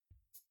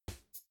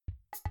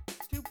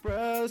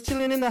Bros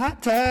chilling in the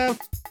hot tub,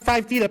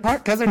 5 feet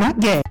apart cause they're not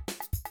gay.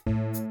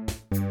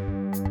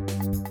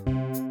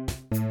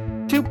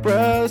 Two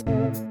bros,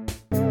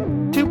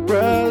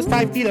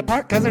 5 feet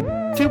apart cause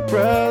they're two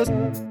bros,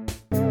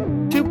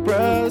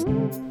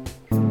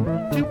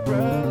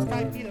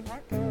 5 feet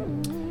apart.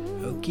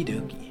 Okie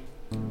dokie.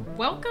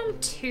 Welcome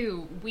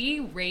to We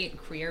Rate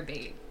Queer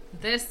Bait.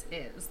 This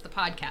is the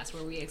podcast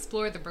where we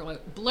explore the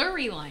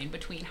blurry line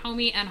between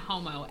homie and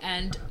homo,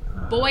 and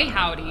boy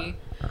howdy,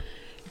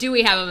 do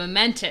we have a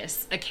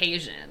momentous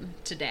occasion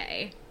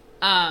today.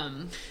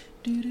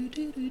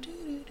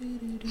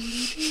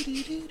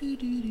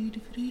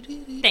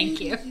 Thank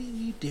you.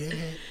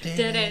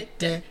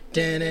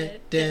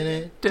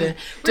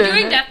 We're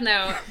doing Death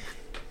Note.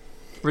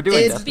 We're doing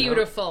It's Death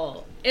beautiful.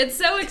 Note. It's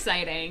so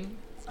exciting.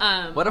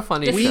 What a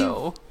funny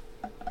show.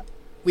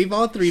 We've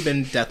all three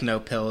been Death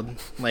Note pilled,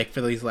 like,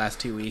 for these last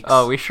 2 weeks.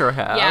 Oh, we sure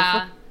have.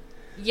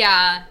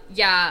 Yeah.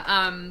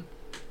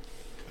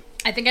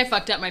 I think I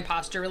fucked up my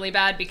posture really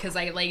bad because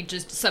I,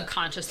 just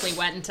subconsciously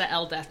went into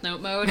L Death Note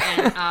mode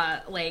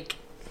and,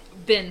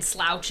 been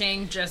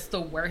slouching just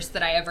the worst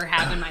that I ever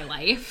have in my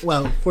life.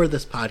 Well, for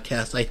this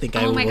podcast, I think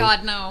I will Oh my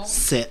god, no.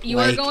 sit You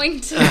like are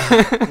going to...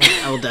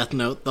 L Death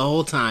Note the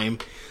whole time.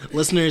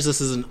 Listeners, this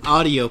is an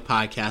audio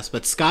podcast,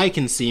 but Sky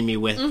can see me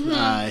with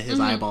his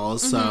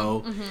eyeballs,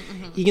 so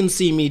he can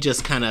see me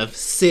just kind of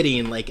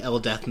sitting like L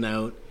Death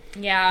Note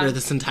for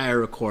this entire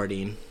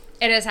recording.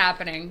 It is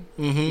happening.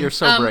 You're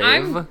so brave.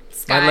 I'm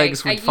Sky. My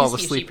legs would I fall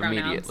use he, asleep she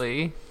pronouns.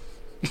 immediately.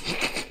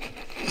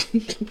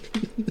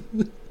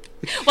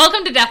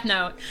 Welcome to Death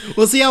Note.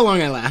 We'll see how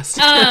long I last.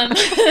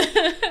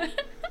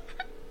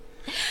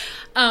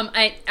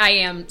 I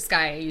am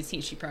Sky. I use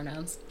he, she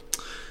pronouns.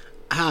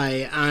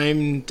 Hi,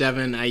 I'm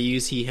Devin. I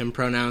use he, him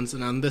pronouns,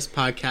 and on this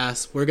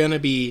podcast,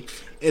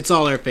 it's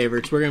all our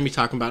favorites. We're going to be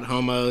talking about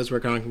homos, we're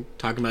going to be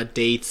talking about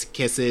dates,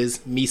 kisses,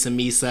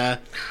 misa,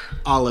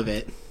 all of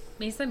it.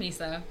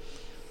 Misa.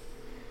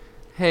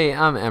 Hey,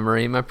 I'm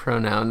Emery. My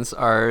pronouns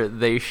are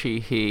they, she,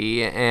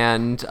 he,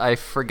 and I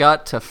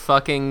forgot to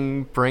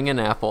fucking bring an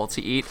apple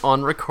to eat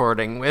on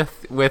recording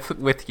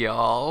with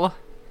y'all.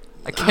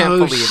 I can't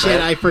believe shit,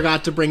 it. I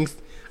forgot to bring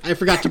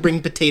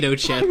potato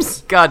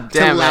chips. God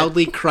damn to it.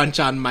 loudly crunch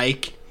on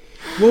mic.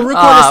 We'll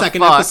record a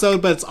second fuck.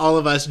 episode, but it's all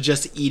of us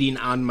just eating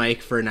on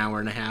mic for an hour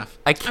and a half.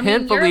 I You're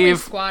believe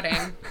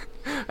squatting.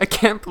 I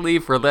can't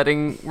believe we're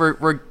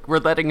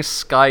letting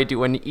Sky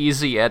do an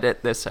easy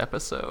edit this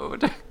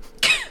episode.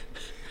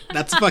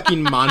 That's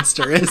fucking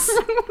monstrous.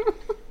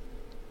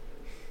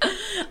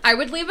 I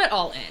would leave it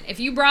all in. If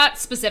you brought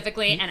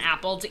specifically an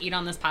apple to eat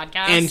on this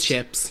podcast And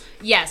chips.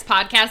 yes,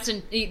 podcast,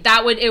 and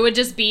it would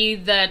just be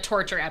the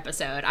torture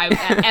episode.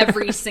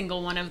 Every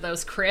single one of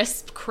those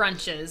crisp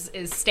crunches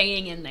is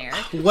staying in there.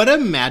 What a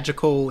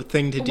magical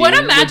thing to do. What a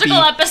would magical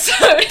be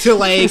episode! to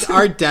like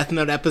our Death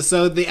Note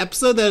episode, the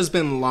episode that has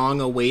been long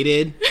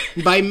awaited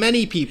by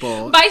many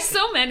people. By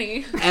so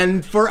many.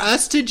 And for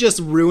us to just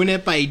ruin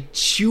it by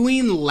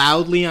chewing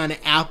loudly on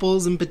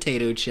apples and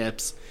potato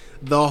chips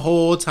the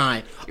whole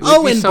time.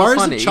 Oh, be and so bars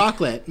funny. of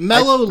chocolate.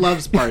 Mello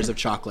loves bars of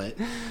chocolate.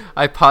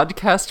 I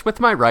podcast with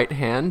my right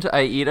hand.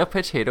 I eat a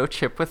potato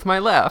chip with my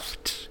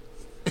left.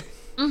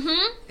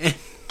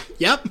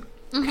 Yep.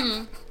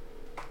 In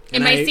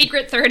my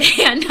secret third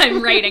hand,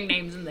 I'm writing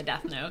names in the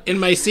Death Note. In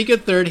my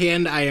secret third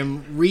hand, I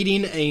am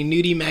reading a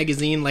nudie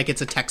magazine like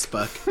it's a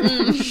textbook.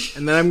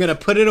 And then I'm going to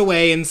put it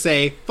away and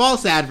say,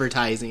 false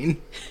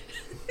advertising.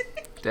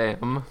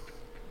 Damn.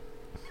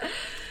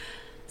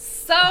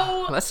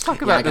 So, Let's talk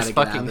Yeah, about I this gotta get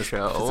out of fucking this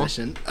show.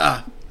 position.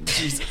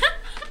 Jesus.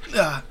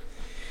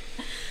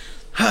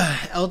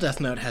 L Death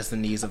Note has the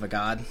knees of a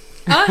god.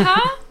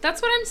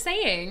 that's what I'm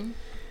saying.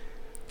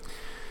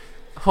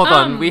 Hold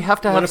on, we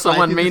have to what have if I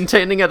someone do this?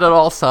 maintaining it at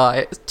all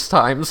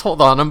times.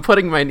 Hold on, I'm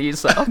putting my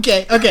knees up.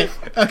 Okay.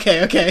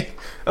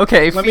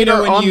 Okay, Let me feet know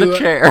are when on you- the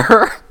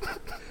chair.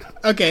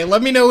 Okay,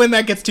 let me know when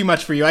that gets too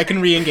much for you. I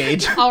can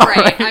re-engage. All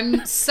right.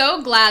 I'm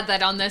so glad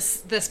that on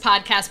this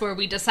podcast where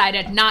we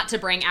decided not to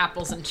bring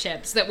apples and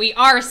chips, that we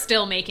are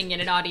still making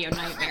it an audio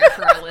nightmare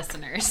for our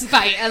listeners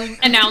by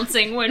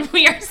announcing when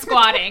we are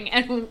squatting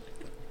and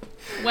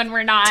when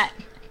we're not.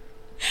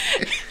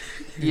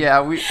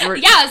 Yeah, we're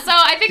Yeah, so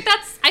I think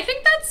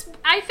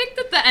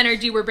that the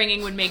energy we're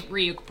bringing would make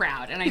Ryuk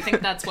proud, and I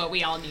think that's what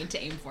we all need to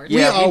aim for. We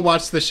Yeah, all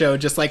watched the show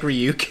just like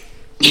Ryuk.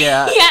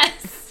 yeah.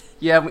 Yes.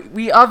 Yeah,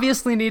 we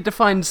obviously need to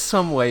find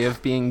some way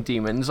of being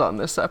demons on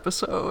this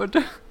episode.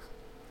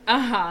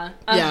 Yeah,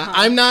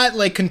 I'm not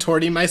like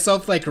contorting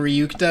myself like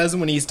Ryuk does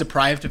when he's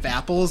deprived of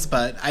apples,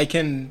 but I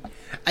can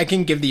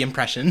give the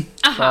impression.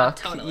 Fuck.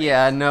 Totally.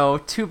 Yeah, no,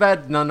 too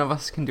bad none of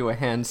us can do a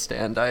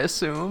handstand, I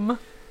assume.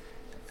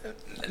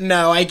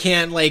 No, I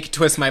can't like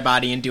twist my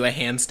body and do a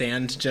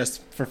handstand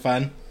just for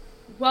fun.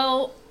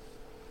 Well,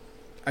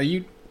 Are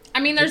you? I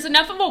mean, there's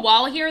enough of a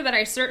wall here that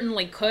I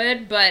certainly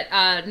could, but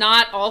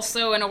not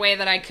also in a way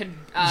that I could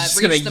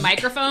Just reach gonna the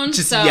microphone.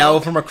 Just so.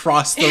 yell from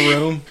across the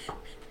room.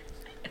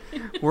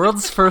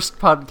 World's first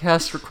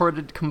podcast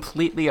recorded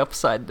completely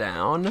upside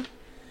down.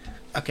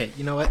 Okay,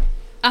 you know what?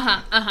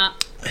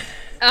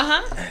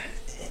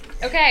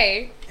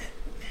 Okay.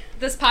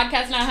 This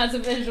podcast now has a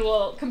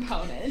visual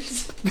component.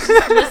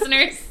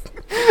 Listeners.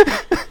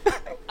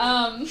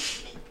 All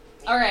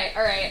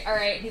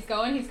right. He's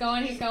going.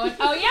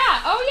 Oh,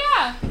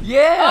 yeah.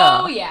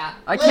 Yeah. Oh, yeah.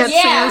 I can't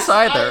see this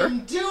either.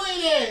 I'm doing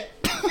it!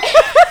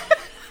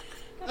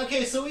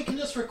 Okay, so we can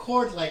just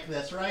record like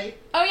this, right?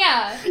 Oh,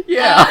 yeah.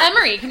 Yeah.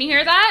 Emery, can you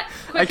hear that?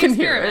 Quick I can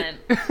experiment.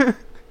 hear it.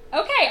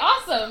 Okay,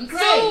 awesome.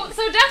 Great.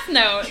 So Death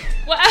Note.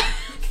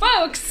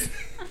 Folks.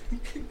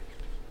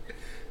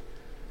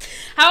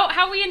 How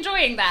are we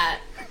enjoying that?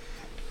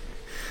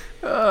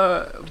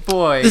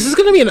 Boy. This is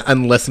gonna be an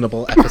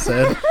unlistenable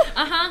episode.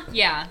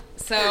 Yeah.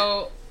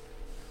 So,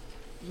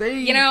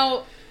 They,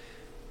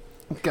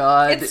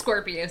 it's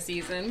Scorpio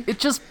season. it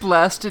just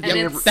blasted And me.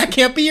 it's- That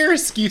can't be your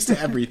excuse to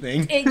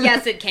everything.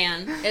 Yes, it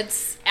can.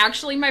 It's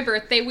actually my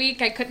birthday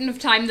week. I couldn't have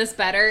timed this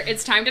better.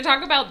 It's time to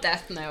talk about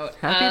Death Note.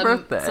 Happy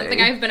birthday.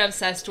 Something I've been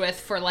obsessed with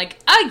for like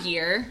a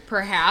year,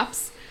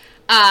 perhaps.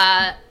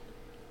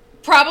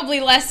 Probably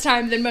less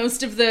time than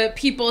most of the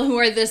people who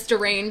are this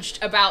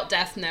deranged about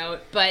Death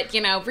Note. But,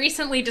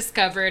 recently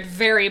discovered,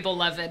 very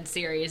beloved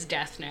series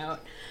Death Note.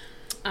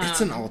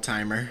 It's an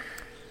all-timer.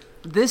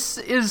 This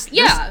is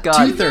Yeah. this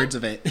guy, 2/3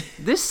 of it.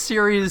 This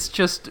series,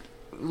 just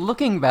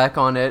looking back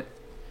on it,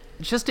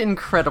 just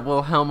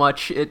incredible how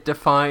much it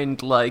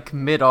defined like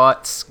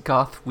mid-aughts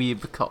goth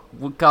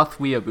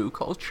weeaboo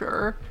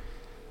culture.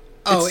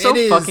 Oh, It's so it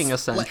is fucking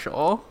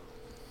essential.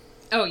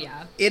 Oh,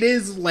 yeah. It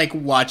is like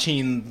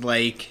watching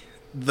like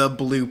the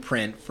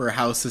blueprint for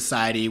how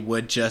society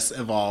would just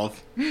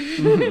evolve.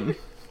 A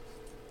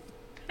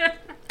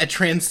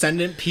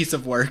transcendent piece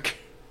of work.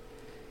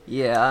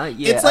 Yeah.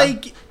 It's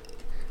like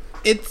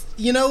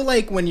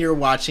like when you're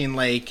watching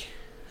like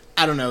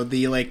I don't know,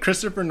 the like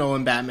Christopher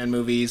Nolan Batman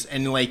movies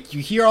and like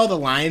you hear all the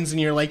lines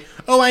and you're like,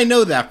 "Oh, I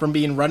know that from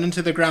being run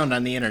into the ground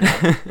on the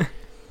internet."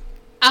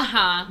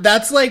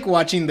 That's like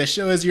watching the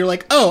show as you're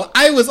like, "Oh,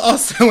 I was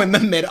also in the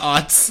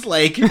mid-aughts,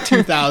 like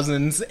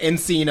 2000s and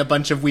seeing a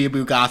bunch of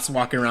weeaboo goths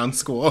walking around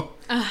school."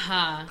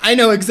 I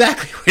know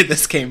exactly where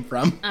this came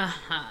from.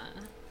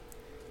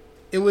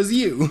 It was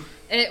you.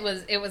 It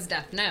was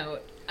Death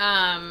Note.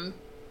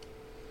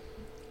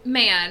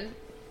 Man.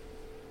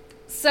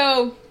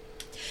 So,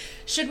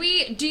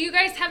 do you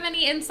guys have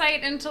any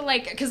insight into,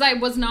 like, because I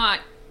was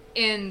not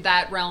in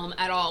that realm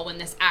at all when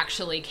this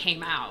actually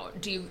came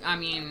out.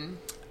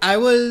 I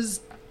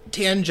was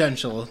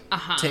tangential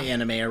to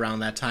anime around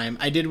that time.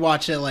 I did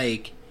watch it,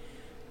 like,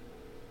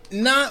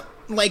 not,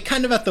 like,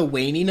 kind of at the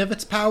waning of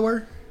its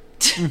power.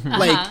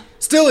 Like,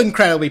 still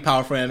incredibly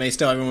powerful anime.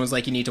 Still, everyone was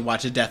like, you need to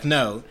watch a Death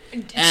Note.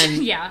 And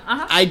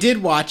I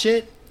did watch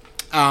it.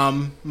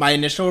 My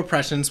initial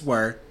impressions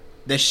were,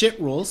 this shit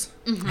rules.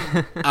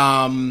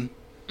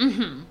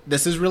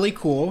 This is really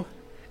cool.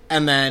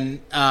 And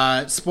then,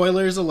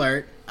 spoilers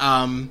alert,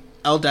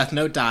 El Death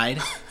Note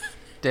died.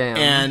 Damn.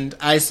 And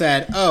I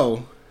said,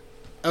 oh,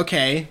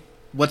 okay,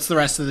 what's the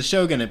rest of the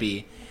show gonna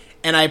be?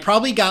 And I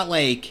probably got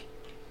like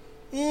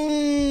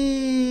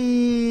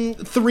 3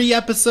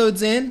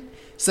 episodes in,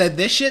 said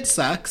this shit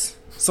sucks,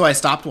 so I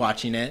stopped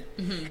watching it.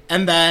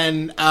 And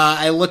then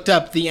I looked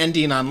up the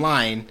ending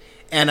online,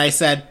 and I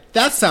said,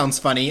 that sounds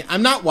funny,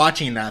 I'm not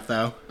watching that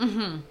though.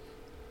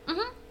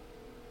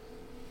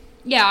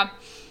 Yeah.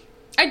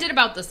 I did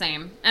about the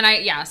same. And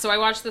so I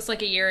watched this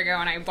like a year ago,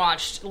 and I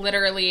watched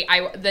literally,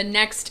 the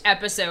next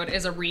episode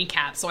is a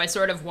recap, so I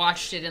sort of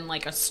watched it in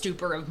like a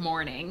stupor of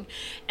mourning.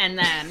 And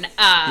then,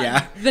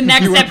 the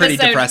next you were episode... pretty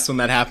depressed when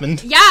that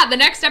happened. Yeah, the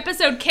next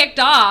episode kicked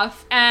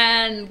off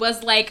and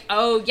was like,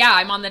 oh yeah,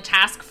 I'm on the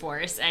task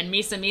force, and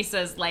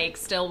Misa's like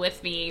still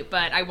with me,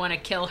 but I want to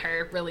kill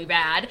her really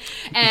bad.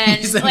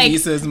 And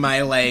Misa's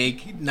my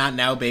like, not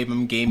now babe,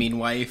 I'm gaming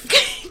wife.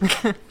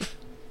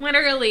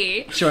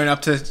 Literally. Showing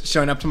up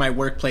to my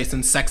workplace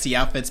in sexy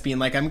outfits, being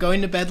like, I'm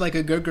going to bed like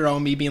a good girl,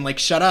 and me being like,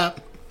 shut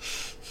up.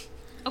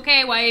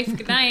 Okay, wife,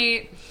 good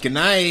night. Good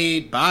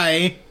night,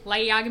 bye.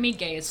 Light Yagami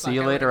gay as fuck. See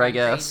you later, I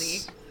guess.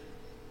 Crazy.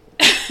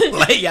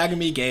 Let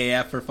Yagami gay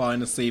after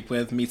falling asleep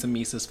with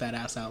Misa's fat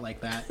ass out like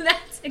that.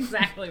 That's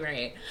exactly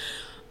right.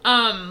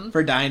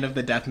 For dying of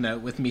the Death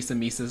Note with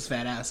Misa's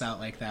fat ass out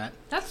like that.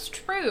 That's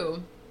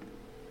true.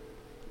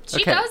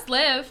 She Okay. does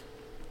live.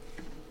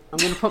 I'm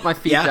gonna put my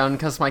feet down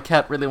because my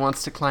cat really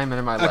wants to climb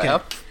into my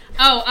lap.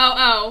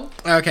 Oh.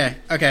 Okay.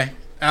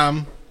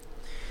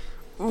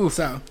 Ooh.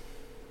 So.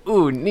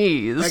 Ooh,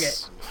 knees. Okay.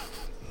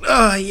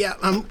 Oh yeah,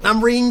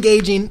 I'm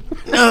re-engaging.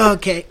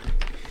 Okay.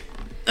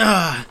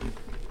 All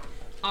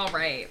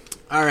right.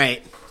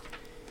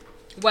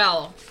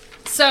 Well,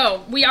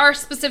 so we are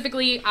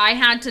specifically, I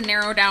had to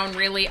narrow down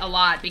really a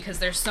lot because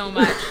there's so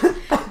much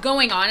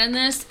going on in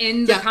this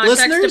in the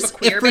context listeners, of a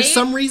queer if for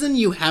some reason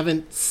you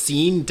haven't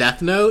seen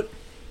Death Note,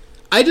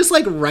 I just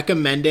like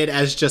recommend it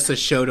as just a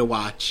show to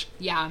watch.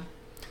 Yeah.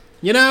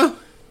 You know?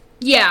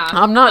 Yeah.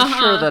 I'm not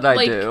sure that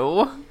I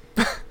do.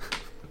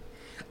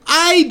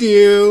 I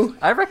do.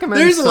 I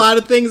recommend There's a lot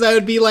of things I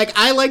would be like,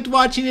 I liked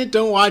watching it,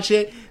 don't watch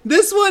it.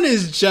 This one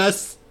is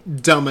just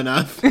dumb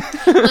enough.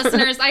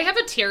 Listeners, I have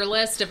a tier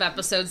list of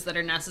episodes that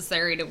are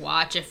necessary to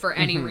watch if for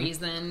any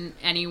reason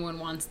anyone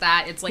wants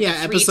that. It's like a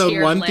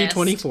episode 1 list. through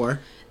 24.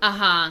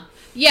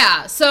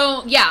 Yeah,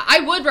 so yeah,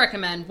 I would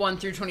recommend 1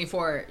 through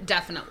 24,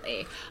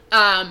 definitely.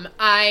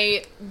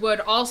 I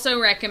would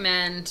also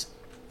recommend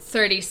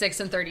 36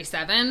 and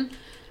 37.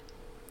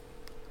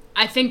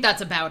 I think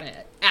that's about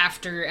it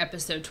after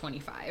episode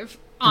 25,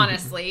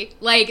 honestly.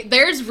 Like,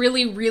 there's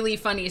really, really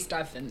funny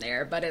stuff in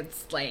there, but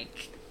it's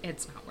like,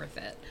 it's not worth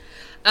it.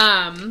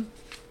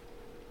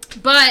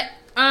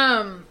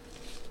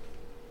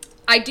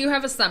 I do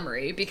have a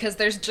summary because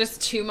there's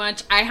just too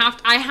much. I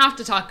have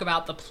to talk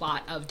about the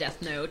plot of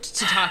Death Note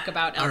to talk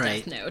about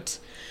Death Note.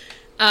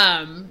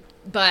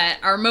 But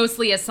our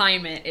mostly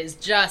assignment is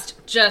just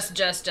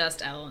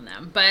L and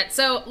M. But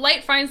so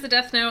Light finds the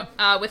Death Note.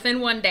 Within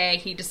one day,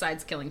 he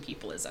decides killing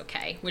people is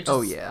okay, which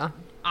is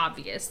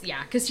obvious.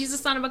 Yeah, because he's a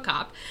son of a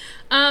cop.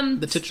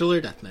 The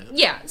titular Death Note.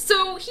 Yeah,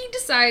 so he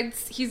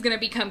decides he's going to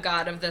become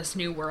god of this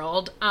new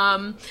world.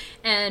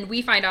 And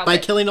we find out by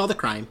killing all the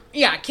crime.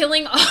 Yeah,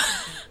 killing all...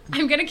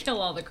 I'm going to kill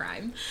all the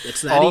crime.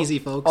 It's that easy,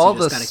 folks. All you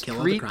just the gotta kill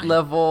all the crime.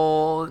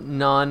 street-level,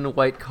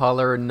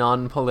 non-white-collar,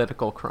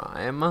 non-political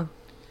crime.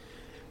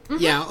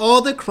 Yeah,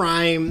 all the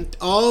crime,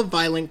 all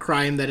violent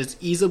crime that is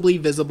easily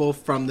visible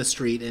from the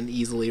street and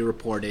easily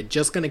reported.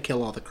 Just gonna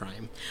kill all the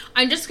crime.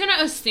 I'm just gonna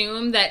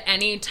assume that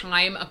any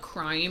time a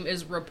crime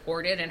is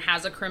reported and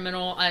has a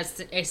criminal,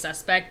 a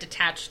suspect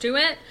attached to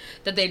it,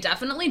 that they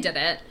definitely did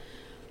it,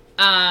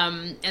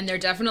 and they're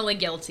definitely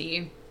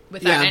guilty.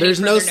 Yeah, there's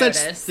no such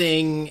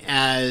thing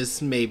as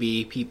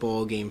maybe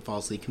people getting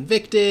falsely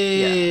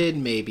convicted,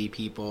 maybe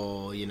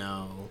people,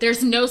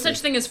 There's no such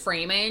thing as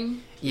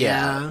framing.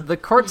 Yeah. The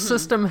court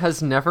system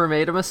has never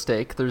made a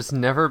mistake. There's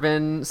never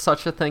been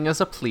such a thing as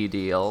a plea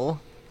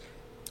deal.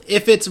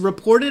 If it's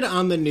reported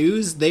on the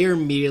news, they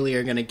immediately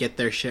are going to get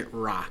their shit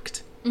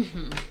rocked.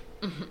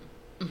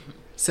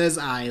 Says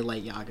I,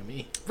 Light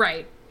Yagami.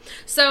 Right.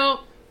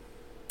 So,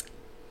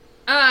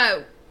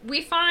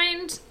 we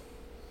find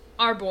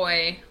our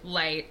boy,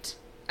 Light,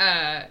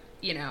 at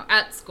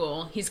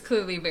school. He's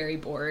clearly very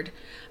bored.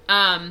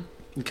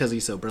 Because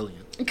he's so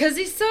brilliant. Because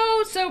he's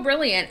so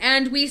brilliant.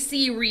 And we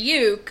see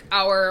Ryuk,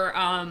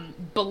 our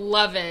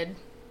beloved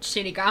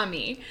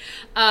Shinigami,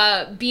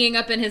 being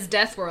up in his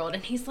death world.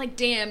 And he's like,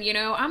 damn,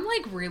 I'm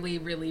like really,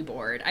 really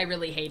bored. I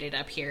really hate it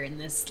up here in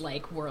this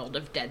like world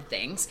of dead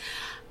things.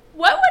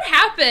 What would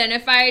happen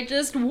if I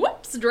just,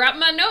 drop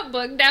my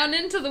notebook down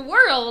into the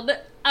world?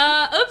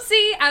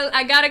 Oopsie,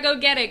 I gotta go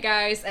get it,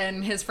 guys.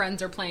 And his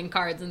friends are playing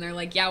cards, and they're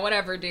like, yeah,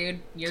 whatever, dude.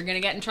 You're gonna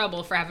get in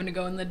trouble for having to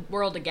go in the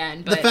world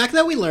again. But the fact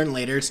that we learn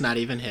later it's not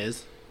even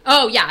his.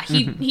 Oh, yeah,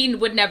 he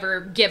would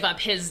never give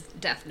up his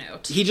Death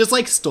Note. He just,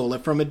 stole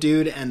it from a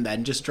dude and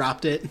then just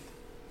dropped it.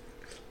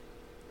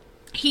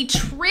 He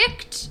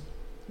tricked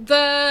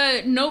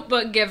the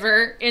notebook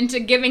giver into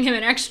giving him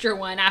an extra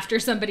one after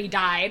somebody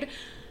died.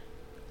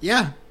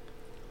 Yeah.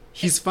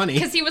 He's funny.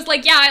 Because he was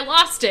like, yeah, I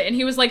lost it. And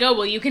he was like, oh,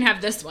 well, you can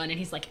have this one. And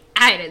he's like,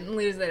 I didn't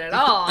lose it at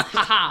all.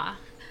 Haha.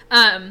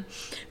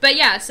 But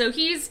yeah, so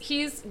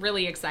he's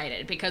really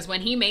excited because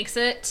when he makes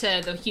it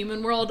to the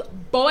human world,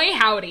 boy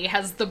howdy,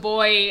 has the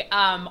boy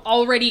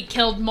already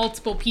killed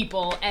multiple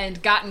people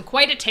and gotten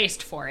quite a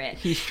taste for it.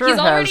 He sure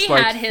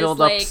has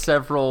filled up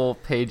several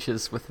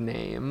pages with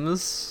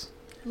names.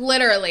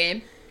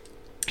 Literally.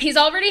 He's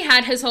already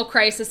had his whole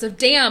crisis of,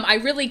 damn, I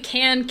really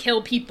can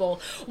kill people.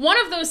 One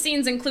of those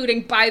scenes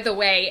including, by the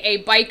way,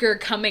 a biker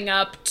coming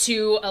up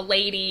to a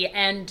lady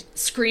and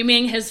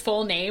screaming his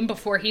full name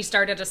before he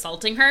started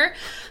assaulting her,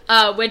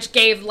 which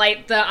gave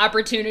Light the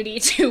opportunity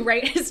to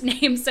write his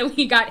name so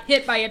he got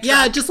hit by a truck.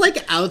 Yeah, just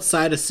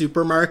outside a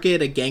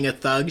supermarket, a gang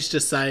of thugs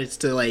decides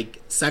to,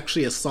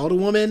 sexually assault a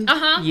woman.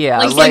 Uh-huh.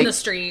 Yeah. In the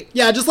street.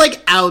 Yeah, just,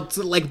 out,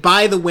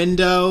 by the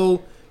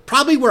window,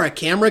 probably where a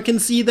camera can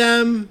see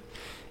them.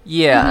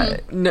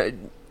 Yeah, no,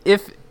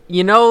 if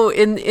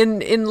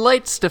in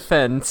Light's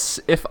defense,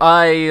 if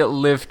I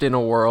lived in a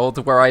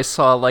world where I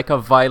saw a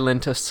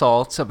violent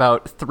assault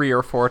about 3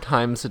 or 4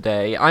 times a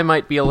day, I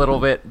might be a little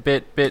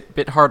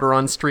bit harder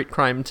on street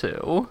crime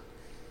too.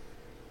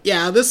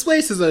 Yeah, this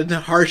place is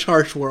a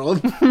harsh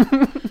world.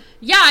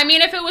 Yeah, I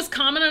mean, if it was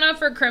common enough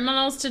for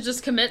criminals to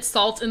just commit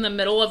assault in the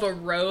middle of a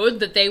road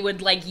that they would,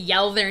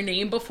 yell their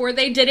name before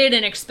they did it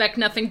and expect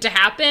nothing to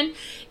happen,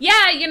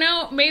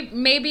 yeah,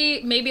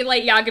 maybe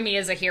Light Yagami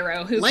is a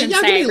hero who Light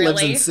can Yagami say, lives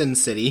really. in Sin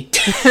City.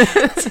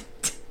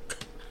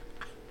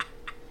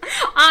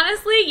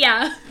 Honestly,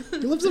 yeah. He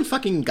lives in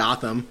fucking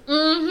Gotham.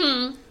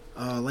 Mm-hmm.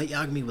 Oh, Light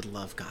Yagami would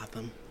love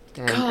Gotham.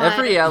 And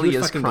every alley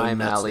is crime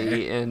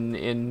alley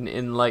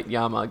in Light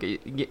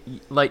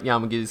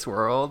Yamagi's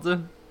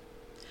world.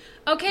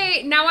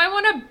 Okay, now I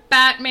want a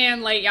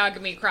Batman Light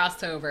Yagami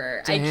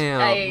crossover.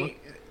 Damn.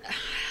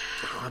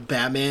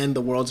 Batman, the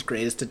world's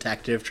greatest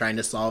detective, trying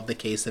to solve the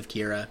case of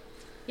Kira.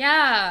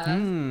 Yeah.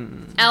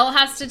 Elle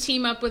has to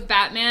team up with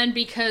Batman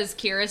because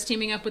Kira's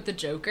teaming up with the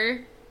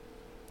Joker.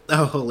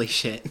 Oh, holy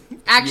shit.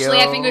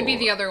 Actually, I think it would be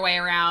the other way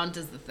around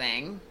is the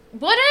thing.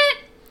 Would it?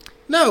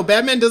 No,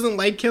 Batman doesn't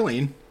like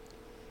killing.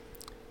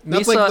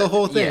 That's like the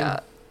whole thing. Yeah,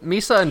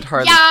 Misa and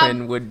Harley Yeah.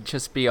 Quinn would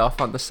just be off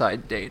on the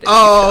side dating.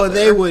 Oh, each other.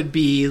 they would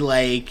be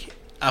like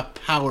a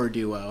power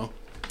duo.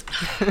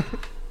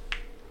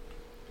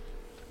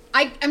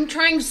 I'm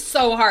trying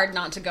so hard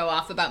not to go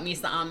off about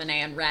Misa Amane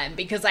and Ren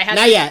because I had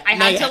Not yet, I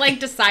not had to yet. like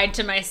decide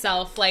to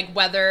myself like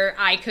whether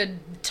I could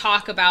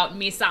talk about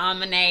Misa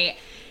Amane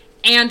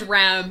and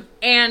Rem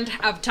and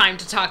have time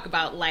to talk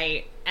about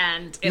Light,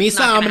 and it's Misa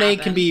not gonna Amane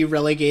happen. can be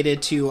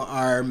relegated to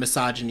our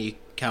misogyny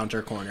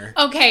counter corner.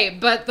 Okay,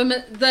 but the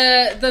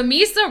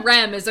Misa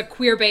Rem is a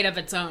queer bait of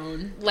its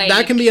own. Like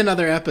That can be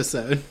another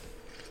episode.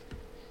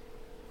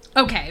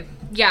 Okay,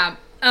 yeah.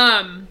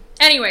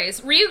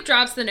 Anyways, Ryuk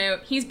drops the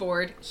note. He's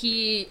bored.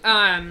 He's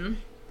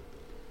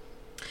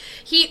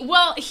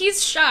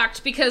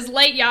shocked because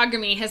Light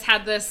Yagami has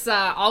had this,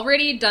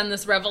 already done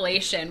this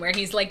revelation where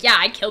he's like, yeah,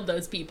 I killed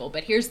those people,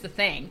 but here's the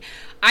thing.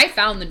 I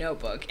found the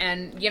notebook,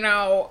 and,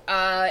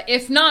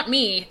 if not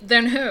me,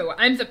 then who?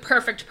 I'm the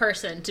perfect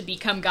person to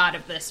become god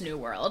of this new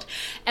world.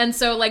 And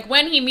so, like,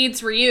 when he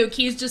meets Ryuk,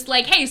 he's just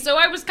like, hey, so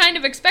I was kind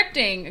of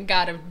expecting a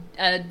god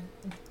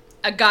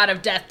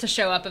of death to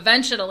show up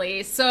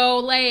eventually, so,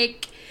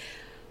 like,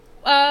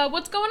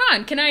 what's going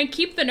on? Can I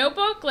keep the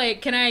notebook?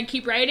 Like, can I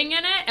keep writing in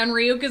it? And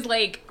Ryuk is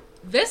like,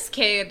 this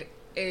kid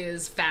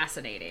is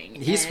fascinating.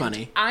 He's and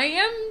funny. I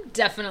am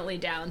definitely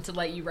down to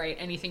let you write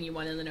anything you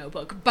want in the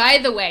notebook. By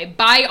the way,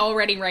 by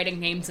already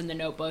writing names in the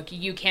notebook,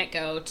 you can't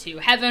go to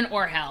heaven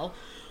or hell,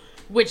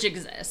 which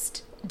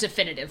exist,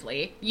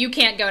 definitively. You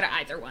can't go to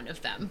either one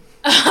of them.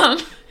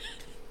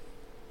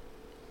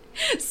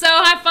 So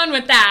have fun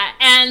with that.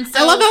 And so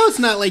I love how it's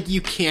not like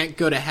you can't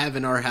go to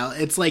heaven or hell.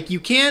 It's like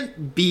you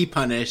can't be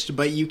punished,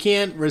 but you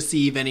can't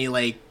receive any,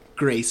 like,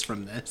 grace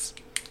from this.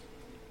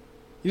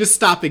 You just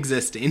stop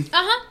existing.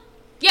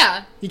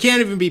 Yeah. You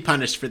can't even be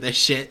punished for this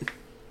shit.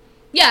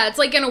 Yeah, it's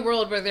like in a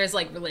world where there's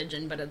like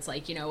religion, but it's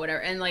like, whatever.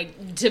 And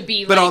like to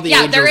be But like, all the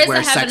yeah, there angels is wear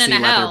a heaven sexy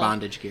and a leather hell.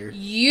 bondage gear.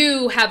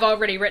 You have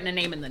already written a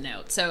name in the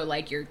note. So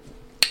like you're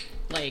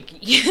like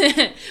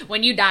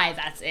when you die,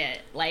 that's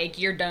it. Like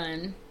you're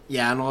done.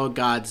 Yeah, and all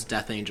God's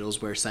death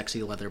angels wear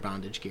sexy leather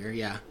bondage gear,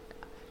 yeah.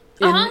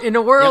 In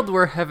a world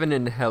where heaven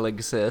and hell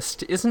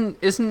exist,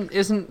 isn't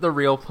the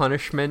real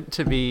punishment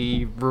to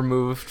be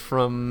removed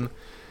from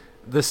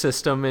the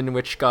system in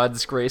which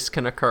God's grace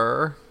can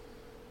occur?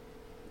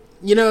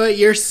 You know what?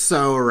 You're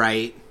so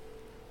right.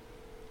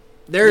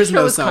 There is The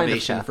no show is kind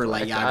of salvation for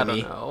Light Catholic, I don't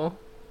Yagami. know.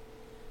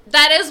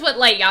 That is what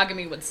Light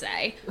Yagami would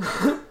say.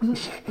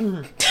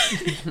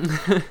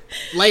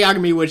 Light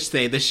Yagami would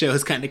say this show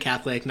is kind of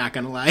Catholic, not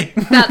gonna lie.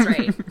 That's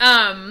right.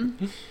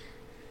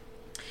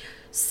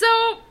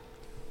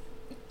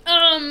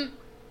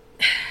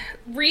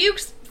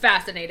 Ryuk's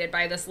fascinated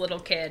by this little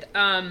kid.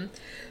 The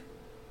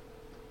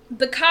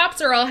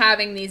cops are all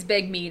having these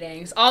big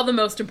meetings. All the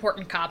most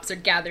important cops are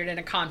gathered in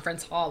a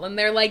conference hall, and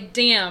they're like,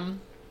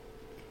 damn,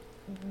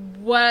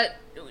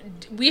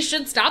 we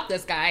should stop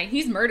this guy.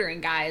 He's murdering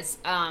guys.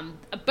 A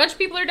bunch of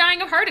people are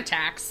dying of heart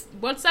attacks.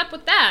 What's up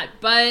with that?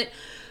 But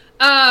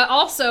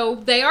also,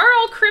 they are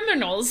all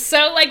criminals,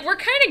 so, like, we're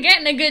kind of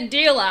getting a good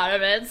deal out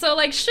of it. So,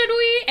 like, should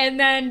we? And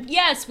then,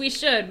 yes, we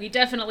should. We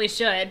definitely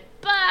should.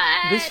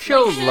 But This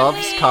show like,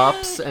 loves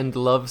cops and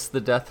loves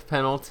the death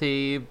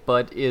penalty,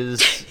 but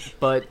is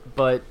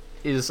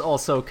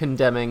also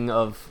condemning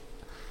of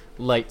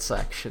Light's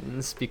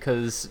actions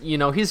because,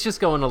 he's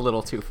just going a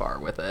little too far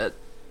with it.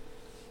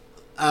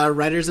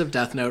 Writers of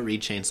Death Note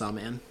read Chainsaw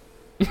Man.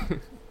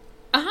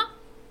 I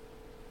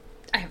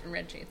haven't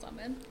read Chainsaw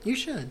Man. You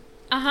should.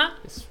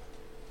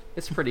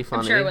 It's pretty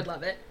funny. I'm sure I would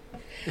love it.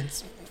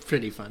 It's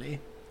pretty funny.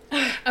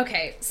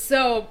 Okay,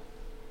 so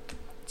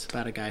It's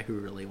about a guy who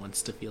really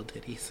wants to feel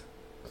titties.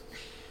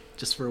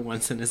 Just for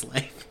once in his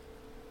life.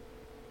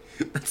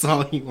 That's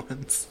all he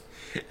wants.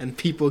 And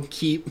people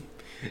keep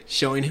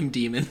showing him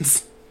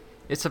demons.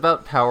 It's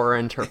about Power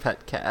and her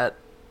pet cat.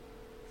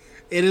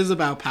 It is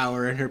about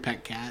Power and her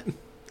pet cat.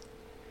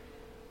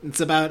 It's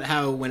about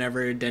how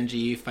whenever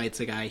Denji fights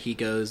a guy, he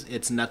goes,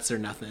 "It's nuts or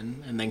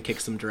nothing," and then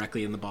kicks him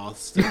directly in the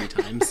balls 3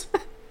 times.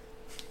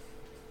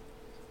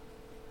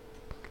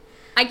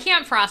 I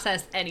can't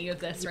process any of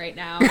this right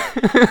now.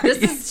 This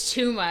is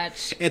too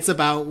much. It's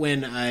about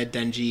when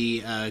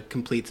Denji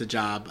completes a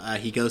job.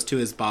 He goes to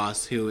his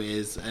boss, who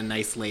is a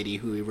nice lady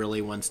who he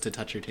really wants to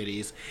touch her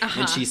titties.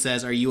 And she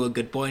says, "Are you a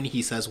good boy?" And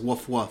he says,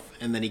 "Woof woof."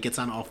 And then he gets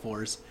on all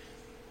fours.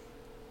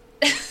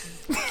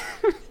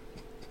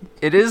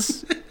 It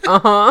is,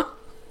 So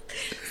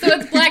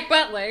it's Black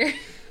Butler.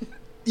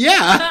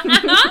 Yeah!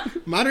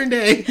 Modern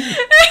day.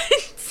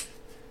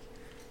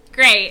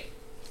 Great.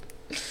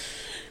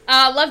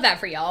 Love that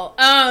for y'all.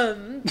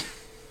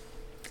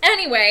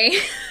 Anyway.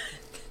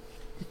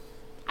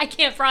 I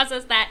can't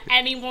process that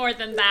any more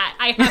than that.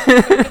 I have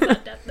to focus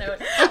on Death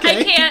Note.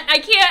 Okay.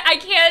 I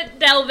can't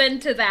delve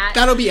into that.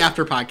 That'll be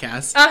after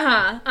podcast.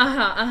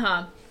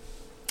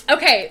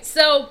 Okay,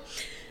 so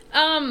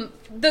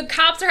the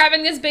cops are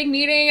having this big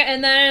meeting,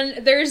 and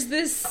then there's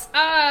this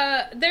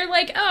they're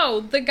like,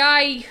 oh, the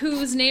guy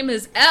whose name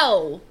is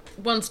L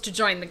wants to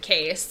join the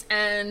case,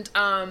 and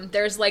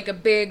there's like a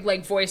big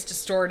like voice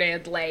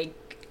distorted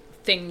like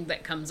thing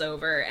that comes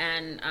over,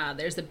 and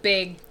there's a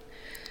big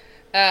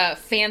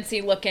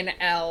fancy looking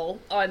L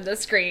on the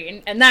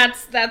screen, and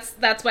that's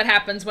what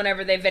happens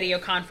whenever they video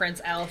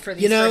conference L for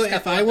these. First if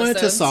couple I wanted to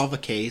episodes. solve a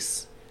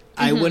case,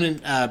 I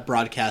wouldn't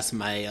broadcast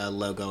my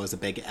logo as a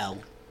big L.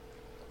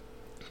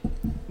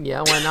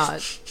 Yeah, why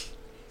not?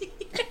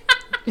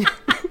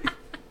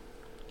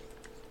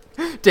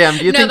 Damn,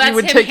 do you think you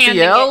would take the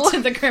handing L? it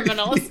to the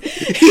criminals.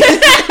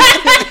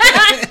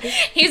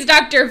 He's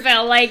Dr.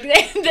 Phil. Like,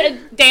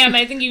 damn,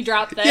 I think you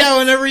dropped this. Yeah,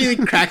 whenever he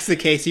cracks the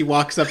case, he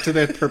walks up to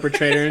the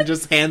perpetrator and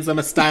just hands them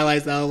a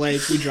stylized L,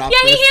 like, you dropped Yeah,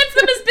 this. he hands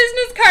them his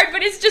business card,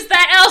 but it's just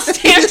that L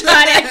stamped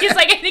on it. He's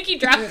like, I think you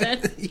dropped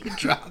this. You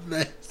dropped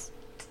this.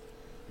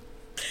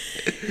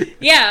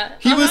 Yeah.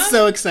 He was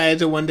so excited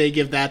to one day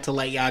give that to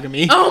Light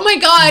Yagami. Oh my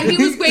god, he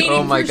was waiting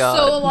Oh my for God.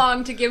 so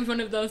long to give one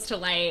of those to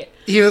Light.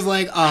 He was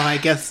like, oh, I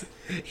guess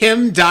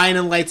him dying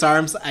in Light's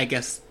arms, I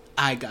guess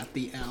I got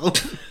the L.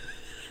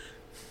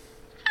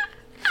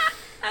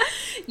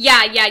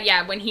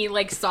 Yeah. When he,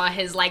 like, saw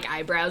his, like,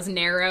 eyebrows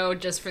narrow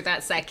just for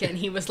that second,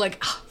 he was like,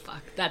 oh,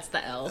 fuck, that's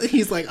the L.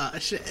 He's like, oh,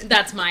 shit.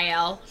 That's my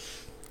L.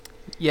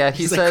 Yeah,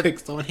 he He's said. like, quick,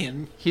 someone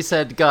hand. He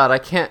said, "God, I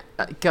can't.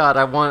 God,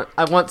 I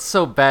want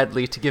so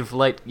badly to give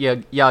Light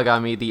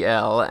Yagami the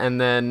L." And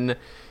then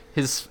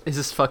his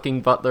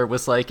fucking butler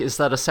was like, "Is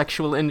that a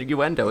sexual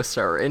innuendo,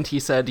 sir?" And he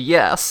said,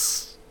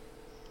 "Yes."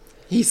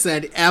 He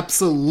said,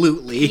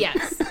 absolutely.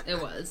 Yes,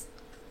 it was.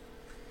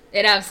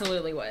 It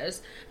absolutely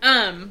was.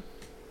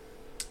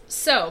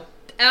 So,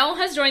 L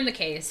has joined the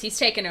case. He's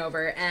taken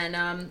over,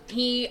 and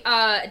he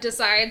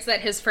decides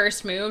that his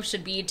first move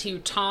should be to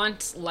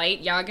taunt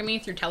Light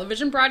Yagami through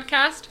television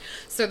broadcast.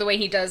 So the way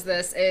he does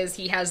this is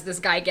he has this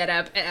guy get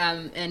up,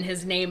 and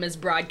his name is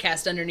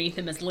broadcast underneath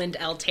him as Lind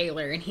L.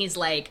 Taylor, and he's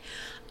like,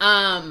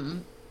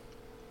 I'm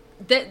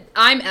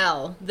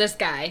L. This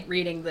guy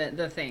reading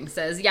the thing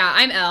says, yeah,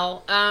 I'm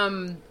L.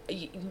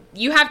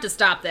 You have to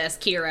stop this,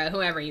 Kira,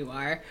 whoever you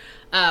are.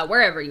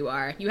 Wherever you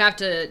are, you have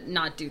to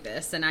not do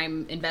this, and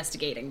I'm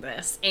investigating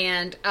this.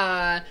 And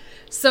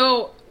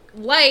so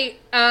Light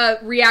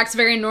reacts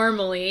very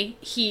normally.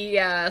 He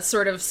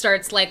sort of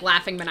starts like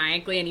laughing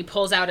maniacally, and he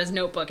pulls out his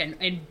notebook, and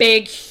in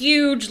big,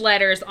 huge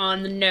letters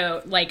on the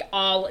note, like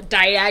all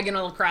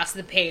diagonal across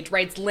the page,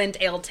 writes Lind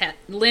L.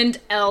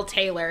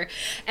 Taylor.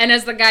 And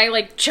as the guy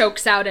like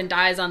chokes out and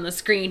dies on the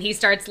screen, he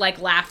starts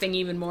like laughing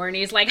even more, and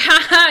he's like,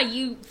 haha,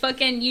 you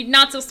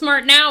not so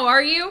smart now,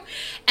 are you?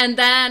 And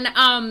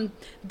then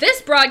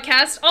this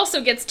broadcast also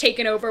gets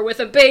taken over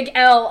with a big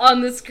L on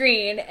the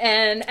screen,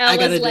 and L I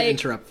gotta is like,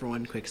 interrupt for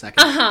one quick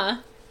second.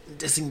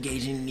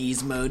 Disengaging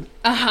knees mode.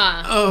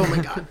 Oh my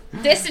god.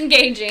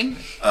 disengaging.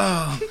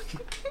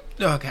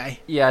 Okay.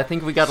 Yeah, I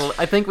think we gotta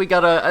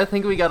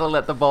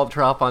let the ball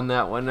drop on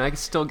that one. I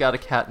still got a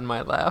cat in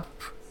my lap.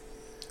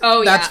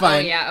 Oh yeah, That's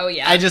fine. Oh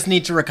yeah. I just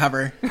need to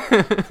recover.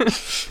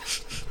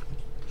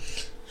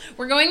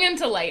 We're going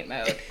into light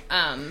mode.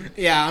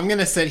 Yeah, I'm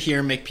gonna sit here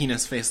and make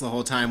penis face the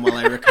whole time while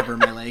I recover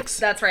my legs.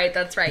 That's right.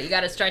 You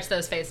gotta stretch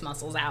those face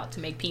muscles out to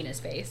make penis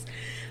face.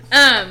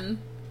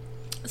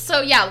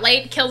 So yeah,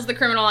 Light kills the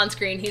criminal on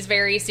screen. He's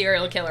very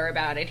serial killer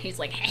about it. He's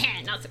like,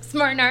 "Haha, not so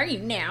smart, are you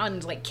now?"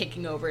 And like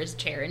kicking over his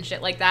chair and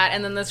shit like that.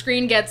 And then the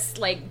screen gets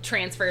like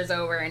transfers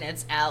over, and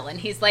it's L. And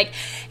he's like,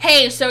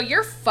 "Hey, so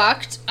you're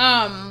fucked.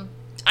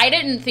 I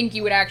didn't think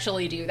you would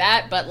actually do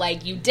that, but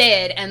like you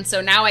did, and so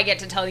now I get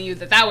to tell you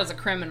that was a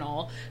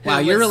criminal." Wow,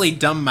 you're really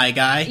dumb, my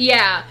guy.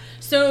 Yeah.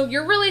 So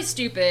you're really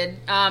stupid.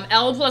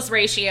 L plus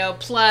ratio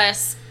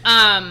plus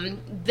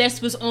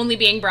this was only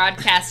being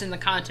broadcast in the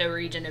Kanto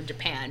region of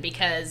Japan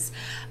because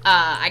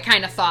I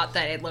kind of thought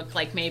that it looked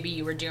like maybe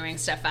you were doing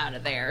stuff out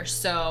of there.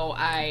 So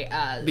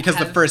I because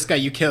the first guy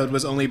you killed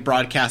was only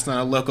broadcast on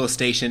a local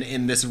station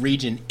in this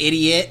region,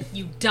 idiot.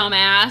 You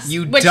dumbass.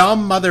 You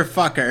dumb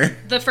motherfucker.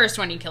 The first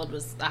one you killed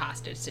was the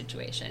hostage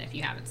situation, if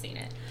you haven't seen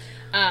it.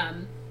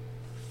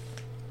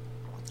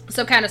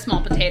 So kind of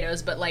small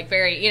potatoes, but like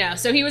very,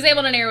 so he was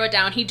able to narrow it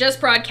down. He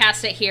just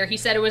broadcast it here. He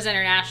said it was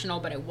international,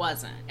 but it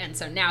wasn't. And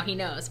so now he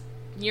knows.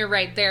 You're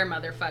right there,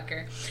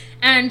 motherfucker.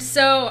 And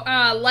so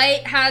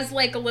Light has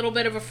like a little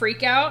bit of a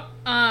freak out.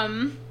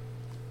 And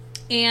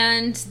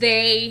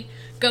they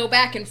go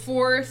back and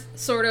forth,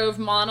 sort of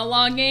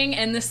monologuing.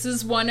 And this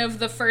is one of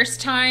the first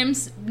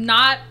times,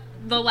 not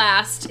the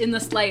last in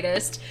the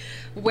slightest,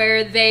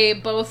 where they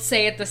both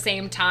say at the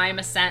same time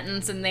a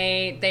sentence, and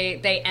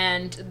they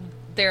end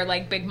their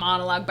like big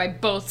monologue by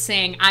both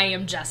saying "I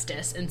am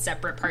justice" in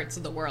separate parts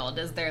of the world,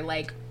 as they're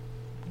like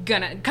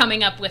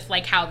coming up with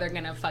like how they're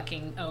gonna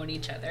fucking own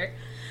each other.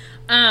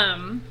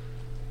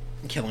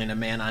 Killing a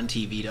man on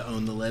TV to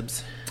own the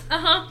libs.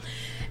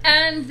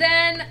 And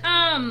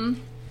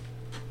then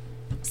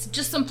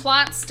just some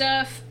plot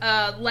stuff.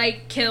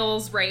 Light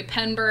kills Ray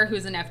Penber,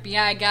 who's an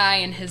FBI guy,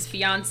 and his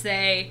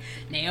fiance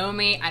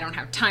Naomi. I don't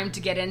have time to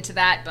get into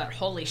that, but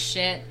holy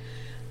shit.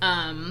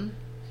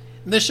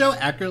 The show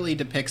accurately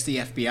depicts the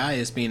FBI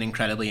as being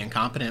incredibly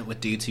incompetent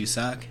with dudes who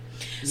suck.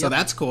 So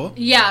that's cool.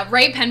 Yeah,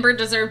 Ray Penber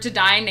deserved to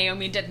die,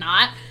 Naomi did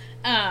not.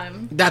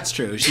 That's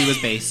true. She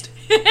was based.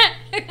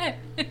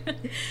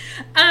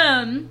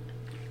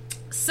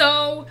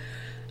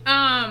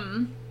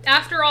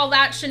 After all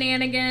that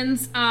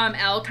shenanigans,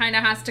 Elle kind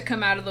of has to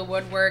come out of the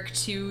woodwork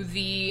to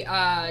the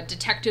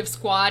detective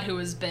squad who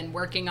has been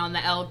working on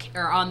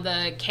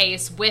the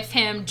case with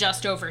him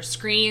just over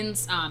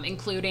screens,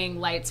 including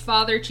Light's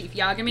father, Chief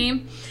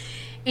Yagami.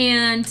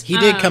 And he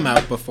did come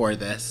out before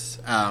this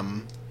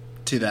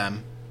to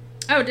them.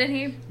 Oh, did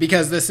he?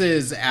 Because this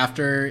is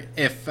after,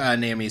 if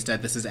Naomi's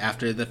dead, this is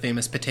after the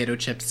famous potato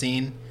chip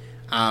scene.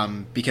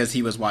 Because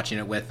he was watching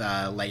it with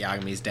Light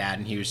Yagami's dad,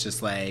 and he was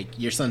just like,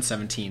 your son's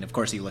 17, of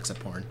course he looks at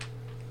porn.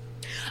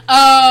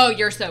 Oh,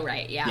 you're so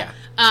right, yeah.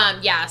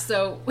 Yeah.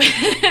 So...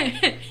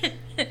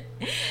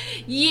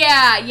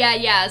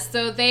 yeah.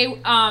 So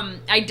they,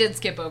 I did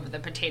skip over the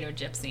potato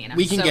chip scene.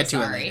 We can so get to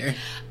sorry. it later.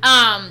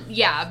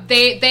 Yeah,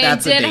 they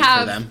That's did a date have...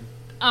 for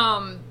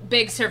them.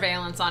 Big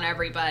surveillance on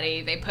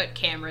everybody. They put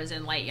cameras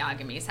in Light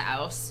Yagami's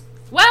house.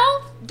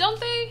 Well, don't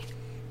they?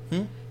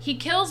 He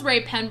kills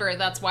Ray Penber,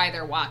 that's why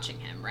they're watching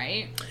him,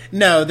 right?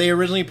 No, they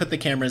originally put the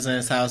cameras in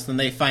his house, then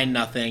they find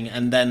nothing,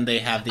 and then they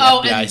have the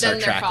FBI start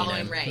tracking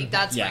him. Ray.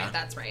 That's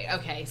right.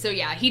 Okay, so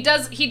yeah, he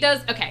does,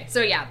 okay, so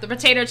yeah, the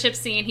potato chip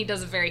scene, he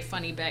does a very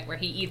funny bit where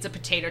he eats a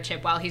potato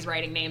chip while he's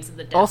writing names of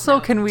the death Also,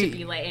 note can we... to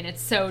be late, and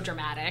it's so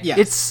dramatic. Yeah.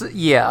 It's,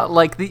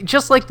 like,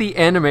 just like the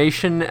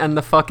animation and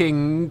the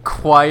fucking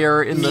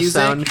choir in Music. the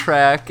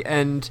soundtrack,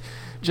 and...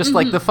 just,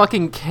 like, the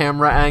fucking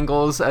camera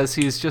angles as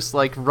he's just,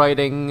 like,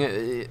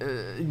 writing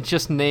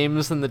just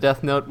names in the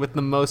Death Note with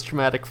the most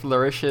dramatic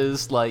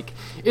flourishes. Like,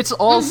 it's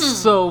all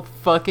so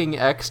fucking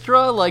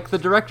extra. Like, the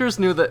directors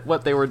knew that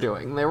what they were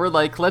doing. They were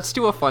like, let's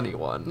do a funny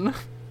one.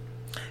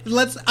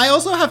 I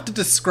also have to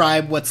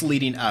describe what's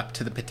leading up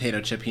to the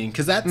potato chip scene,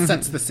 because that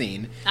sets the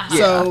scene. Uh-huh.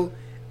 So,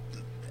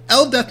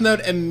 L Death Note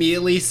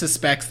immediately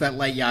suspects that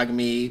Light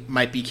Yagami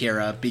might be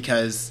Kira,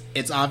 because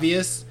it's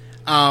obvious.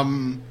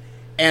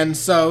 And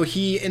so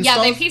he installs...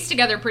 Yeah, they piece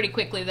together pretty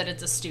quickly that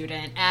it's a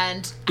student,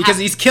 and... Because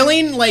he's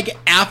killing, like,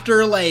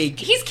 after, like...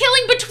 He's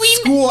killing between...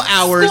 School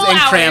hours and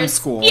cram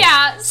school.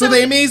 Yeah. So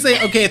they may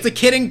say, okay, it's a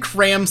kid in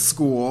cram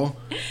school.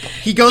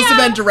 He goes to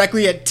bed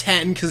directly at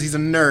 10 because he's a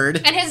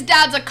nerd. And his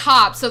dad's a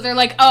cop, so they're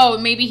like, oh,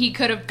 maybe he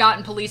could have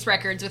gotten police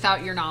records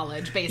without your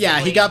knowledge, basically.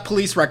 Yeah, he got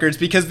police records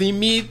because the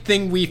immediate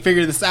thing we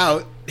figure this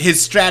out, his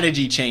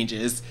strategy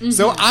changes.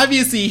 So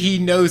obviously he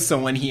knows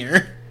someone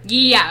here.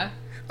 Yeah.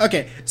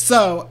 Okay,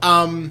 so,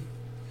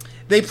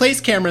 they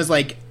place cameras,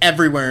 like,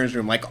 everywhere in his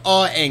room, like,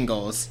 all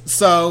angles.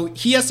 So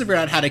he has to figure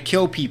out how to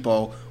kill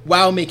people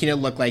while making it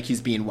look like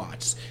he's being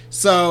watched.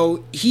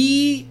 So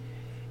he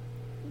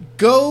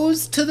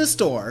goes to the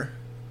store,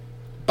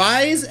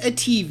 buys a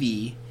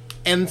TV,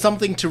 and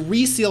something to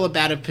reseal a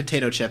bag of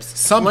potato chips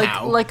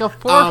somehow. Like a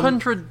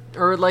 400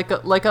 or like a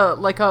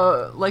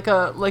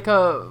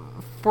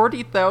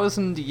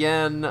 40,000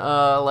 yen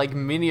like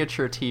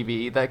miniature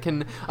TV that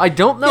can... I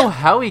don't know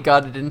how he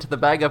got it into the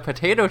bag of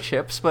potato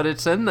chips, but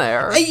it's in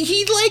there.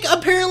 He like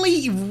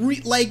apparently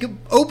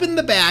opened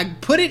the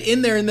bag, put it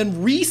in there, and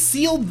then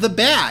resealed the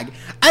bag.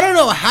 I don't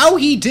know how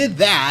he did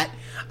that.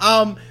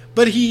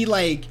 But he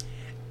like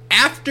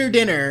after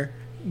dinner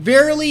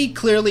very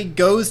clearly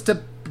goes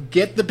to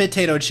get the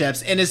potato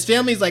chips, and his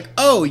family's like,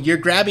 oh, you're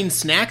grabbing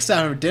snacks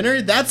out of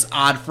dinner? That's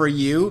odd for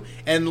you.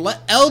 And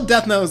L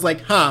Death Note is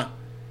like, huh,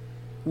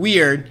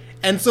 weird.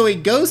 And so he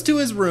goes to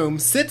his room,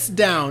 sits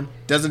down,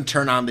 doesn't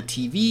turn on the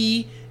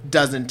TV,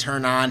 doesn't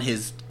turn on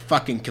his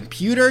fucking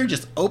computer,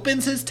 just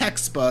opens his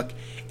textbook,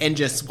 and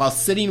just, while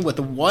sitting with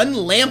one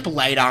lamp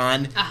light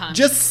on,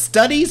 just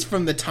studies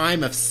from the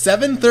time of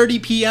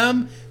 7:30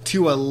 p.m.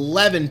 to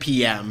 11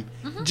 p.m.,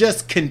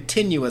 just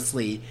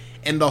continuously.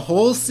 And the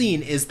whole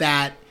scene is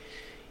that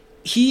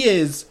he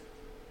is,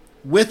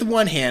 with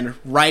one hand,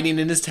 writing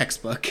in his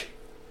textbook.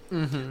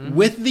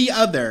 With the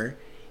other,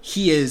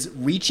 he is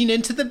reaching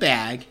into the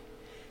bag,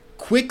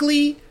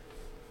 quickly...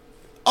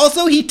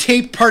 Also, he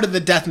taped part of the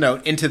Death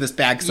Note into this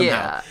bag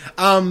somehow.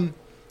 Yeah.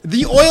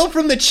 The oil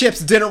from the chips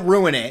didn't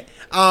ruin it.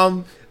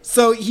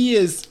 So he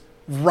is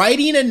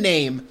writing a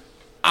name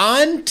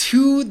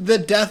onto the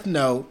Death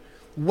Note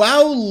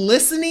while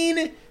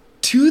listening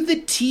to the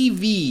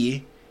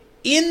TV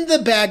in the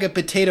bag of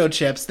potato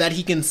chips that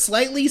he can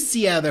slightly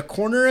see out of the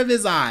corner of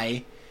his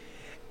eye,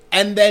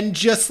 and then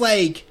just,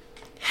 like,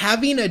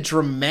 having a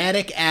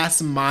dramatic-ass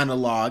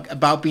monologue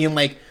about being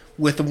like,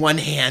 with one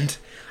hand,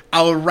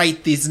 I'll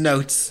write these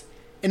notes,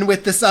 and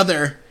with this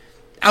other,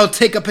 I'll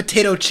take a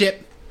potato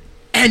chip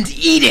and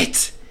eat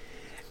it!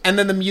 And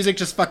then the music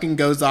just fucking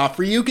goes off.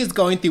 Ryuk is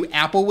going through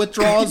apple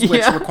withdrawals,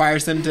 which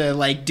requires him to,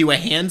 like, do a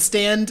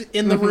handstand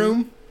in the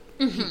room.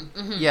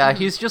 Yeah,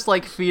 he's just,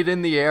 like, feet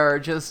in the air,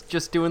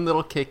 just doing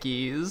little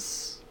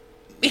kickies.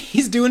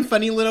 He's doing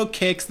funny little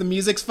kicks. The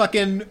music's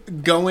fucking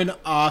going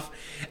off.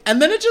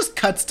 And then it just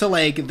cuts to,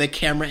 like, the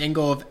camera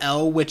angle of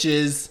L, which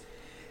is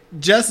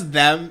just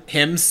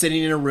him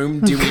sitting in a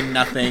room doing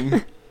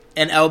nothing.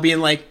 And L being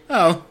like,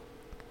 oh,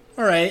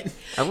 All right.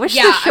 I wish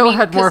Yeah, the show I mean,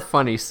 had more 'cause-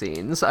 funny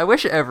scenes. I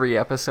wish every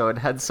episode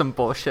had some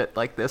bullshit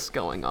like this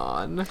going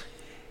on.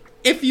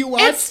 If you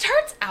watch, It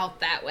starts out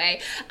that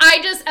way.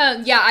 I just,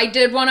 I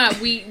did want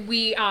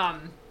to,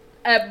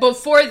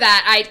 before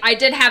that, I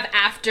did have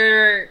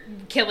after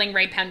killing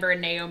Ray Pember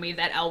and Naomi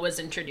that Elle was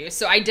introduced.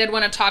 So I did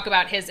want to talk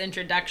about his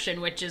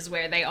introduction, which is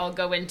where they all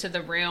go into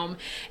the room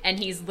and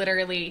he's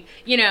literally,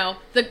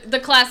 the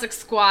classic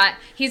squat.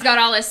 He's got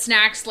all his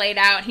snacks laid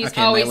out. He's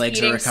Okay, my always legs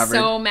are eating recovered.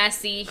 so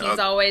messy. He's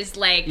always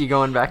like You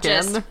going back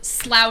just in?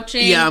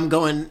 slouching. yeah, I'm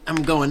going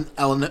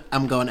L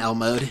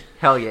mode.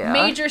 Hell yeah.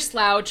 Major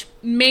slouch,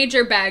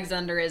 major bags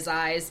under his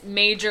eyes,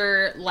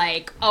 major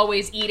like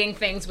always eating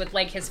things with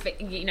like his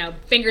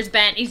fingers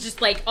bent. He's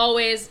just like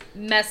always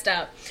messed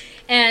up.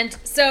 And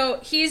so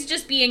he's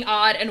just being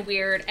odd and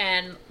weird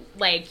and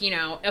like,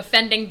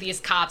 offending these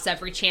cops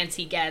every chance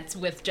he gets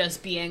with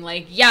just being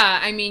like, yeah,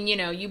 I mean,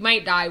 you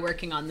might die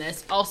working on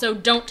this. Also,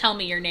 don't tell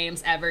me your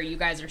names ever. You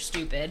guys are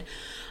stupid.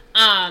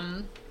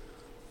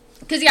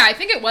 Because, I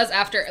think it was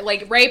after,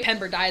 like, Ray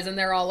Pember dies, and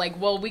they're all like,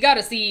 well, we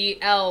gotta see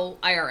L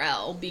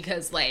IRL,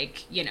 because,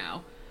 like,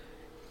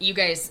 you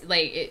guys,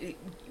 like,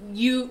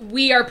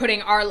 we are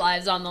putting our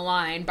lives on the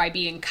line by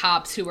being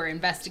cops who are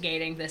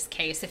investigating this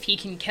case. If he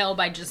can kill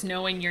by just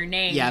knowing your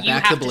name, Yeah, you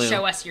back have the to blue.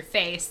 show us your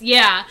face.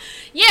 Yeah,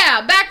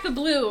 back the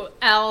blue,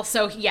 L.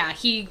 So,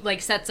 he,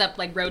 like, sets up,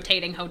 like,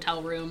 rotating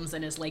hotel rooms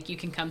and is like, you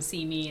can come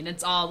see me. And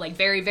it's all, like,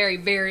 very, very,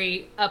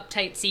 very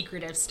uptight,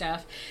 secretive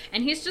stuff.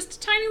 And he's just a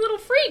tiny little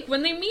freak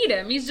when they meet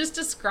him. He's just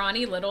a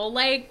scrawny little,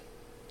 like,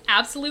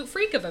 absolute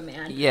freak of a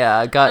man.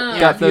 Yeah, got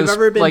If those you've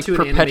ever been like to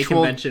an anime perpetual.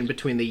 convention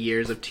between the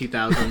years of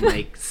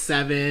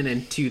 2007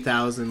 and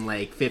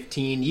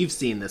 2015, you've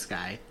seen this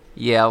guy.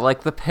 Yeah,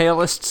 like the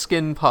palest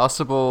skin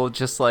possible,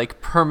 just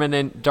like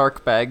permanent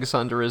dark bags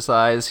under his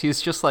eyes.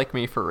 He's just like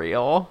me for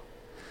real.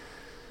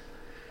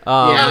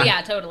 Yeah. Oh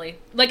yeah, totally.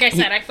 Like I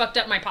said, I fucked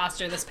up my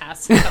posture this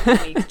past couple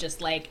weeks, just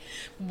like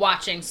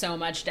watching so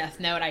much Death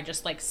Note. I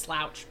just like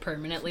slouched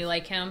permanently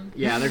like him.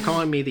 Yeah, they're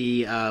calling me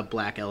the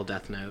Black L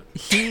Death Note.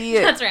 He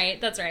That's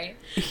right.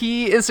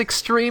 he is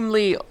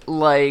extremely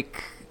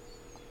like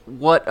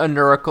what a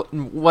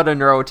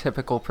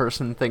neurotypical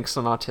person thinks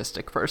an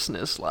autistic person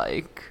is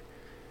like.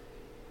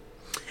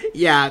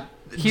 Yeah,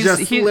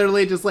 He's-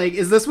 literally just like,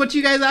 is this what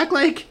you guys act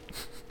like?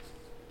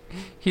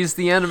 He's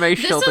the anime This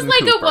Sheldon is like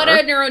Cooper. what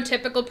a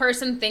neurotypical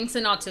person thinks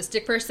an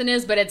autistic person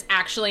is, but it's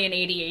actually an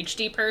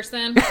ADHD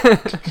person.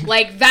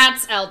 Like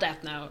that's L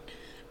Death Note.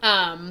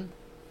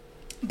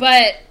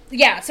 But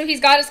yeah, so he's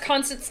got his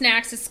constant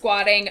snacks, his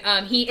squatting.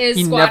 He is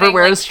He squatting, never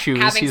wears like, shoes.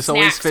 having He's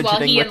always snacks while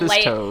fidgeting he with and his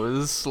Light-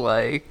 toes.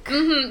 Like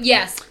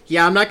Yes,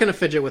 Yeah, I'm not gonna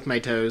fidget with my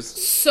toes.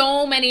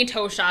 so many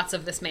toe shots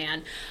of this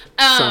man.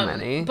 So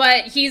many.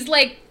 But he's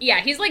like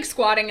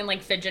squatting and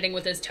like fidgeting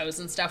with his toes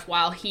and stuff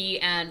while he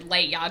and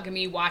Light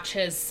Yagami watch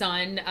his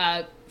son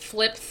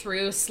flip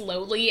through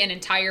slowly an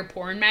entire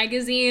porn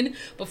magazine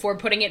before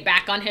putting it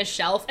back on his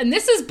shelf. And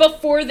this is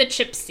before the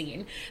chip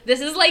scene.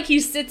 This is like he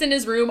sits in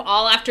his room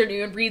all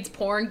afternoon, reads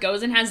porn,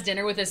 goes and has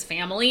dinner with his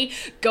family,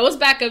 goes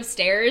back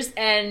upstairs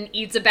and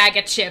eats a bag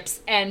of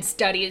chips and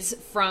studies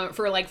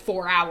for like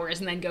 4 hours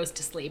and then goes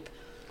to sleep.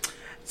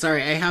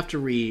 Sorry, I have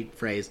to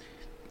rephrase.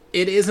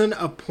 It isn't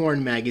a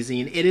porn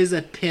magazine. It is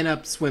a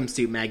pinup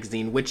swimsuit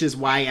magazine, which is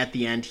why at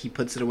the end he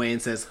puts it away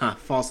and says,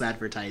 false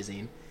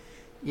advertising.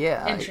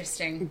 yeah,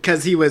 Interesting.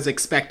 Because he was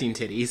expecting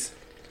titties.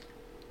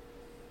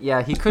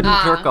 yeah, he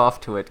couldn't jerk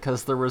off to it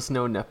because there was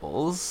no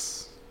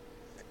nipples.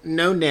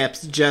 No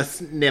nips,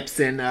 just nips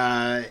in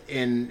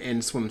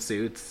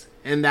swimsuits.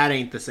 And that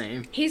ain't the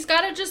same. He's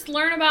got to just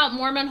learn about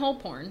Mormon hole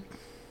porn.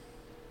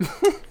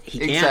 He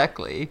can't.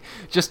 Exactly.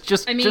 Just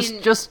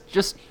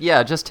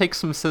take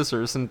some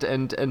scissors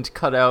and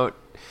cut out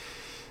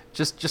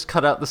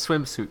cut out the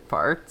swimsuit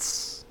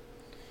parts.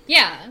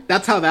 Yeah.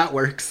 That's how that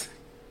works.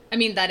 I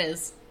mean, that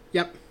is.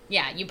 Yep.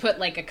 Yeah, you put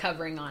like a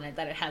covering on it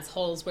that it has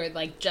holes where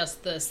like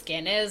just the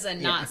skin is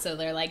and not so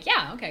they're like,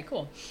 yeah, okay,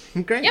 cool.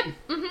 Great. Yep.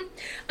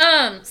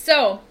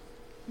 So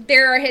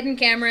there are hidden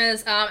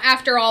cameras.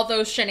 After all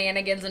those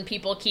shenanigans and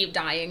people keep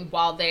dying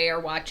while they are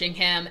watching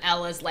him,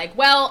 Ella's like,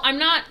 well, I'm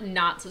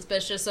not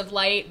suspicious of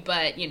Light,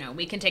 but,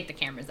 we can take the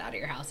cameras out of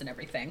your house and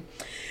everything.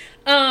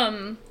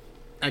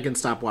 I can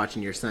stop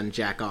watching your son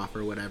jack off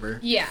or whatever.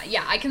 Yeah,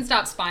 I can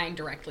stop spying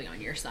directly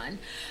on your son.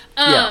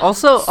 Yeah.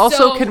 Also,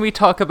 so- can we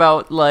talk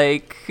about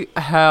like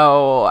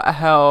how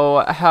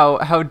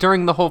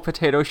during the whole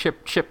potato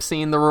chip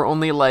scene there were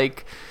only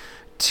like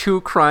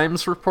 2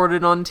 crimes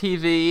reported on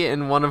TV,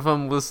 and one of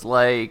them was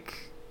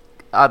like,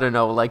 I don't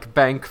know, like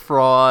bank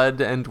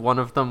fraud, and one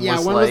of them Yeah,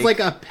 was one was like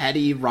a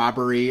petty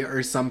robbery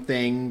or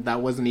something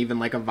that wasn't even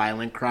like a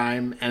violent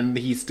crime, and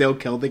he still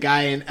killed the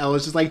guy, and Elle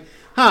was just like,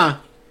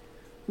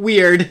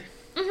 weird.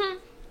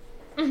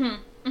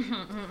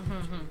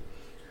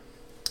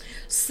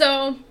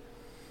 So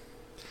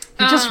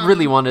he just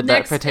really wanted that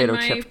next in potato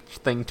my- chip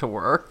thing to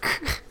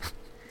work.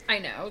 I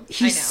know.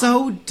 He's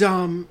so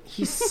dumb.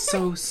 He's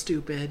so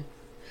stupid.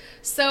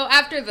 So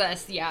after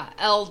this,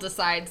 Elle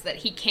decides that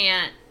he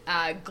can't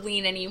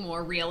glean any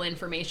more real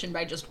information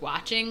by just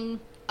watching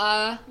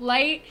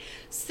Light.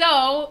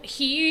 So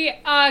he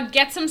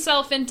gets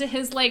himself into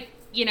his, like,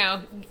 you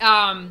know,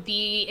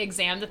 the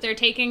exam that they're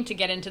taking to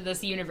get into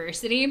this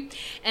university.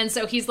 And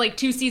so he's like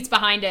 2 seats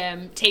behind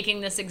him taking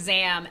this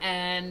exam,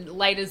 and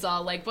Light is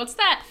all like, what's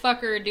that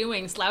fucker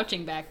doing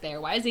slouching back there?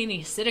 Why isn't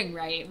he sitting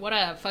right? What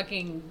a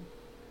fucking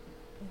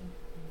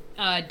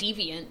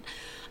deviant.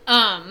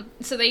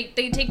 So they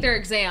take their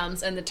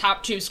exams, and the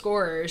top 2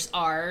 scorers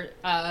are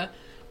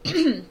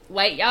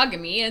Light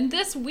Yagami and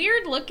this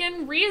weird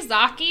looking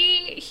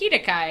Ryuzaki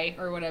Hideki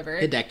or whatever.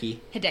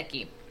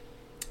 Hideki.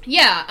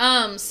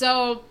 Yeah,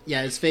 so...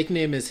 Yeah, his fake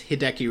name is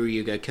Hideki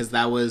Ryuga, because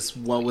that was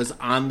what was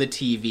on the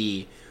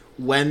TV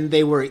when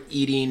they were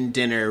eating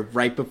dinner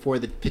right before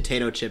the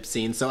potato chip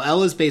scene. So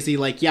Elle is basically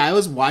like, yeah, I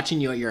was watching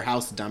you at your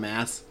house,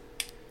 dumbass.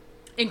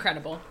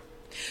 Incredible.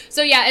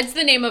 So yeah, it's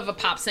the name of a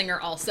pop singer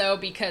also,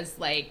 because,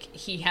 like,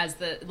 he has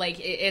the, like,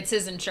 it's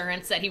his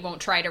insurance that he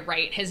won't try to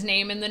write his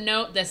name in the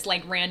note, this,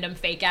 like, random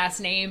fake-ass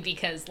name,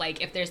 because,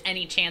 like, if there's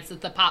any chance that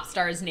the pop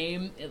star's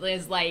name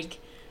is, like...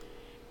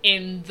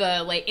 in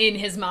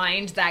his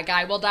mind, that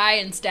guy will die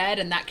instead,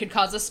 and that could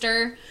cause a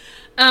stir.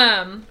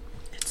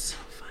 It's so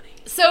funny.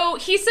 So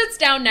he sits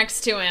down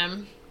next to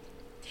him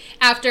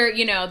after,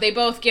 you know, they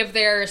both give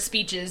their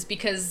speeches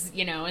because,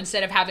 you know,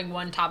 instead of having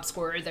one top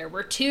scorer, there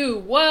were 2.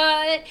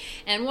 What?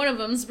 And one of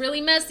them's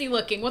really messy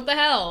looking. What the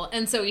hell?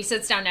 And so he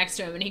sits down next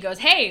to him and he goes,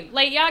 hey,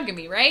 Light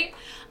Yagami, right?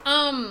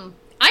 I'm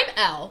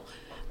Elle.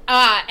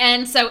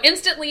 And so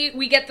instantly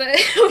we get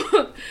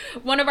the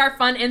one of our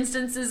fun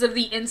instances of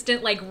the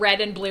instant, like,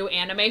 red and blue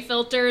anime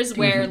filters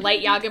where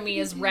Light Yagami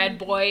is red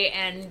boy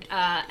and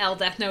Elle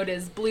Death Note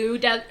is blue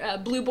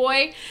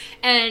boy.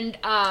 And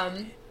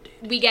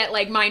we get,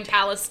 like, Mind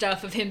Palace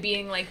stuff of him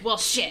being like, well,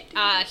 shit,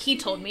 he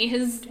told me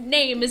his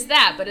name is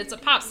that, but it's a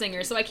pop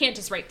singer, so I can't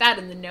just write that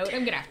in the note.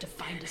 I'm gonna have to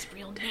find his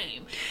real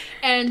name.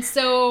 And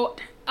so,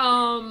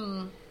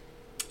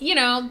 you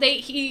know,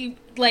 he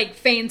like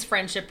feigns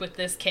friendship with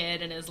this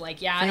kid and is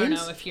like, yeah, I don't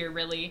know if you're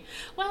really,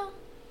 well,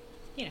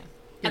 you know,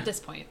 at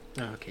this point.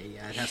 Oh, okay,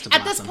 yeah, it has to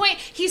blossom. At this point,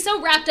 he's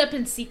so wrapped up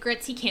in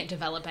secrets, he can't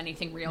develop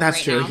anything real. That's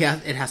right true. now. Yeah,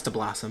 it has to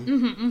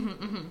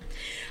blossom.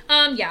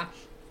 Yeah.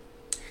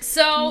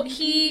 So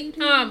he,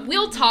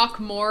 we'll talk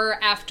more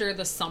after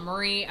the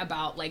summary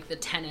about, like, the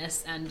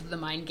tennis and the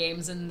mind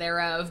games and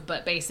thereof,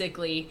 but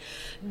basically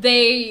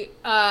they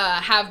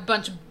have a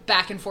bunch of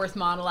back and forth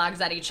monologues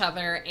at each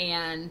other,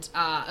 and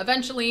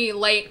eventually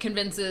Light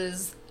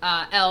convinces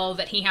Elle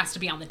that he has to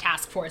be on the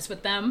task force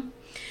with them.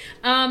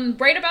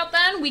 Right about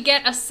then, we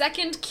get a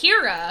second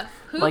Kira.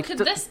 Who like, could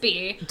this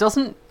be?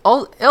 Doesn't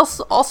Elle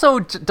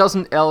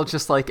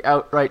just, like,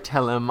 outright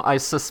tell him, I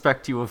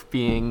suspect you of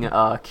being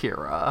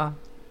Kira?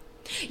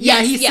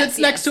 Yeah, he sits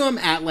next to him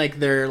at, like,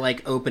 their,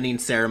 like, opening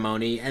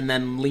ceremony, and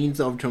then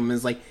leans over to him and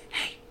is like,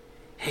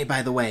 hey,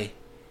 by the way,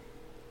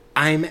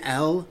 I'm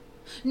Elle.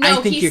 No,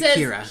 I think you're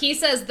Kira. He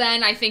says,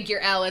 then I think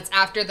you're Elle. It's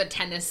after the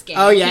tennis game.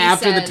 Oh, yeah,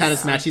 after the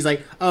tennis match. He's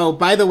like, oh,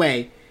 by the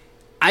way,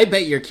 I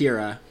bet you're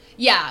Kira.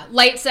 Yeah,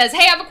 Light says,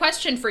 hey, I have a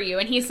question for you.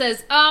 And he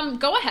says,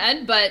 go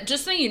ahead, but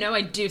just so you know,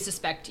 I do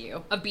suspect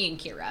you of being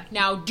Kira.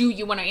 Now, do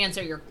you want to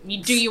answer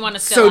do you want to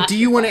still ask do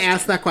you want to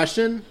ask that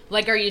question?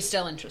 Like, are you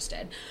still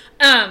interested?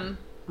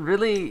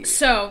 Really?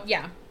 So,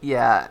 yeah.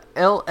 Yeah,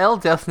 Elle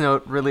Death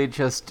Note really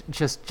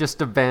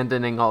just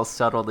abandoning all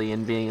subtlety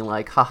and being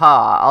like,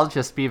 haha, I'll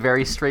just be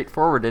very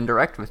straightforward and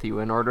direct with you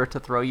in order to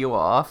throw you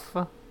off.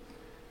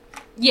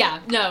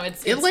 Yeah, no,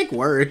 it like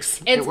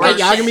works. It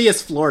works. Yagami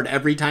is floored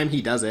every time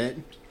he does it.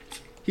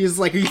 He's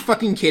like, are you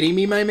fucking kidding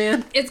me, my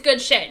man? It's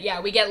good shit.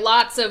 Yeah, we get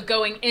lots of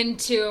going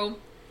into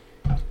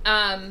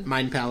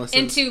Mind Palaces.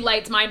 Into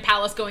Light's Mind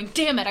Palace going,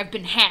 damn it, I've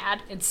been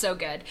had. It's so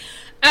good.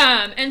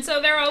 And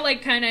so they're all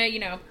like kind of, you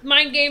know,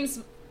 mind games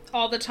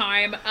all the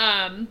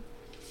time.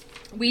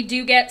 We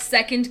do get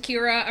second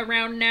Kira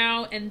around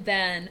now, and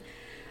then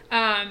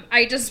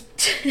there's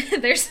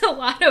a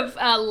lot of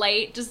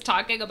Light just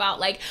talking about,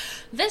 like,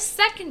 this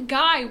second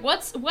guy,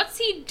 what's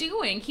he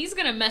doing? He's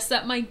gonna mess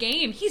up my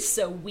game. He's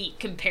so weak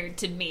compared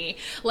to me.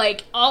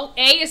 Like,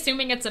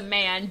 assuming it's a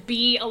man,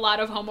 B, a lot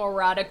of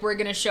homoerotic, we're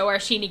gonna show our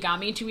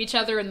Shinigami to each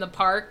other in the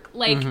park,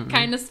 like,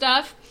 kind of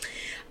stuff.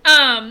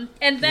 And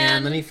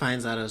then he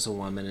finds out it's a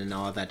woman, and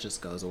all of that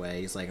just goes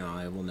away. He's like, oh,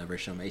 I will never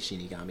show my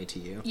Shinigami to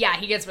you. Yeah,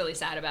 he gets really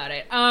sad about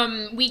it.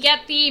 We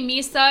get the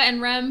Misa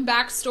and Rem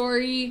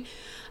backstory.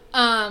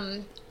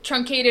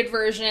 Truncated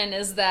version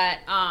is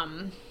that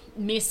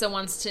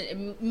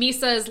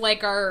Misa is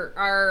like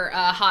our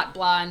hot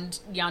blonde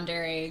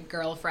yandere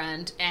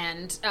girlfriend,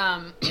 and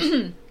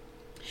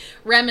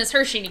Rem is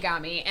her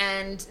Shinigami,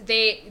 and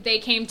they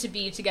came to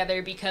be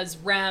together because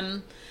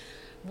Rem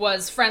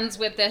was friends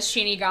with this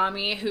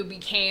Shinigami who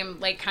became,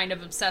 like, kind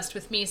of obsessed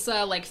with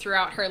Misa, like,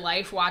 throughout her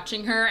life,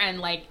 watching her,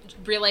 and, like,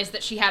 realized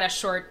that she had a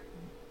short,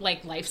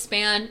 like,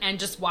 lifespan, and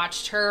just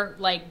watched her,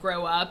 like,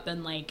 grow up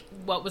and, like,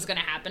 what was gonna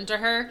happen to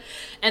her.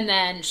 And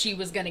then she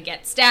was gonna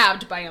get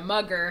stabbed by a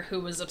mugger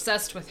who was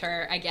obsessed with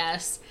her, I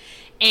guess.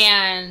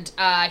 And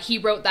he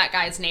wrote that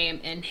guy's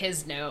name in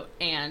his note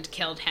and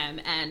killed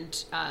him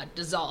and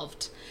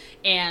dissolved.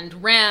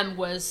 And Rem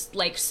was,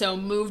 like, so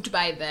moved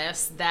by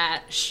this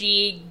that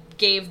she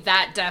gave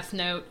that death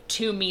note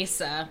to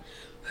Misa,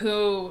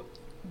 who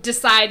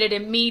decided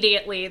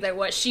immediately that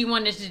what she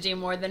wanted to do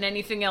more than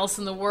anything else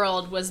in the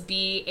world was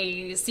be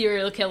a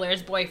serial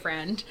killer's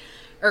boyfriend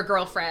or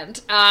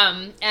girlfriend.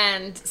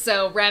 And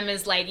so Rem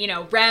is like, you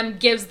know, Rem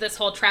gives this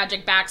whole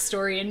tragic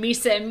backstory, and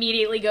Misa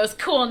immediately goes,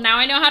 cool, now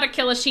I know how to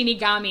kill a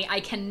Shinigami. I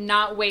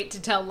cannot wait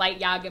to tell Light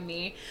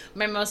Yagami,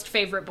 my most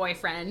favorite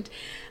boyfriend.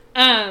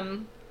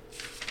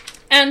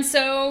 And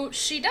so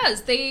she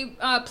does. They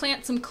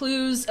plant some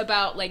clues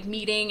about, like,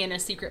 meeting in a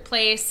secret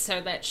place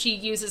so that she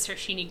uses her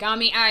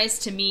Shinigami eyes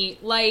to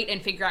meet Light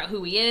and figure out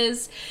who he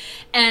is.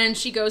 And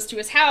she goes to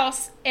his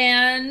house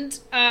and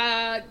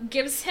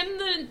gives him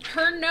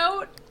her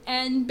note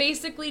and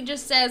basically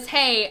just says,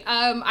 hey,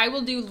 I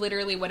will do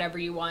literally whatever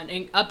you want,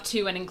 up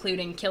to and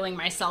including killing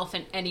myself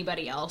and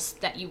anybody else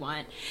that you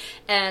want.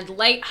 And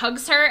Light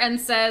hugs her and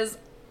says,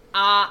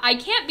 I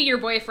can't be your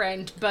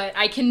boyfriend, but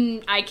I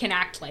can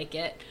act like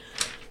it.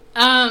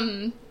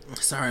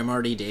 Sorry, I'm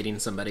already dating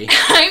somebody.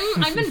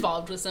 I'm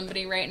involved with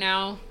somebody right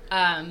now.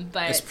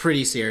 But It's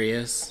pretty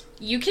serious.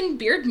 you can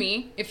beard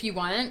me if you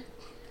want.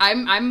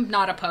 I'm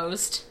not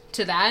opposed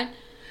to that.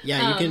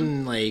 Yeah, you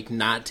can, like,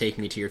 not take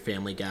me to your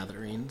family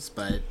gatherings,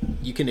 but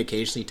you can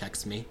occasionally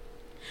text me.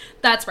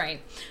 That's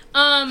right.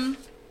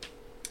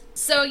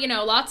 So, you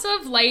know, lots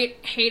of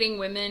Light-hating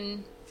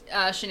women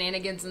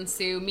shenanigans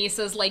ensue.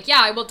 Misa's like, yeah,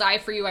 I will die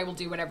for you. I will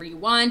do whatever you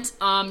want.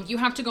 You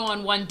have to go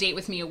on one date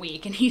with me a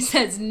week. And he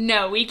says,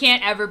 no, we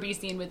can't ever be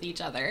seen with each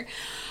other.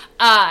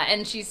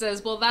 And she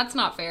says, well, that's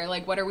not fair.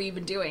 Like, what are we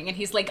even doing? And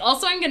he's like,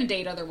 also, I'm going to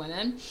date other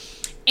women.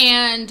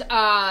 And,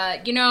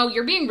 you know,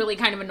 you're being really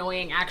kind of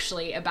annoying,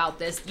 actually, about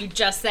this. You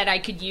just said I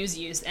could use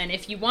you. And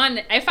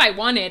if I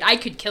wanted, I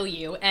could kill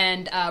you.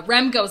 And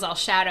Rem goes all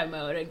shadow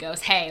mode and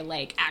goes, hey,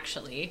 like,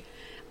 actually,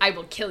 I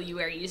will kill you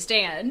where you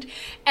stand.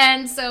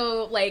 And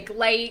so, like,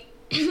 Light,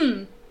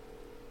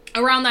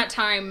 around that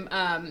time,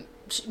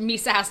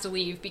 Misa has to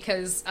leave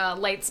because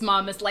Light's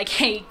mom is like,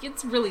 hey,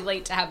 it's really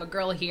late to have a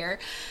girl here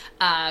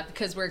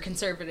because we're a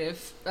conservative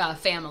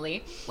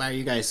family. Why are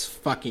you guys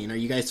fucking? Are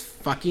you guys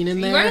fucking in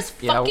You there? guys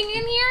fucking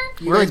in here?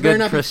 You We're a guys better good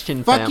not be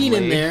Christian fucking family.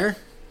 in there.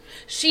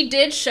 She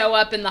did show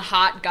up in the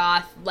hot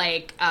goth,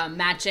 like,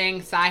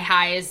 matching thigh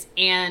highs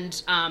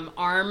and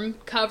arm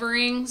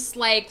coverings,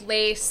 like,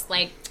 lace,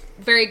 like,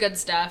 very good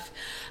stuff.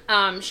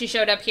 She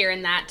showed up here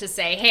in that to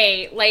say,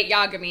 hey, Light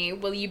Yagami,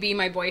 will you be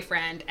my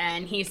boyfriend?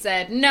 And he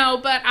said, no,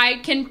 but I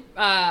can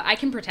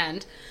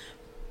pretend.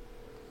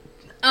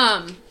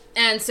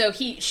 And so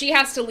she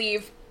has to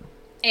leave,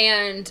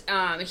 and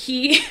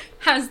he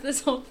has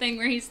this whole thing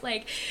where he's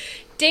like,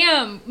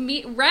 damn,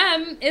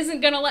 Rem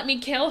isn't gonna let me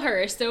kill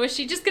her, so is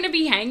she just gonna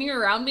be hanging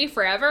around me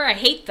forever? I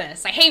hate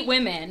this. I hate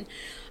women.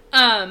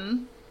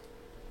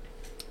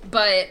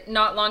 But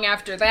not long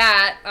after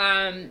that,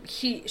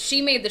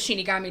 she made the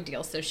Shinigami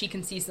deal so she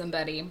can see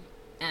somebody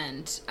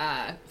and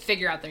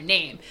figure out their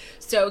name.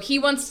 So he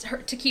wants her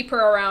to keep her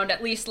around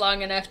at least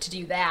long enough to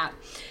do that.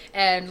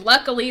 And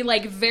luckily,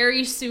 like,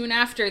 very soon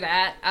after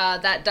that,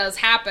 that does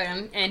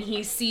happen, and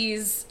he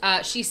sees,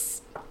 she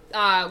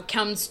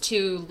comes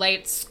to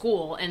Light's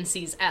school and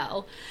sees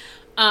Elle.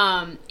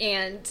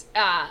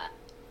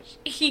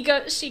 She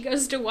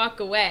goes to walk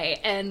away,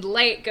 and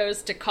Light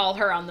goes to call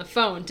her on the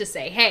phone to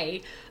say,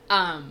 hey,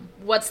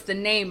 what's the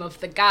name of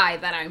the guy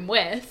that I'm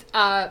with?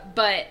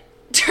 But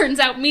turns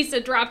out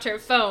Misa dropped her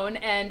phone,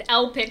 and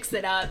Elle picks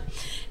it up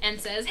and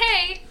says,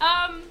 hey,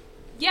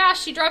 yeah,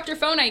 she dropped her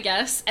phone, I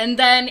guess. And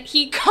then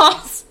he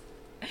calls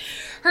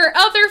her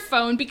other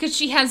phone because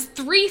she has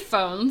 3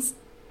 phones.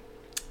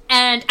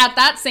 And at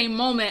that same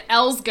moment,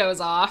 Elle's goes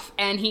off,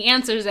 and he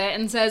answers it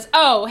and says,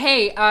 oh,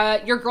 hey,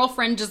 your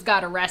girlfriend just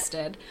got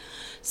arrested.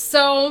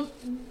 So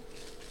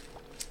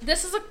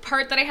this is a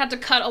part that I had to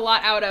cut a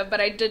lot out of, but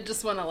I did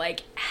just want to,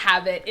 like,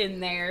 have it in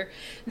there.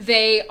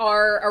 They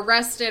are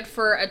arrested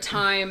for a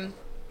time.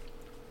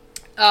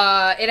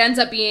 It ends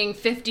up being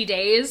 50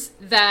 days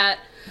that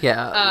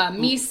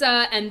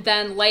Misa and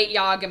then Light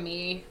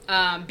Yagami,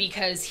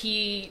 because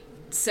he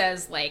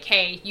says, like,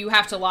 hey, you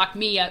have to lock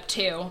me up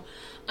too.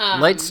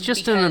 Light's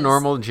just in a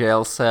normal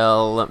jail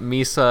cell.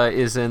 Misa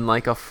is in,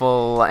 like, a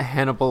full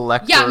Hannibal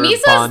Lecter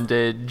Misa's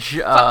bondage.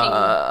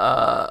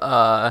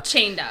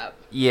 Chained up.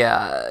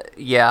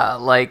 Yeah,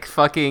 like,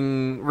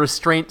 fucking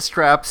restraint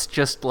straps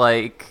just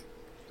like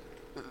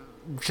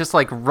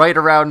right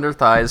around her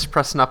thighs,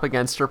 pressing up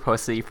against her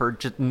pussy for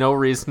just no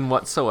reason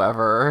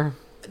whatsoever.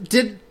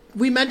 Did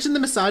we mention the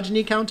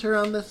misogyny counter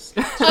on this?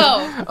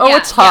 Oh, Oh, yeah,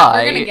 it's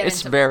high. we're gonna get It's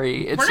into-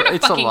 very, it's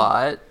a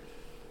lot.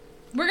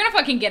 we're gonna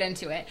fucking get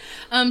into it.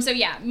 So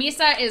yeah,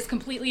 Misa is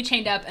completely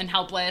chained up and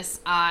helpless,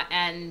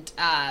 and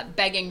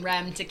begging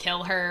Rem to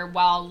kill her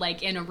while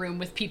like in a room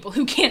with people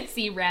who can't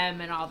see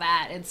Rem and all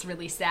that. It's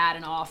really sad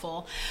and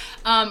awful.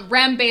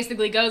 Rem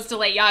basically goes to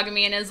Light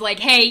Yagami and is like,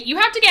 "Hey, you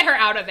have to get her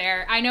out of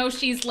there. I know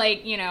she's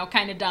like, you know,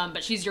 kind of dumb,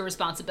 but she's your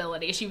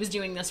responsibility. She was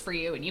doing this for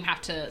you, and you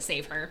have to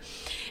save her."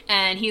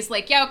 And he's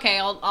like, "Yeah, okay,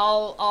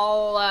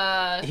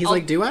 He's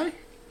like, "Do I?"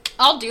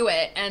 I'll do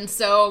it." And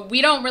so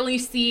we don't really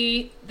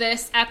see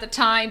this at the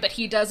time, but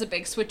he does a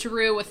big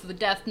switcheroo with the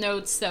death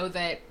notes so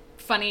that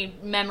funny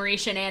memory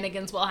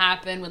shenanigans will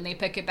happen when they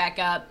pick it back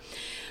up.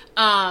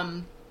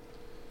 And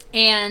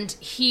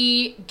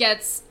he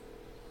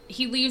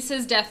leaves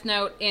his death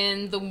note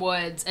in the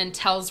woods and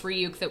tells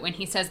Ryuk that when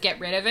he says get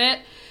rid of it,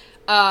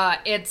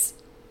 it's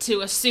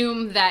to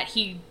assume that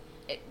he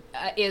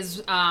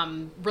is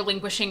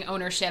relinquishing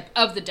ownership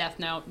of the death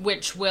note,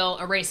 which will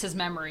erase his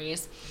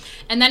memories.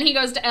 And then he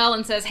goes to L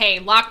and says, "Hey,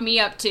 lock me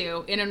up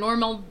too, in a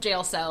normal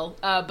jail cell,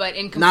 but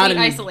in complete Not in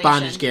isolation.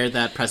 bondage gear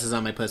that presses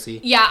on my pussy."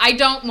 Yeah, I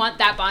don't want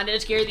that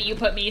bondage gear that you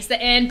put Misa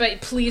in,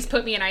 but please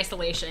put me in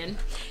isolation.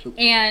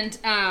 And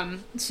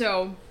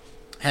so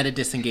Had a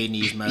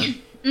disengage mode.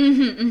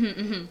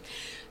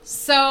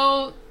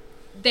 So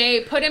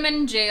they put him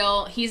in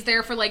jail. He's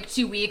there for like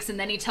 2 weeks, and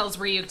then he tells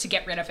Ryuk to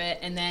get rid of it,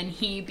 and then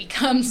he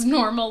becomes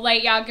normal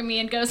Light Yagami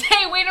and goes,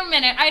 "Hey, wait a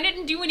minute, I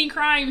didn't do any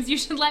crimes. You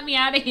should let me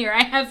out of here.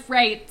 I have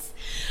rights."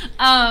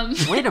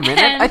 Wait a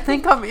minute, I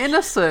think I'm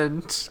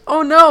innocent.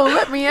 Oh no,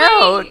 let me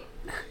out.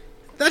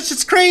 That's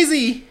just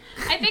crazy.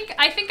 I think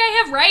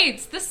I have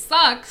rights. This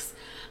sucks.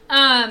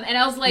 And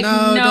I was like,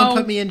 No, no, don't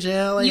put me in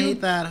jail. I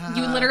hate that.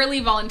 You literally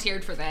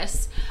volunteered for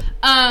this.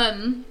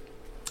 And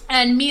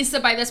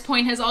Misa, by this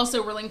point, has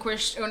also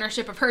relinquished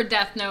ownership of her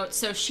death note,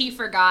 so she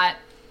forgot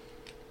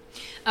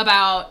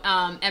about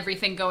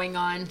everything going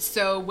on.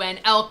 So when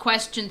L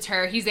questions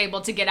her, he's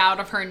able to get out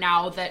of her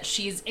now that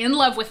she's in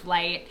love with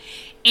Light,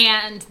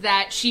 and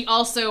that she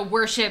also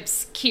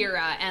worships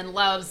Kira and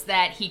loves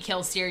that he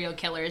kills serial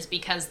killers,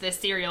 because this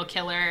serial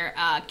killer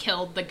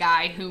killed the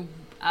guy who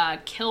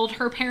killed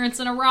her parents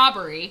in a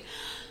robbery.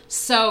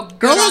 So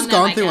Girl has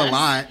gone through a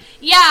lot.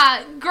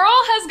 Yeah, girl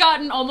has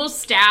gotten almost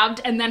stabbed,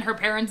 and then her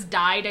parents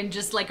died in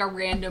just like a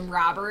random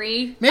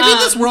robbery. Maybe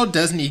this world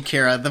does need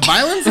Kira. The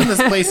violence in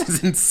this place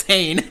is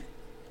insane.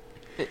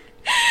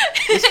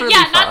 It's really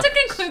Yeah, not fucked.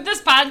 to conclude this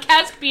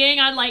podcast being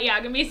on Light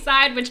Yagami's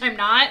side, which I'm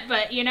not,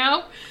 but you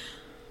know,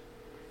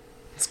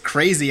 It's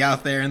crazy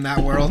out there in that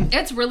world.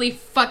 it's really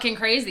fucking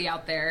crazy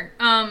out there.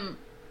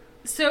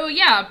 So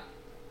yeah,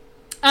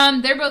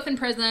 they're both in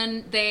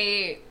prison.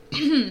 They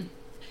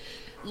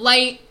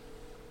Light,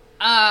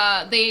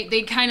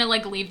 they kind of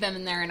like leave them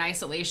in there in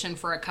isolation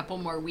for a couple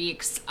more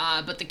weeks,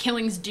 but the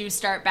killings do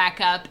start back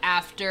up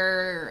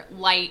after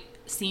Light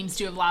seems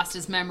to have lost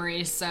his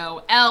memories.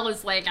 So L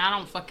is like, I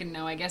don't fucking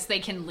know, I guess they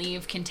can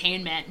leave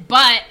containment,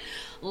 but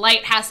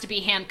Light has to be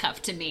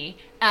handcuffed to me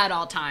at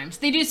all times.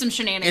 They do some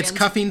shenanigans. It's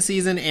cuffing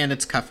season and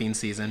it's cuffing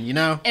season, you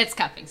know? It's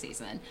cuffing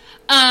season.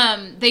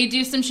 They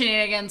do some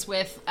shenanigans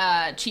with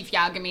Chief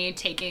Yagami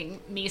taking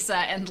Misa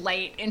and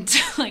Light into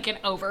like an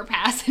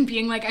overpass and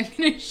being like, "I'm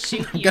gonna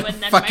shoot I'm you," gonna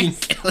and then fucking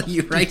kill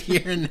you right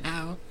here and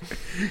now.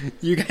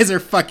 You guys are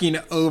fucking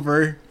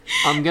over.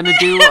 I'm gonna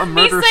do a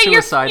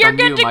murder-suicide you're on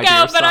good you, to my go,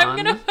 dear but I'm son.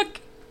 gonna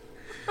fucking...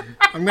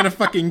 I'm gonna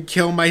fucking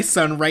kill my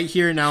son right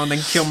here and now and then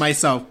kill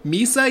myself.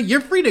 Misa,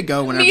 you're free to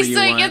go whenever you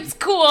Misa, want. it's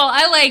cool.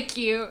 I like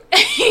you.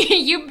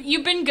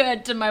 You've been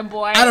good to my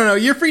boy. I don't know,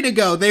 you're free to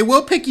go. They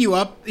will pick you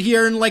up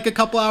here in like a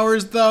couple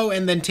hours though,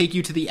 and then take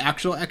you to the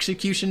actual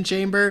execution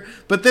chamber.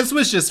 But this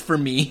was just for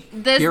me.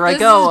 Here I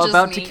go,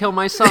 about to kill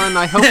my son.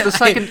 I hope the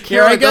second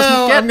Here I Kira go.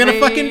 doesn't get I'm gonna me.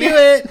 fucking do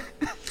it.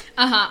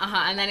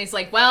 And then he's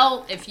like,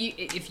 "Well, if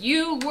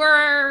you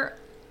were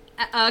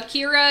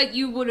Kira,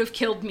 you would have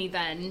killed me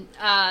then.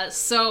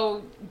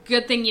 So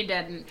good thing you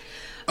didn't."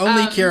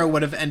 Only Kira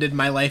would have ended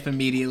my life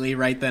immediately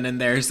right then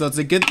and there. So it's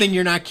a good thing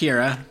you're not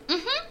Kira.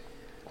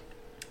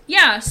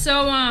 Yeah.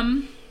 So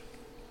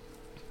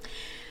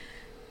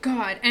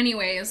God.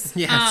 Anyways.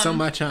 Yeah, so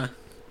much, huh?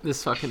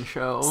 This fucking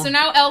show. So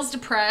now Elle's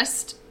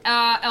depressed.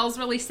 Elle's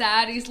really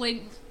sad. He's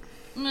like,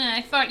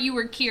 "I thought you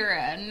were Kira,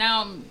 and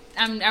now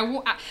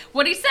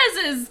what he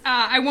says is,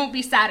 I won't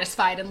be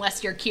satisfied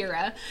unless you're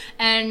Kira."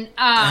 And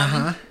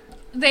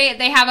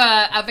they have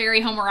a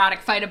very homoerotic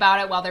fight about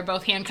it while they're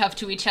both handcuffed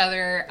to each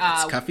other.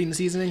 It's cuffing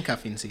season and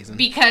cuffing season.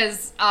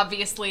 Because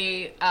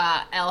obviously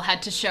Elle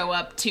had to show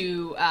up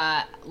to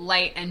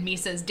Light and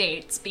Misa's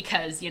dates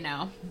because, you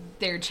know,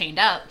 they're chained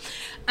up.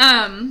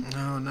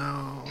 Oh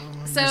no.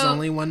 There's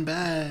only one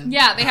bed.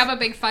 Yeah, they have a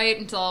big fight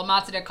until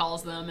Matsuda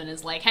calls them and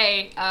is like,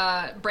 "Hey,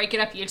 break it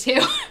up, you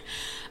two."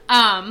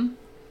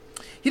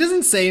 He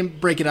doesn't say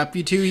break it up,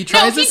 you two. He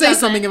tries he to say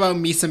doesn't. something about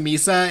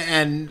Misa,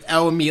 and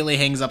Elle immediately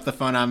hangs up the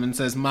phone on him and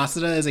says,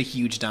 Masuda is a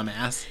huge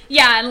dumbass.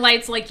 Yeah, and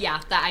Light's like,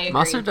 "Yeah, that I agree."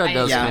 Masuda I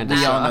does agree Yeah, with kinda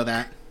we that." all know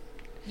that.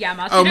 Yeah,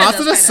 Matsuda Oh, does Masuda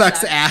kinda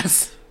sucks suck.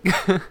 ass.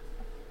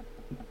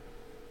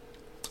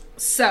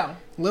 So,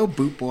 Little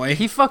boot boy.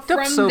 He fucked up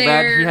From so bad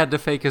there- he had to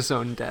fake his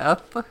own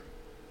death.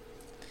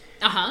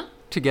 Uh-huh.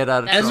 to get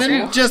out of And trouble.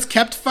 then just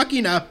kept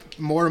fucking up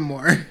more and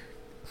more.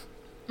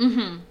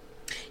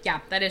 Yeah,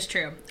 that is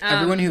true.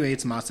 Everyone who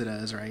hates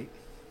Masuda is right.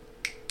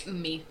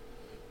 Me.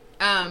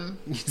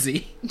 You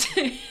see?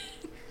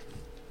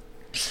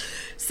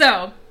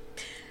 So,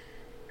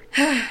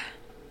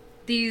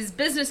 these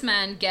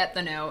businessmen get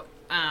the note.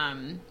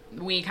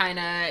 We kind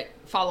of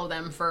follow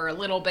them for a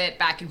little bit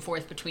back and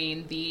forth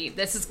between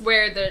this is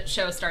where the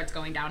show starts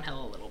going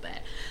downhill a little bit.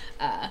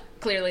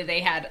 Clearly they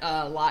had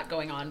a lot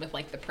going on with,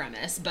 like, the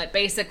premise, but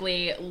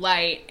basically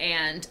Light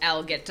and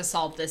Elle get to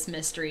solve this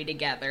mystery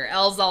together.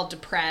 Elle's all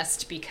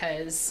depressed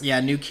because... Yeah,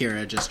 new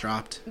Kira just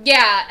dropped.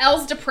 Yeah,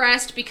 Elle's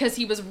depressed because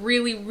he was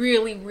really,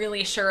 really,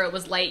 really sure it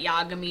was Light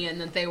Yagami and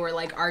that they were,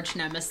 like, arch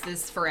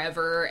nemesis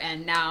forever,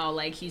 and now,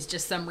 like, he's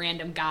just some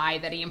random guy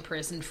that he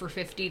imprisoned for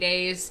 50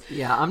 days.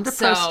 Yeah, I'm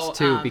depressed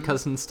too, So,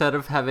 because instead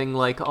of having,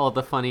 like, all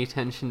the funny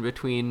tension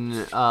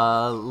between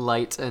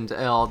Light and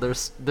Elle,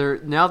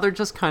 they're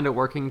just kind of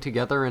working together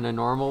in a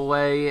normal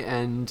way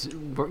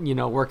and, you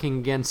know, working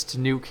against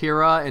new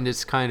Kira, and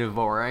it's kind of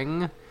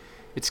boring.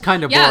 It's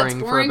kind of Yeah, it's boring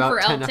for boring about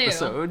for 10 Elle too.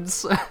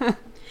 episodes.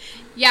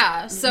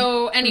 Yeah,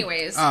 so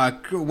anyways.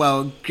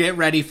 Well, get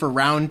ready for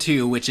round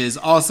 2, which is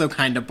also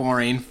kind of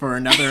boring for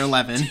another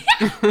 11.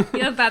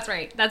 Yeah, that's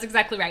right. That's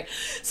exactly right.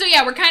 So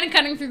yeah, we're kind of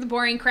cutting through the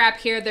boring crap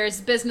here. There's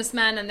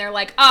businessmen and they're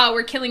like,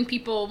 we're killing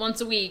people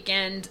once a week,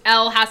 and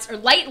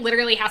Light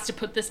literally has to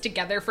put this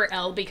together for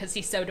Elle because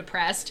he's so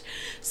depressed.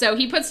 So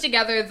he puts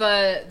together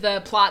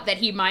the plot that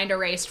he mind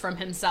erased from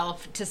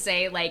himself to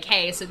say, like,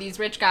 hey, so these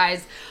rich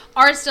guys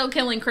are still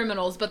killing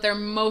criminals, but they're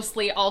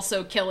mostly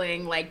also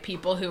killing, like,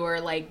 people who are,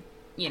 like,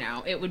 you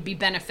know, it would be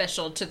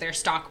beneficial to their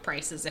stock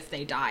prices if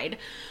they died.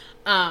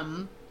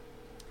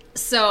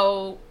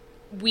 So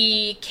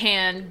we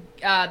can,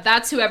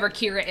 that's whoever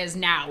Kira is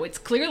now. It's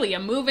clearly a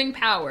moving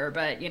power,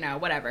 but, you know,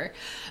 whatever.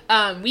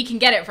 We can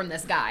get it from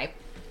this guy.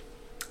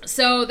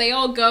 So they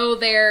all go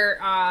there,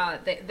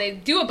 they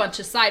do a bunch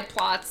of side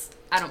plots.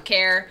 I don't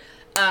care.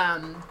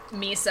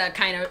 Misa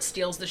kind of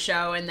steals the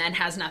show and then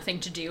has nothing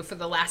to do for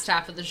the last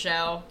half of the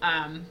show,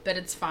 but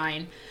it's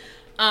fine.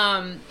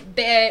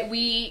 But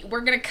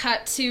we're gonna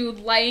cut to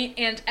Light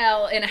and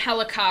Elle in a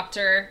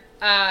helicopter,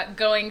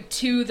 going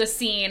to the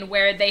scene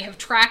where they have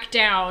tracked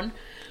down,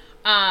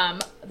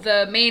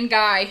 the main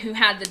guy who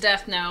had the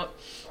death note,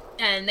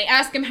 and they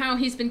ask him how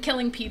he's been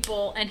killing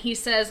people, and he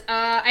says,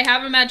 I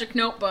have a magic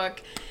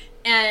notebook,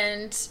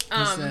 and,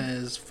 He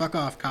says, fuck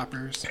off,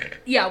 coppers.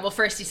 yeah, well,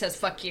 first he says,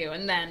 fuck you,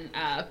 and then,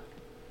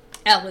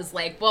 Elle is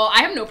like, well,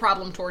 I have no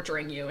problem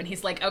torturing you, and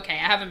he's like, okay,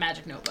 I have a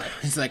magic notebook.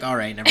 He's like, all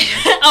right, never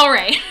mind. All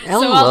right.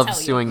 Elle so I'll loves tell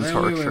you. doing Wait.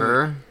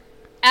 torture.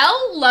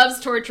 Elle loves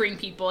torturing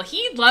people.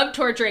 He loved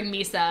torturing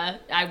Misa,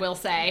 I will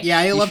say. Yeah,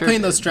 I love sure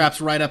putting those did.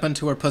 straps right up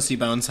into her pussy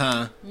bones,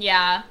 huh?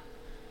 Yeah.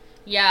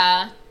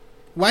 Yeah.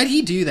 Why'd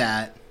he do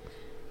that?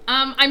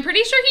 I'm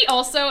pretty sure he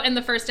also, in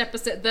the first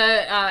episode,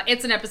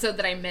 it's an episode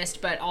that I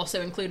missed, but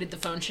also included the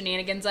phone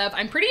shenanigans of,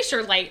 I'm pretty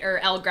sure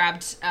Elle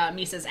grabbed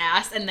Misa's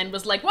ass and then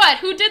was like, what?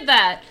 Who did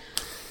that?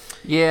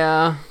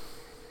 Yeah.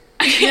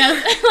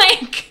 Yeah.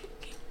 Like,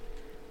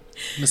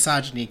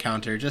 Misogyny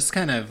counter, just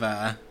kind of,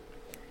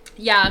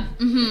 yeah.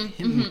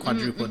 in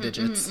quadruple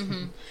digits.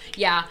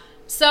 Yeah.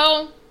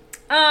 So,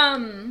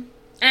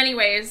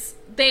 anyways,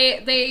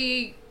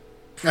 they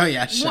Oh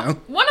yeah, show.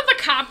 one of the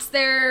cops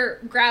there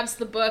grabs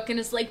the book and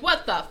is like,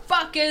 what the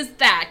fuck is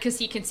that? Because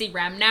he can see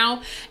Rem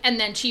now. And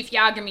then Chief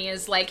Yagami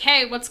is like,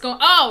 hey, what's going...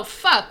 Oh,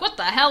 fuck, what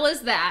the hell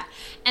is that?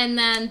 And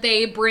then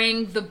they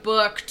bring the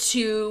book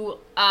to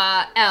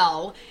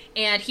Elle,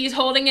 and he's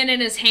holding it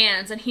in his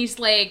hands, and he's,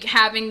 like,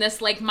 having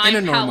this, like, mind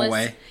In a normal palace...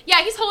 way.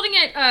 Yeah, he's holding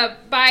it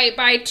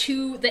by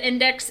two... The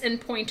index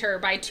and pointer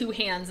by two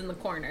hands in the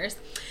corners.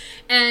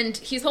 And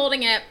he's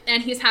holding it,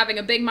 and he's having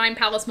a big mind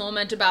palace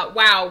moment about,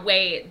 wow,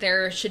 wait,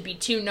 there should be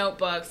two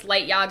notebooks.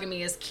 Light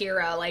Yagami is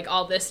Kira. Like,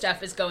 all this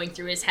stuff is going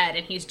through his head,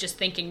 and he's just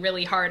thinking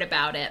really hard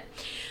about it.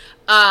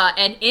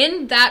 And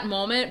in that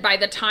moment, by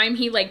the time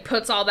he, like,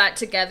 puts all that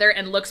together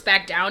and looks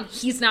back down,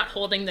 he's not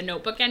holding the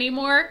notebook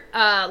anymore.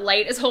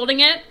 Light is holding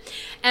it.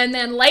 And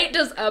then Light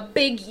does a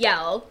big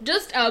yell,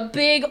 just a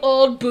big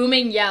old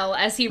booming yell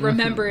as he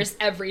remembers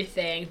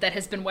everything that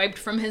has been wiped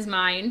from his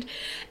mind.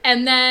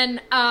 And then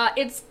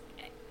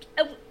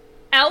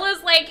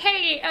Ella's like,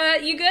 hey,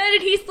 you good?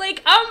 And he's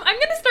like, I'm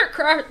gonna start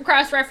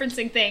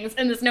cross-referencing things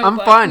in this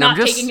notebook. fine, not I'm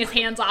just- taking his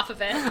hands off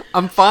of it.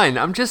 I'm fine.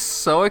 I'm just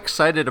so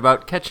excited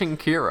about catching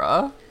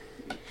Kira.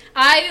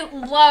 I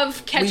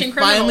love catching We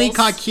criminals. finally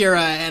caught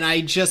Kira, and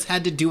I just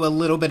had to do a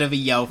little bit of a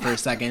yell for a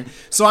second.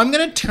 So I'm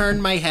going to turn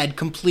my head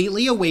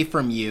completely away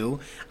from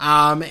you,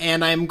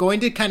 and I'm going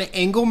to kind of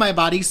angle my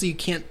body so you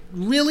can't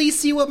really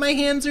see what my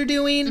hands are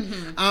doing.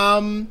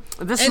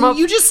 This And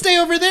you just stay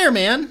over there,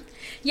 man.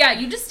 Yeah,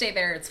 you just stay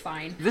there. It's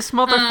fine. This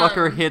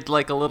motherfucker hid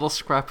like a little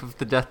scrap of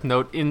the Death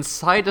Note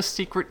inside a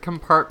secret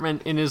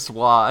compartment in his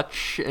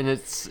watch, and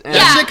it's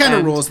That shit kinda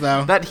and rules,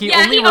 though. That he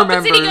Yeah, only he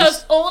opens remembers. it. He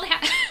goes, old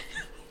hat.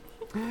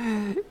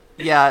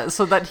 Yeah,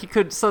 so that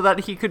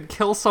he could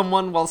kill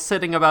someone while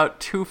sitting about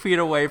 2 feet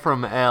away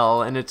from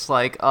Elle, and it's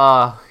like,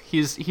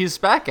 he's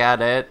back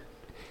at it.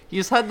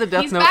 He's had the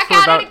death note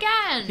for about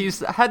again. He's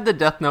had the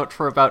death note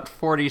for about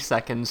 40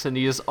 seconds, and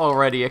he is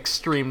already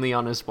extremely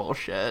on his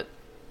bullshit.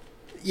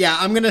 Yeah,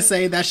 I'm gonna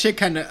say that shit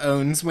kind of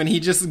owns when he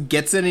just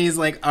gets it and he's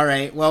like, all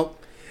right, well,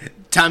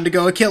 time to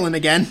go a-killing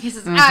again. He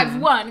says, I've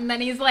won. And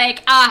then he's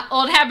like,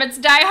 old habits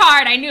die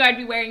hard. I knew I'd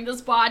be wearing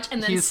this watch.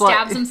 And then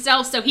stabs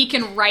himself so he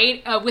can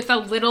write with a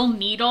little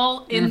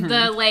needle in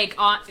the, like,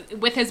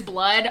 with his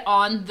blood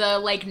on the,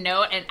 like,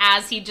 note. And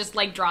as he just,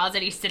 like, draws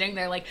it, he's sitting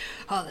there like,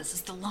 oh, this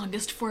is the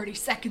longest 40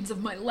 seconds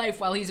of my life,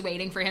 while he's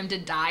waiting for him to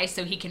die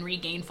so he can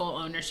regain full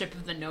ownership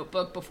of the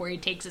notebook before he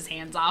takes his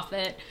hands off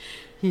it.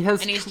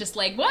 And he's just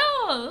like,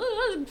 well,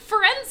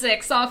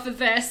 forensics off of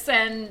this.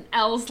 And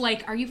Elle's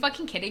like, are you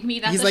fucking kidding me?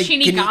 That's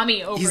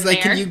Shinigami over there. He's like,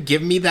 can you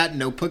give me that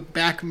notebook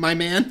back, my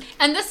man?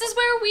 And this is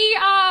where we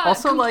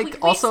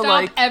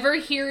stop ever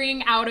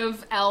hearing out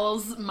of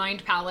Elle's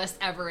mind palace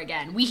ever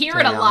again. We hear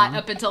it a lot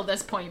up until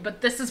this point,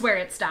 but this is where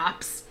it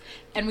stops.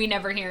 And we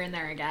never hear in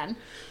there again.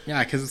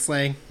 Yeah, because it's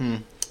like,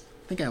 I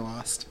think I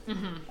lost.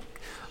 Mm-hmm.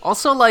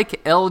 Also,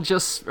 like, Light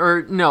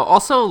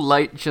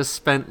just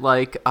spent,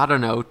 like, I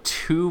don't know,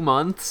 2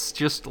 months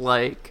just,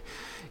 like,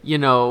 you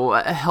know,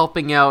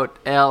 helping out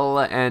Elle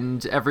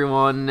and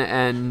everyone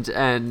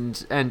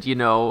and you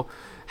know,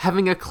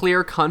 having a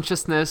clear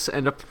consciousness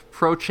and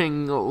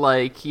approaching,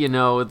 like, you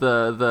know,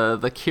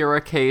 the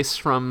Kira case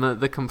from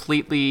the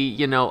completely,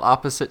 you know,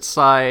 opposite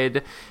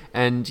side,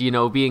 and, you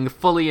know, being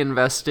fully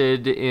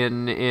invested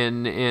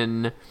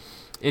in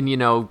you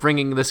know,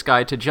 bringing this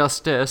guy to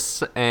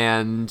justice,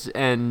 and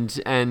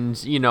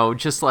you know,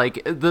 just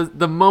like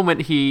the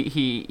moment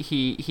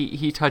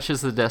he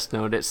touches the death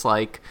note, it's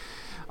like,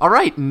 all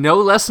right, no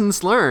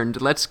lessons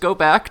learned. Let's go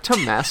back to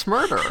mass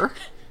murder.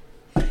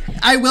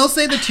 I will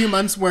say the 2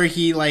 months where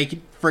he, like,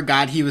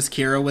 forgot he was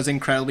Kira was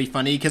incredibly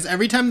funny, because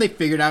every time they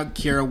figured out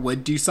Kira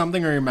would do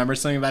something or remember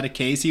something about a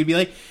case, he'd be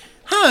like,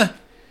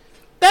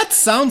 that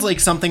sounds like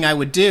something I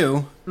would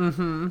do.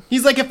 Mm-hmm.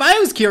 He's like, if I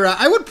was Kira,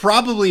 I would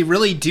probably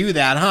really do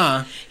that,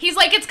 huh? He's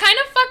like, it's kind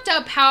of fucked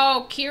up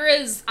how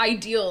Kira's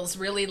ideals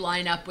really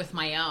line up with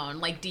my own,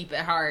 like, deep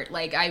at heart.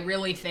 Like, I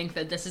really think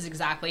that this is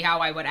exactly how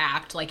I would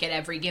act, like, at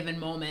every given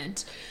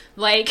moment.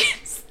 Like...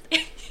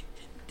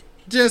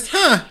 Just,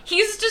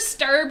 He's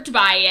disturbed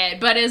by it,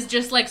 but is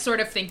just, like, sort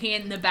of thinking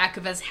in the back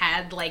of his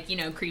head, like, you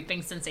know,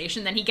 creeping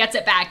sensation. Then he gets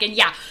it back, and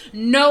yeah,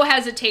 no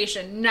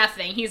hesitation,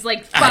 nothing. He's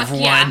like, fuck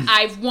yeah,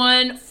 I've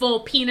won,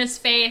 full penis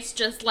face,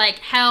 just like,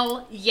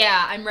 hell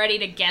yeah, I'm ready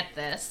to get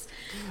this.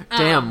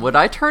 Damn, would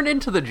I turn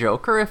into the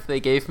Joker if they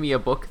gave me a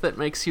book that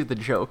makes you the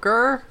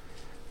Joker?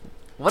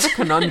 What a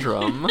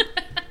conundrum.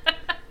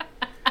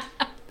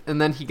 And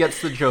then he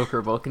gets the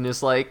Joker book and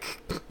is like,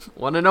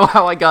 want to know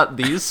how I got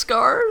these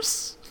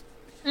scars?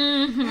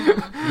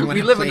 Mm-hmm.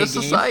 We live in a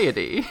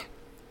society.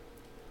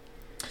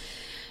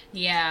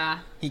 Yeah.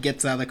 He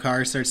gets out of the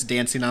car, starts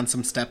dancing on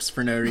some steps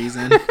for no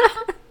reason.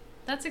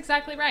 That's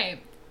exactly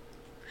right.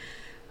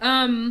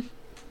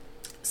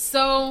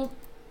 So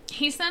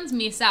he sends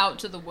Misa out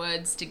to the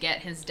woods to get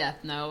his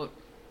death note.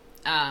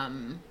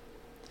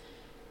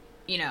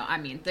 You know, I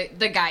mean,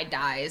 the guy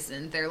dies,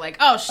 and they're like,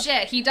 oh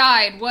shit, he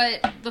died,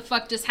 what the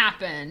fuck just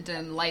happened?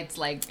 And Light's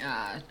like,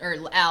 or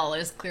Elle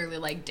is clearly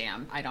like,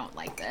 damn, I don't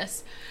like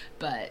this,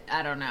 but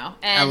I don't know.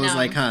 And I was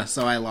like,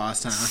 so I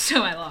lost, huh?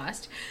 So I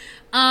lost.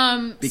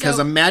 Because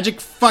a magic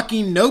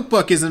fucking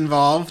notebook is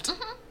involved.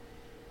 Mm-hmm.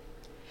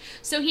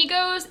 So he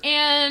goes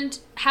and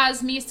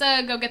has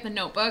Misa go get the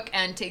notebook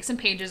and take some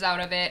pages out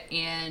of it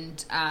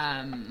and,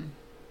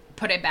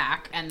 put it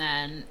back, and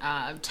then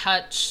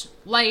touch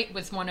Light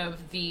with one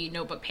of the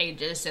notebook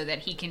pages so that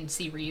he can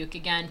see Ryuk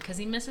again because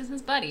he misses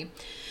his buddy.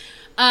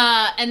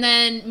 And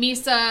then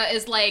Misa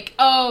is like,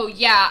 oh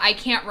yeah, I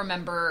can't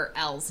remember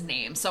Elle's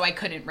name, so I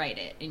couldn't write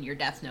it in your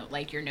death note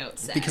like your note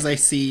said. Because I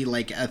see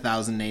like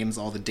 1,000 names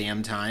all the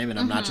damn time, and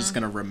I'm not just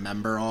gonna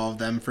remember all of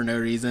them for no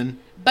reason.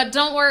 But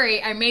don't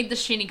worry, I made the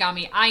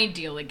Shinigami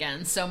ideal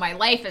again, so my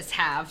life is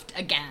halved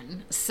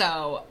again.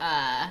 So,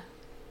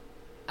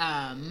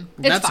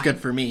 that's fine. good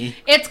for me.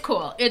 It's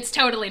cool. It's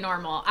totally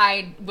normal.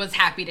 I was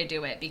happy to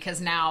do it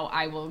because now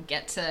I will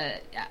get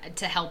to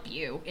help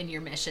you in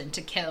your mission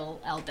to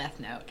kill Elle Death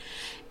Note.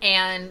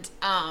 And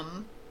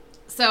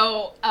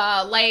so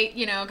Light,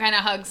 you know, kind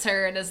of hugs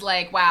her and is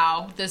like,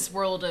 wow, this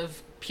world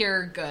of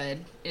pure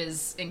good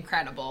is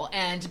incredible,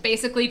 and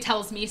basically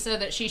tells Misa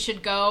that she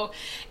should go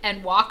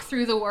and walk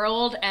through the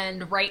world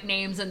and write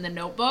names in the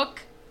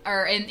notebook,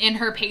 or in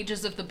her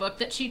pages of the book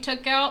that she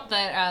took out,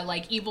 that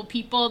like evil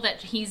people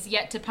that he's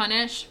yet to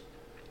punish,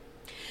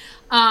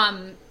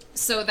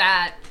 so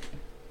that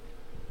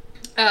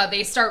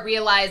they start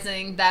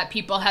realizing that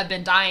people have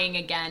been dying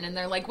again, and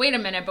they're like, wait a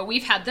minute, but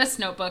we've had this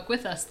notebook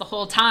with us the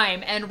whole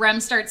time. And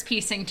Rem starts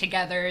piecing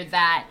together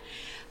that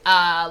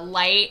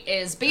Light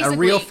is basically a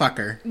real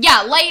fucker.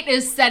 Yeah, Light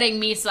is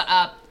setting Misa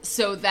up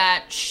so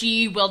that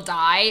she will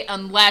die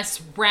unless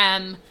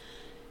Rem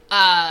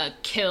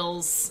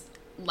kills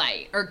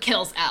Light, or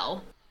kills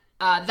Elle.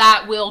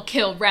 that will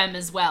kill Rem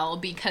as well,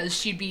 because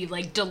she'd be,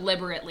 like,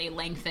 deliberately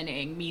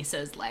lengthening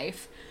Misa's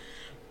life.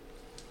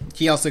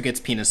 He also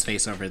gets penis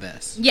face over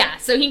this. Yeah,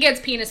 so he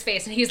gets penis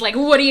face, and he's like,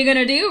 what are you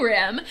gonna do,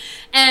 Rem?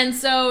 And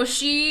so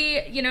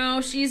she, you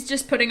know, she's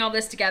just putting all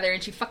this together,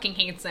 and she fucking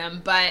hates him,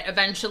 but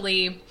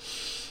eventually,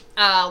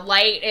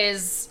 Light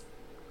is...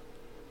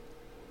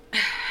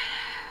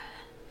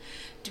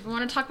 Do we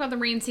want to talk about the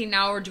rain scene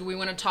now, or do we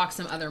want to talk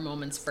some other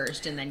moments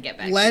first, and then get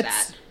back to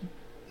that?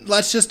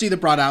 Let's just do the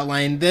broad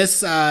outline.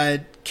 This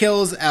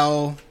kills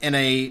Elle in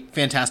a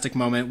fantastic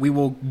moment. We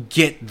will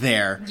get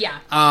there. Yeah.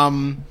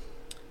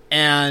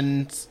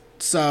 And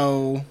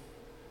so,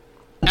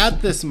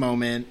 at this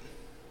moment,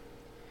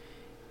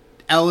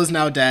 Elle is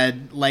now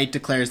dead. Light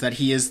declares that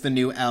he is the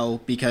new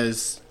Elle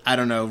because, I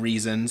don't know,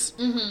 reasons.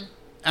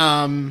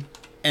 Mm-hmm.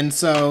 And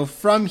so,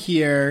 from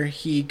here,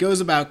 he goes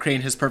about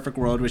creating his perfect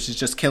world, which is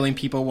just killing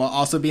people while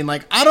also being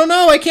like, I don't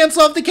know, I can't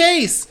solve the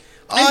case!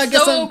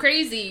 I'm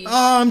crazy.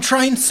 Oh, I'm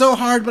trying so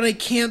hard, but I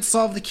can't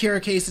solve the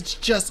Kira case. It's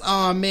just,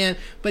 oh man.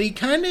 But he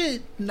kind of,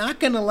 not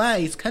gonna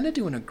lie, he's kind of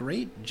doing a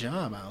great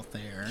job out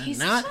there.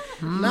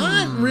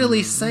 Not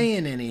really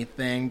saying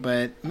anything,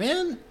 but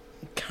man,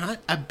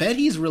 I bet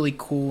he's really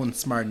cool and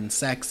smart and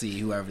sexy,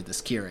 whoever this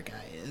Kira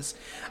guy is.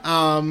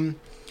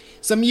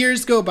 Some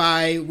years go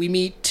by, we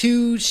meet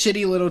two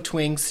shitty little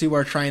twinks who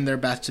are trying their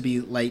best to be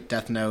Light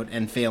Death Note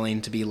and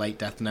failing to be Light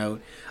Death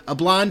Note. A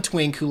blonde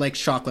twink who likes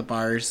chocolate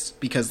bars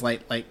because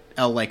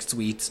Elle likes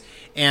sweets.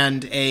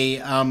 And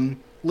a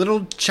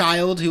little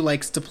child who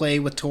likes to play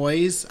with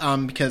toys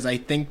because I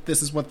think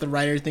this is what the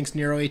writer thinks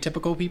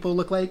neuroatypical people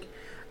look like.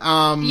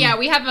 Yeah,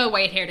 we have a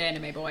white-haired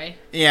anime boy.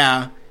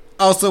 Yeah.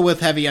 Also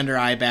with heavy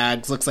under-eye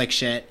bags. Looks like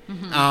shit.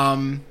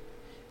 Mm-hmm.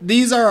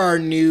 These are our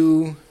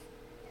new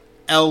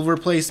Elle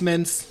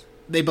replacements.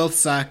 They both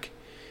suck.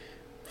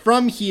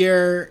 From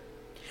here,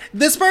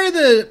 this part of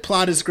the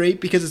plot is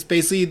great because it's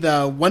basically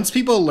once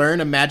people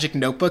learn a magic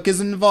notebook is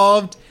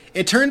involved,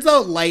 it turns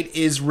out Light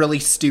is really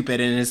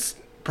stupid and his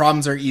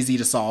problems are easy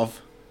to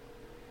solve.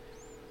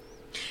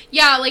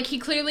 Yeah, like he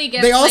clearly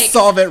gets They all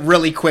solve it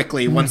really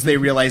quickly once they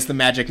realize the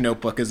magic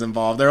notebook is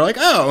involved. They're like,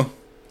 oh,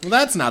 well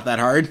that's not that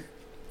hard.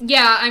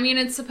 Yeah, I mean,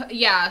 it's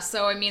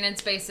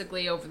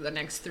basically over the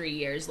next 3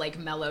 years, like,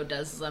 Mello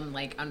does some,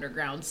 like,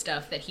 underground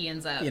stuff that he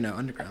ends up...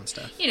 underground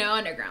stuff.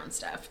 Underground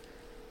stuff.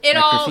 It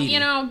like all,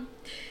 graffiti.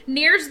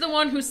 Near's the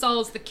one who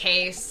solves the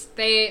case.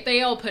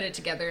 They all put it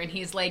together, and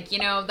he's like,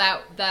 Mello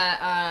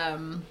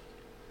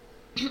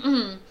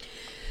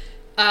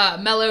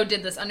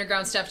did this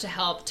underground stuff to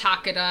help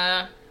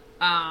Takeda,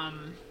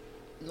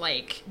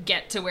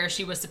 get to where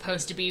she was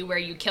supposed to be, where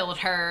you killed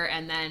her,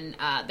 and then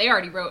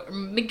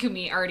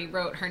Megumi already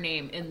wrote her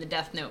name in the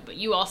Death Note, but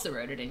you also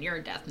wrote it in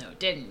your Death Note,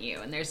 didn't you?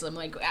 And there's some,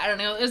 I don't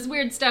know, there's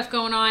weird stuff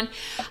going on.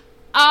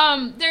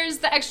 There's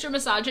the extra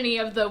misogyny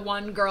of the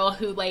one girl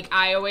who,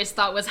 I always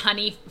thought was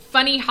funny,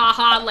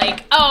 haha,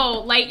 Light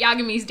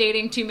Yagami's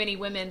dating too many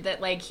women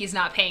that, he's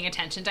not paying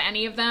attention to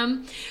any of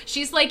them.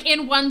 She's,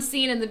 in one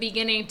scene in the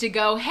beginning to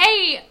go,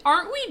 hey,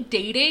 aren't we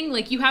dating?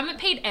 You haven't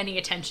paid any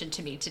attention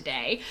to me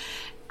today.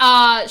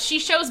 She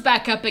shows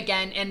back up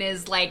again and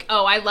is like,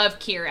 oh, I love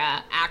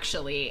Kira,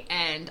 actually,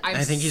 and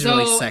I think he's so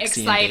really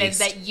sexy excited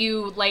that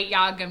you, Light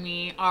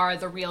Yagami, are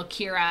the real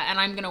Kira, and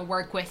I'm gonna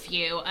work with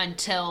you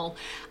until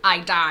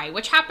I die,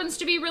 which happens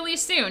to be really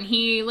soon.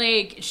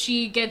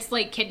 She gets,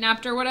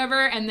 kidnapped or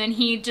whatever, and then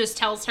he just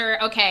tells her,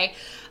 okay,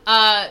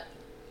 I'm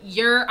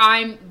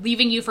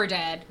leaving you for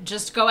dead.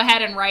 Just go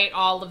ahead and write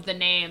all of the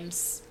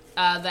names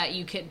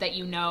that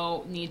you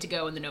know need to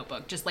go in the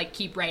notebook. Just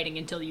keep writing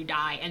until you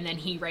die. And then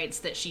he writes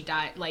that she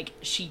died,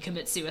 she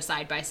commits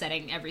suicide by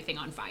setting everything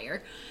on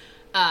fire.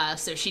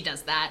 So she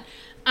does that.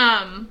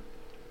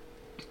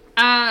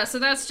 So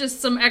that's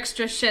just some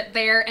extra shit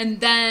there.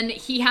 And then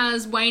he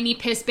has whiny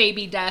piss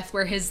baby death,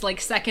 where his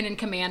second in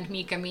command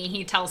Mikami,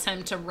 he tells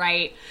him to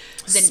write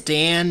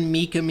Stan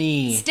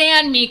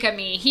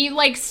Mikami. He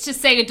likes to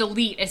say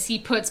delete as he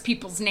puts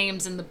people's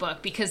names in the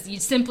book, because you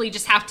simply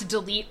just have to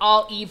delete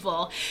all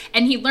evil.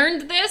 And he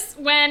learned this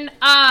when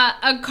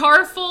a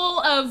car full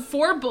of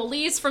 4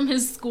 bullies from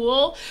his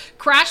school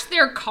crashed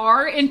their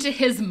car into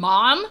his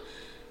mom.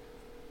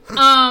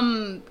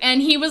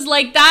 And he was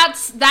like,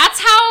 that's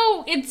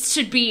how it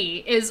should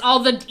be, is all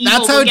the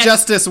evil. That's how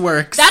justice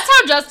works. That's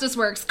how justice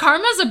works.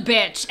 Karma's a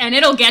bitch, and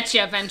it'll get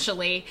you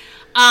eventually.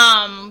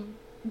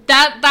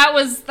 That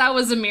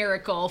was a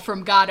miracle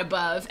from God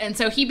above. And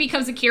so he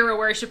becomes a Kira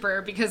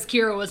worshiper because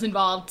Kira was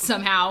involved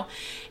somehow,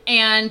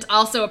 and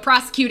also a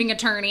prosecuting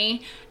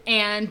attorney,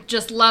 and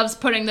just loves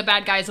putting the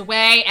bad guys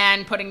away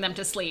and putting them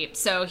to sleep.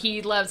 So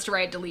he loves to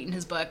write delete in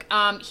his book.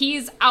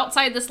 He's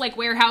outside this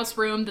warehouse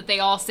room that they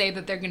all say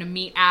that they're gonna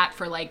meet at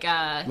for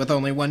with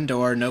only one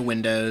door, no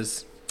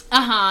windows.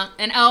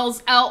 And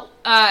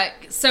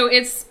so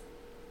it's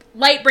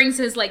Light brings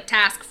his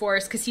task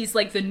force, because he's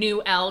the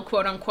new Elle,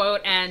 quote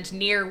unquote, and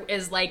Nier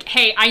is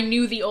hey, I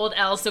knew the old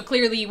Elle, so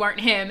clearly you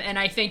aren't him, and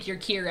I think you're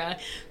Kira.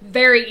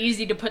 Very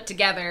easy to put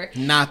together.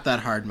 Not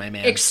that hard, my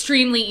man.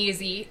 Extremely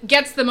easy.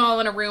 Gets them all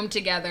in a room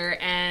together,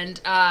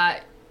 and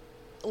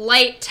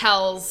Light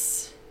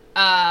tells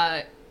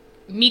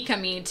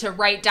Mikami to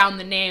write down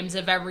the names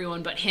of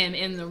everyone but him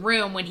in the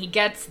room when he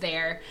gets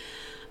there.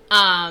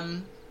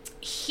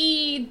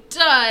 He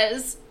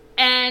does,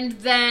 and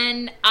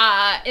then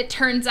it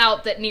turns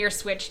out that Nier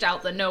switched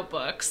out the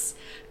notebooks.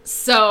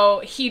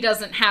 So he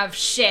doesn't have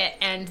shit,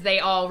 and they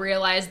all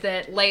realize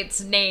that Light's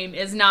name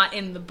is not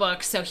in the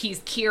book, so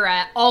he's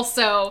Kira.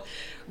 Also,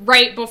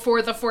 right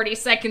before the 40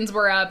 seconds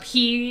were up,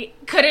 he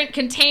couldn't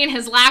contain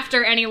his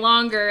laughter any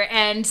longer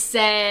and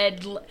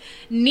said,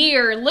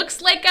 Nier,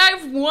 looks like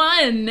I've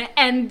won,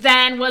 and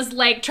then was,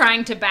 like,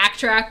 trying to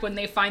backtrack when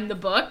they find the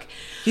book.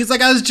 He's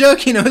like, I was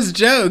joking, it was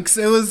jokes.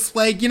 It was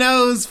like, it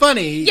was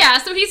funny. Yeah,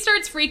 so he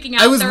starts freaking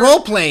out. I was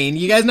role-playing.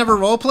 You guys never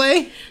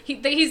role-play?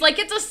 He's like,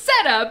 it's a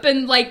setup,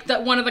 and, like,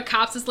 one of the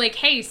cops is like,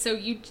 hey, so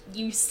you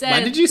said...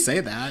 Why did you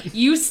say that?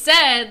 You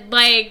said,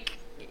 like,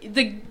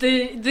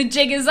 the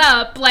jig is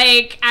up,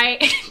 like,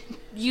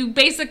 you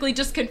basically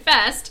just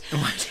confessed.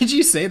 Why did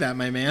you say that,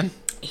 my man?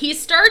 He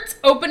starts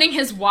opening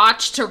his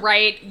watch to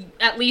write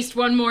at least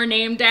one more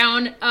name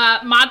down.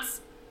 Matsuda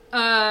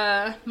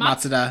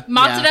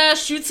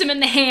shoots him in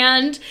the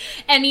hand,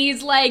 and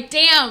he's like,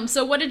 damn,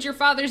 so what did your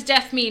father's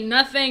death mean?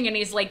 Nothing. And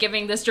he's like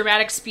giving this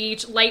dramatic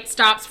speech. Light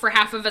stops for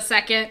half of a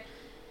second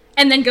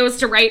and then goes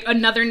to write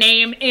another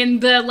name in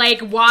the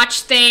like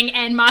watch thing,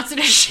 and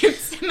Matsuda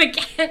shoots him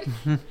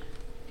again.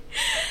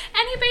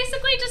 And he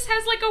basically just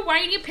has like a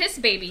whiny piss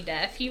baby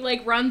death. He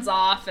like runs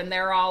off, and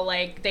they're all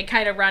like, they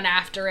kind of run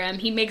after him.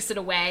 He makes it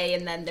away,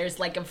 and then there's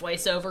like a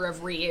voiceover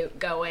of Ryuk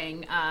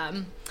going,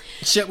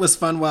 shit was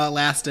fun while it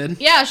lasted.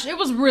 Yeah, it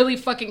was really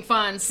fucking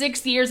fun.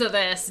 6 years of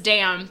this.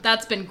 Damn,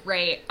 that's been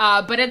great.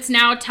 But it's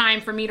now time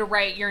for me to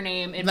write your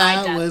name in my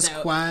death note. That was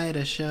quite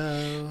a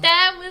show.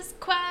 That was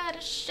quite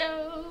a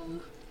show.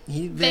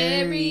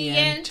 Very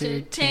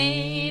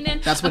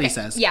entertaining. That's what he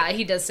says. Yeah,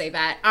 he does say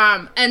that.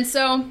 And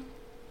so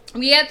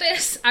we had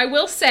this, I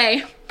will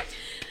say,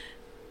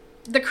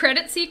 the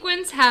credit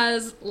sequence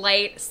has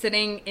Light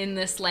sitting in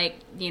this, like,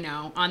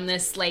 on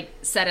this, like,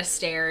 set of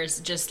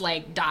stairs, just,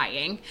 like,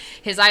 dying.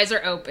 His eyes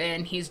are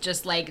open. He's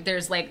just, like,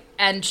 there's, like,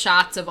 end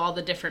shots of all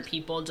the different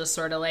people, just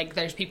sort of, like,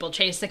 there's people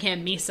chasing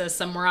him. Misa's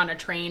somewhere on a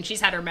train. She's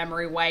had her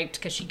memory wiped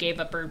because she gave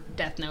up her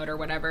death note or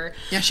whatever.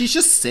 Yeah, she's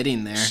just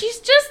sitting there. She's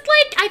just,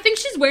 like, I think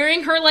she's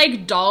wearing her,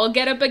 like, doll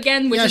getup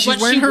again, which is what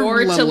she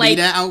wore to, like...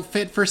 Lolita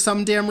outfit for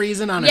some damn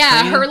reason on a train.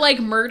 Yeah, her, like,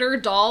 murder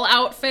doll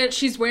outfit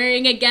she's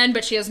wearing again,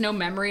 but she has no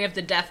memory of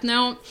the death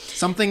note.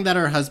 Something that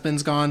her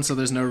husband's gone, so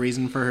there's no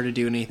reason for her to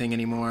do anything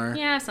anymore.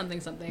 Yeah, something.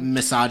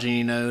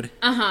 Misogyny node.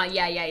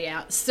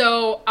 Yeah.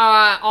 So,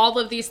 all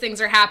of these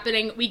things are happening.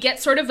 We get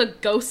sort of a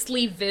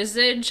ghostly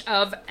visage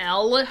of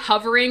L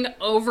hovering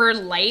over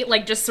Light,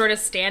 like just sort of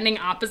standing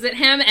opposite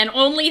him, and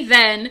only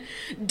then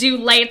do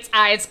Light's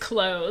eyes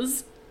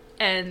close,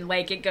 and,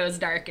 like, it goes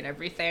dark and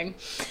everything.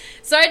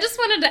 So I just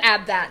wanted to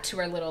add that to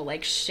our little,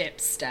 like,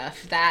 ship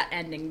stuff, that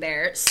ending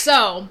there.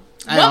 So...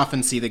 I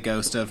often see the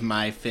ghost of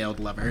my failed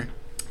lover.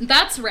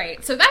 That's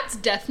right. So that's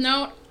Death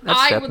Note.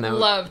 I would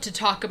love to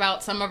talk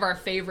about some of our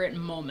favorite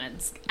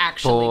moments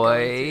actually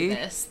going through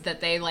this, that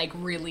they, like,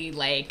 really,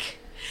 like...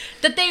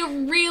 that they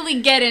really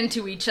get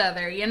into each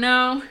other,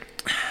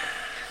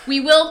 We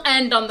will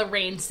end on the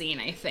rain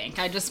scene, I think.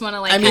 I just want to,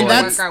 like,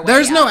 work our way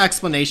there's out. no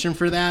explanation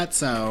for that,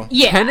 so...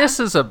 Yeah. Tennis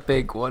is a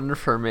big one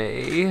for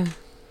me.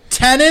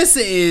 Tennis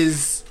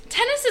is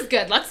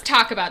good. Let's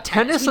talk about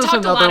tennis. Tennis we is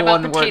talked another a lot about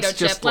one where potato it's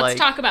just chip. like... Let's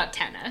talk about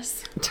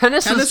tennis.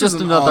 Tennis is just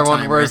an another one where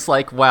all-timer. it's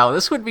like, wow,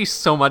 this would be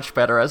so much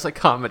better as a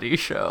comedy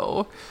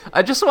show.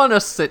 I just want a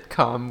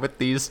sitcom with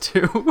these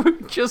two.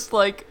 just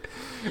like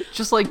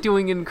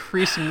doing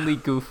increasingly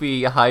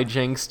goofy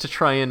hijinks to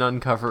try and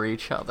uncover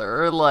each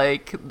other.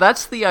 Like,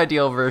 that's the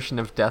ideal version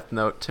of Death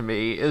Note to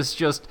me, is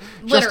just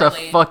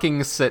Literally. a fucking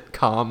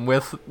sitcom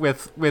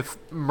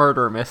with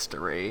murder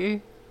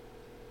mystery.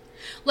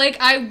 Like,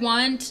 I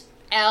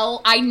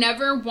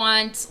never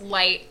want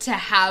Light to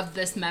have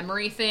this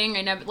memory thing.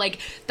 I never, like,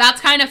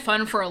 that's kind of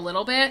fun for a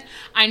little bit.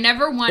 I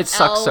never want It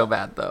sucks so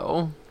bad,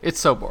 though. It's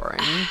so boring.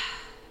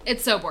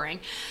 It's so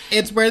boring.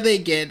 It's where they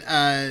get,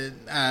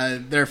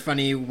 they're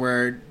funny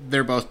where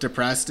they're both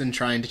depressed and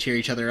trying to cheer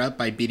each other up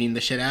by beating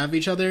the shit out of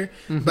each other.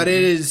 Mm-hmm. But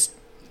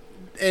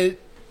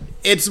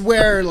it's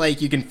where,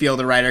 like, you can feel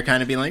the writer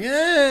kind of be like,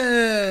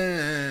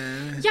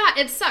 Yeah,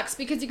 it sucks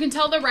because you can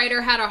tell the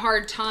writer had a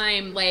hard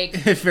time, like...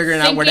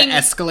 figuring out where to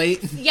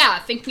escalate. Yeah,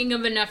 thinking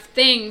of enough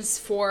things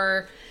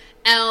for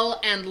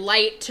L and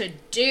Light to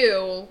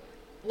do,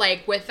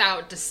 like,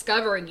 without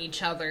discovering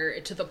each other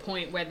to the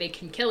point where they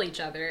can kill each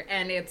other.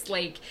 And it's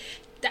like,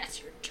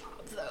 that's your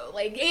job, though.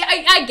 Like,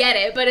 I get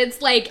it, but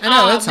it's like, I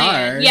know, it's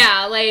man. hard.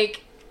 Yeah,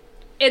 like...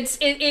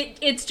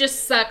 It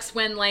just sucks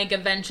when, like,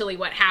 eventually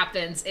what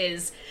happens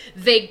is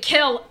they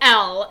kill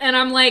L, and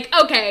I'm like,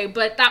 okay,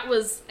 but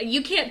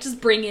you can't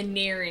just bring in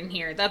Nier in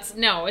here.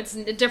 It's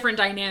a different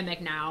dynamic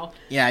now.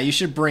 Yeah, you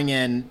should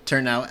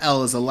turn out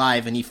L is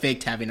alive and he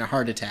faked having a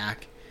heart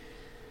attack.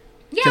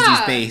 Yeah. Because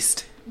he's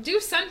based.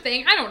 Do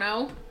something. I don't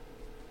know.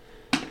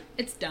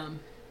 It's dumb.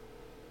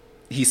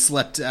 he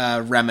slipped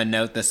Rem a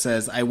note that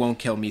says, "I won't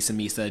kill Misa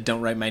Misa.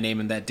 Don't write my name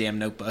in that damn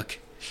notebook."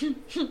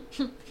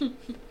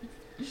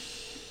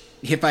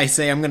 If I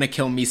say I'm gonna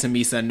kill Misa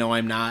Misa, no,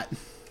 I'm not.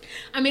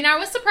 I mean, I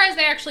was surprised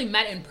they actually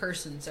met in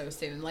person so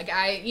soon. Like,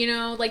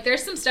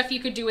 there's some stuff you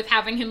could do with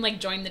having him, like,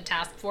 join the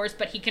task force,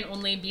 but he can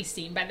only be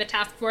seen by the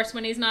task force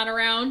when he's not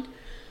around.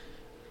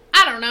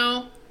 I don't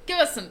know. Give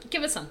us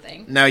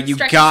something. No, you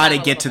Stretch gotta us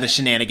out a get to little the bit.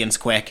 shenanigans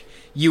quick.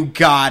 You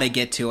gotta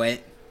get to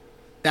it.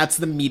 That's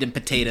the meat and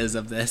potatoes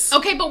of this.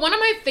 Okay, but one of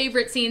my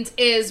favorite scenes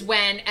is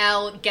when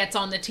Elle gets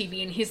on the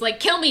TV and he's like,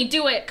 "Kill me,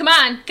 do it, come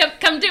on,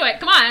 come do it,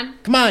 come on."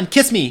 Come on,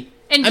 kiss me.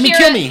 And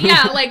kill me.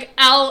 Yeah, like,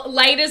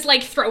 Light is,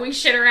 like, throwing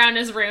shit around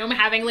his room,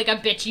 having, like, a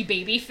bitchy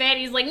baby fit.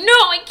 He's like, "No,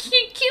 I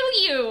can't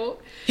kill you."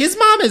 His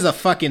mom is a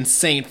fucking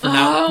saint for Oh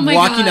not my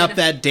walking God. up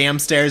that damn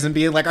stairs and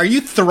being like, "Are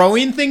you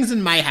throwing things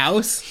in my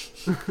house?"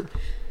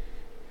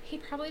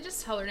 He'd probably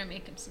just tell her to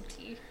make him some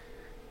tea.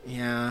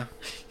 Yeah.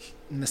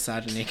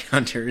 Misogyny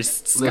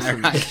counters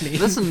Listen, skyrocketing.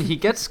 listen, he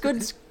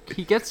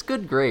gets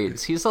good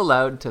grades. He's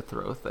allowed to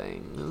throw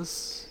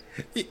things.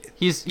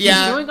 He's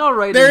doing all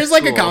right. There in is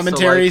like a school, so,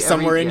 commentary like,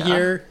 somewhere in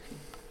here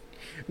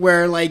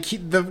where like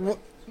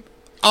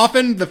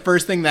often the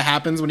first thing that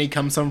happens when he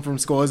comes home from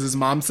school is his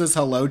mom says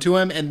hello to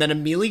him and then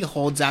immediately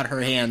holds out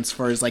her hands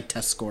for his like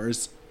test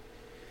scores.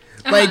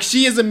 Like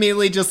she is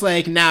immediately just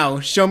like, "Now,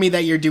 show me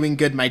that you're doing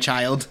good, my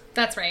child."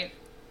 That's right.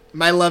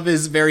 My love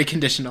is very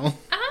conditional.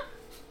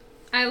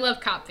 I love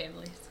cop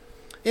families.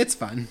 It's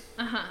fun.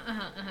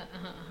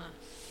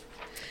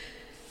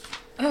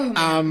 Oh,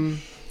 man.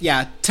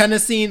 Yeah,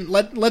 tennis scene.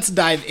 Let's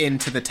dive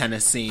into the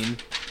tennis scene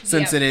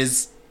since Yep. it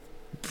is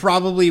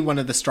probably one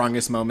of the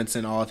strongest moments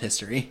in all of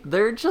history.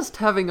 They're just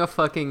having a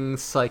fucking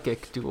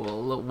psychic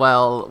duel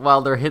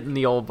while they're hitting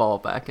the old ball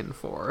back and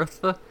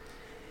forth.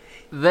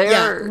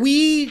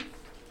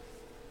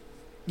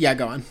 Yeah,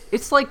 go on.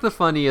 It's like the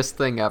funniest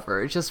thing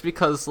ever, just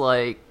because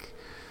like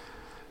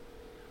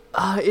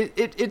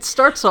it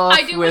starts off.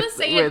 I do want with to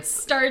say it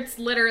starts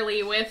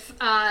literally with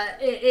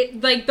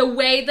like the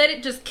way that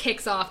it just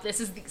kicks off. This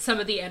is some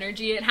of the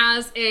energy it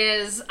has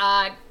is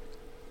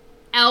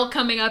Elle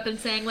coming up and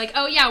saying like,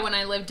 "Oh yeah, when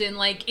I lived in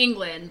like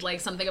England, like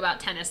something about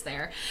tennis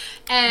there,"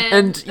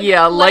 and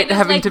yeah, Light is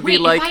having like, to be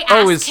 "Wait, like, if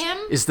I "Oh, ask him,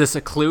 is this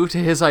a clue to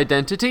his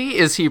identity?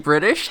 Is he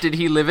British? Did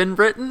he live in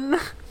Britain?"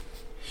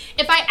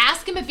 if I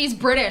ask him if he's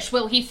British,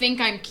 will he think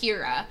I'm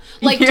Kira?"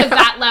 Like Yeah. to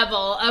that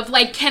level of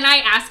like, can I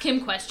ask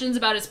him questions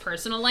about his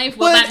personal life?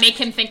 Will What? that make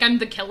him think I'm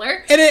the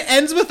killer? And it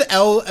ends with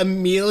Elle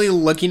immediately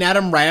looking at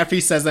him right after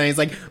he says that. He's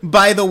like,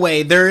 "By the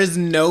way, there is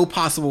no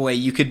possible way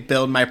you could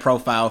build my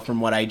profile from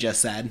what I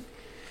just said."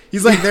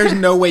 He's like, "There's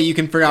no way you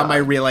can figure out my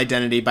real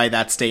identity by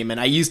that statement.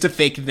 I used a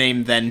fake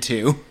name then,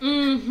 too."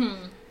 Mm-hmm.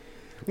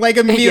 Like,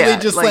 immediately Yeah,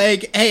 just like-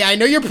 like, "Hey, I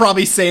know you're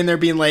probably saying there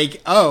being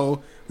like, oh,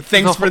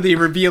 thanks for the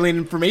revealing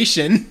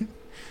information."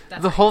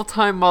 That's The right. whole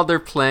time while they're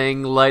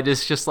playing, Light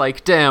is just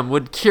like, "Damn,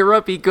 would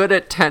Kira be good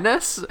at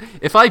tennis?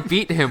 If I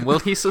beat him, will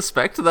he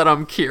suspect that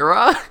I'm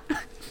Kira?"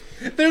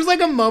 There's like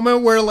a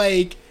moment where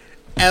like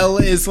Elle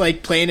is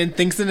like playing and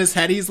thinks in his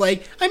head, he's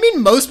like, "I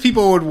mean, most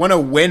people would want to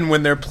win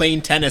when they're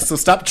playing tennis, so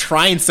stop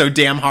trying so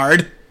damn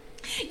hard."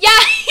 Yeah,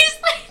 he's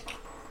like,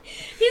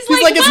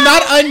 He's like, "It's "Well,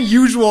 not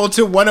unusual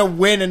to want to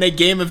win in a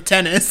game of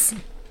tennis."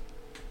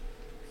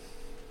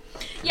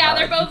 Yeah,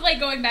 they're both like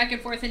going back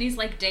and forth, and he's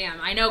like,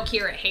 "Damn, I know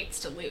Kira hates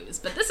to lose,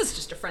 but this is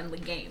just a friendly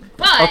game.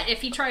 But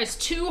if he tries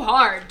too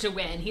hard to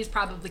win, he's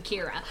probably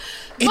Kira.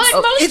 But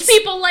most it's-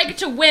 people like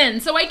to win,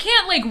 so I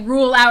can't like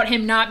rule out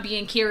him not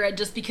being Kira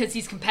just because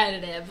he's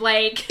competitive.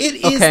 Like, It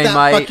is Okay, that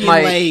my- fucking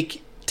my-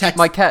 like text.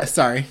 my cat-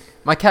 Sorry.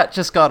 My cat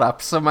just got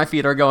up, so my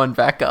feet are going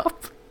back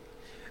up.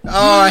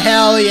 Oh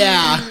hell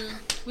yeah!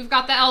 we've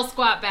got the L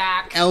squat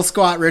back. L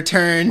squat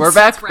returns. We're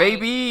back, That's right.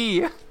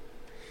 baby!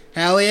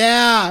 Hell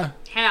yeah!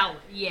 Hell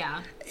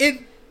yeah.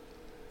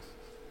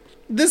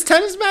 This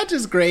tennis match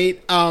is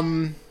great.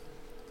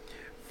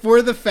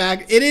 For the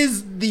fact it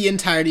is the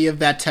entirety of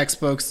that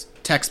text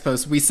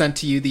post we sent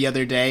to you the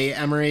other day,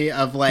 Emery,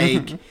 of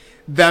like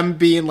them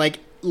being like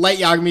Light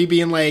Yagami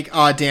being like,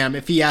 "Oh damn,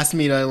 if he asked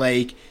me to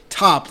like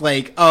top,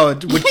 like, oh,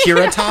 would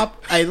Kira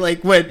top? I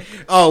like would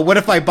what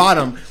if I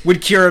bottom?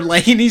 Would Kira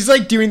like?" And he's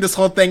like doing this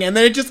whole thing, and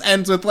then it just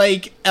ends with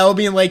like Elle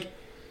being like,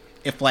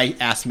 "If Light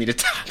asked me to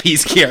top,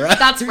 he's Kira."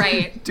 That's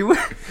right. Do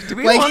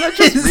we Like, want to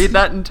just his- read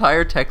that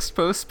entire text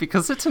post?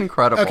 Because it's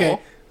incredible. Okay.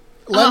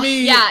 Let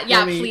me.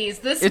 Please.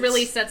 This It's-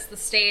 really sets the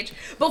stage.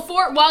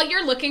 While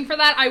you're looking for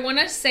that, I want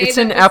to say It's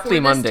that in before Aptly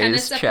this Mondays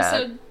tennis chat.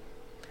 episode,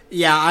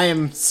 Yeah, I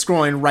am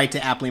scrolling right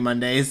to Aptly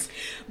Mondays.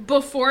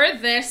 before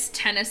this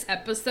tennis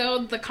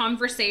episode, the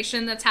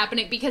conversation that's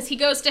happening, because he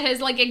goes to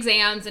his like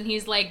exams and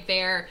he's like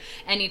there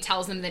and he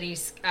tells him that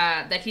he's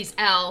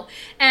L,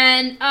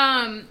 and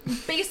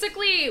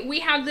basically we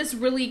have this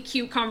really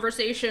cute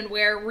conversation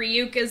where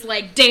Ryuk is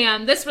like,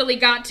 "Damn, this really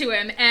got to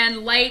him," and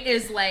Light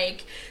is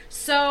like,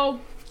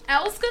 "So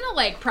Elle's gonna,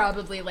 like,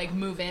 probably, like,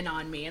 move in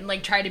on me and,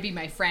 like, try to be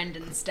my friend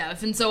and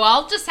stuff. And so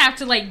I'll just have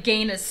to, like,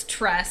 gain his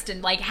trust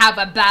and, like, have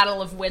a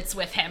battle of wits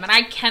with him. And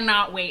I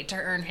cannot wait to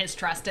earn his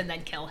trust and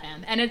then kill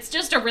him. And it's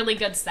just a really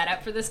good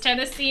setup for this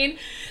tennis scene.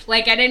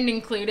 Like, I didn't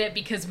include it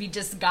because we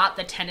just got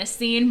the tennis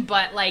scene,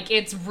 but, like,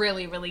 it's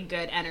really, really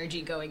good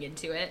energy going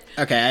into it.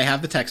 Okay, I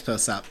have the text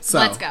posts up. So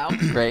Let's go.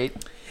 Great.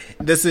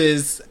 This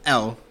is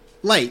L.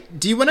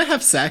 Light, do you want to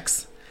have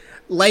sex?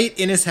 Light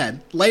in his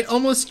head. Light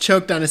almost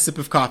choked on a sip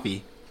of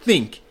coffee.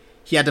 Think.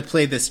 He had to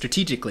play this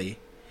strategically.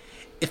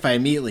 If I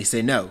immediately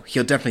say no,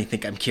 he'll definitely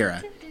think I'm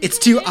Kira. It's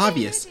too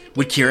obvious.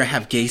 Would Kira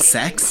have gay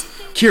sex?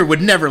 Kira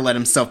would never let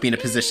himself be in a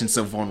position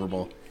so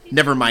vulnerable.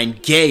 Never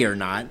mind gay or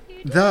not.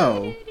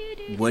 Though,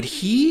 would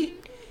he?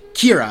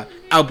 Kira,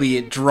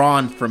 albeit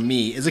drawn from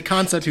me, is a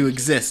concept who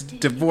exists,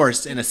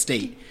 divorced in a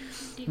state.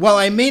 While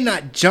I may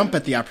not jump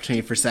at the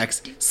opportunity for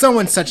sex,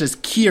 someone such as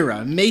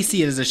Kira may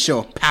see it as a show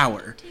of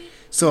power.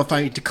 So if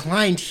I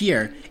declined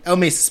here, Elle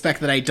may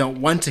suspect that I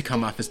don't want to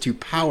come off as too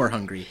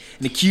power-hungry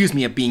and accuse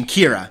me of being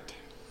Kira.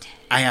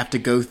 I have to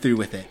go through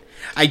with it.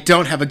 I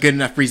don't have a good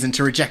enough reason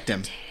to reject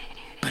him.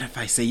 But if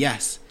I say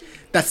yes,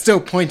 that still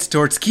points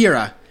towards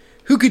Kira,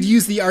 who could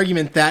use the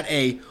argument that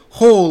a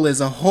whole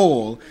is a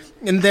whole,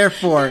 and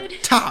therefore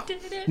top.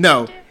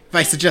 No, if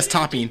I suggest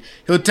topping,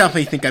 he'll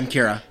definitely think I'm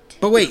Kira.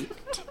 But wait,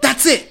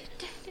 that's it!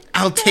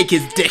 I'll take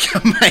his dick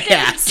on my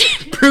ass,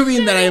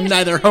 proving that I am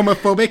neither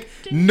homophobic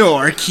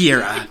nor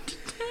Kira.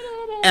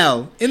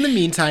 L, in the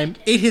meantime,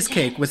 ate his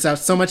cake without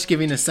so much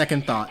giving a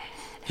second thought.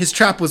 His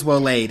trap was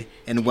well laid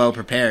and well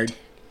prepared.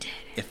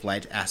 If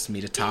Light asked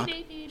me to top,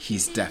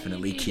 he's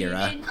definitely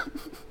Kira.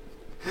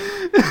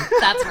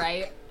 That's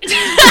right.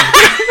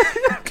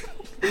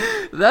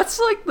 That's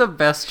like the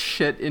best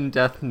shit in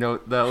Death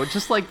Note, though.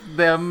 Just like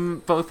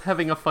them both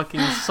having a fucking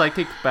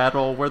psychic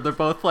battle where they're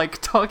both like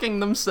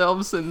talking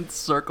themselves in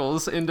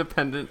circles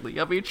independently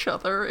of each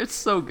other. It's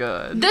so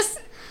good.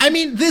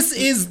 This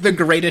is the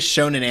greatest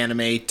shonen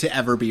anime to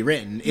ever be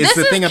written. Is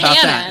the thing about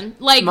canon.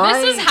 that. Like,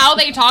 this is how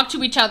they talk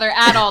to each other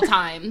at all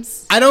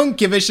times. I don't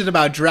give a shit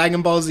about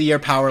Dragon Ball Z or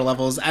power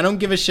levels. I don't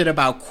give a shit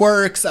about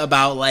quirks,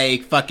 about,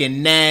 like,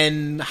 fucking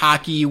Nen,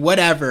 hockey,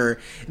 whatever.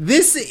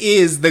 This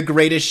is the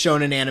greatest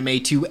shonen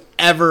anime to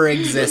ever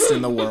exist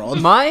in the world.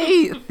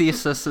 My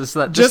thesis is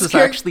that this is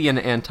actually an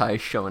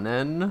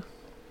anti-shonen.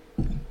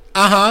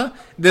 Uh-huh.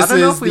 This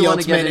is the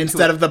ultimate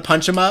instead of the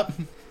punch 'em up.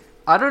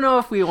 I don't know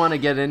if we want to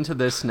get into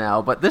this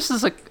now, but this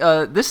is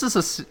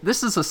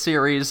a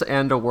series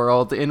and a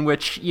world in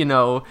which, you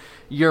know,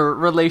 your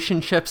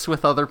relationships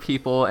with other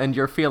people and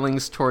your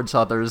feelings towards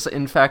others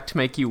in fact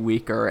make you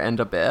weaker and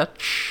a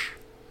bitch.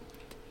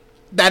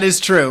 That is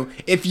true.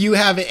 If you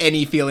have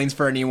any feelings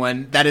for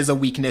anyone, that is a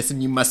weakness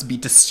and you must be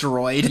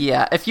destroyed.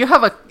 Yeah, if you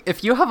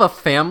have a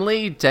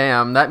family,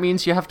 damn, that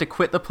means you have to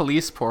quit the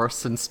police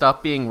force and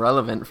stop being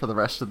relevant for the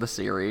rest of the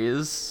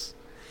series.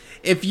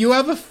 If you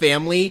have a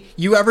family,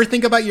 you ever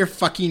think about your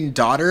fucking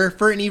daughter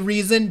for any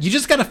reason, you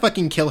just gotta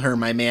fucking kill her,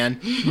 my man.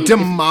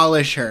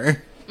 Demolish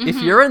her.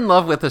 If you're in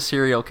love with a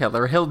serial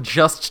killer, he'll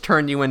just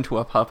turn you into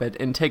a puppet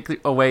and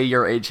take away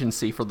your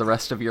agency for the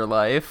rest of your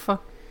life.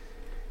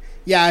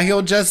 Yeah,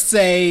 he'll just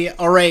say,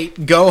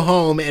 alright, go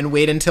home and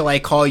wait until I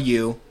call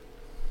you.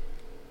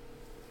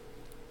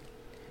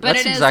 But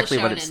That's it is exactly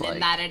a what shonen it's like. in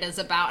that it is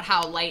about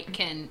how Light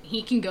can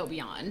go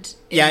beyond.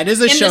 Yeah, it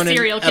is a in shonen the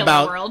serial killer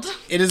about world.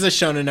 It is a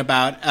shonen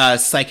about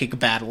psychic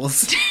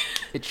battles.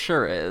 It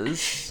sure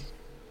is.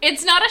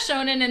 It's not a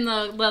shonen in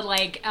the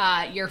like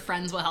your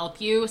friends will help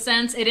you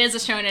sense. It is a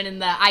shonen in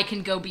the I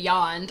can go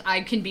beyond.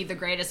 I can be the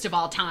greatest of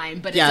all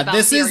time. But Yeah, it's about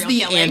this is serial the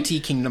killing.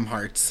 anti-Kingdom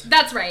Hearts.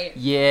 That's right.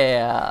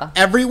 Yeah.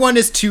 Everyone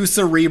is too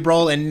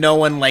cerebral and no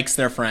one likes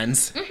their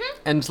friends. Mm-hmm.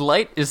 And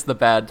Light is the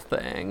bad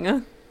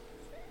thing.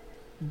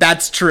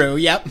 That's true,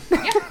 yep.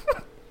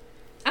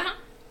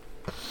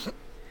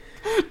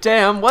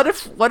 Damn, what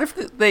if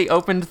they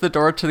opened the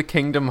door to the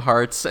Kingdom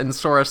Hearts and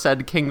Sora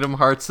said Kingdom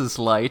Hearts is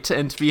Light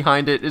and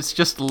behind it it's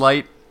just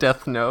Light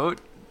Death Note?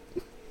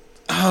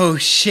 Oh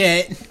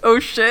shit. Oh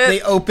shit.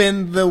 They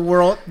open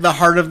the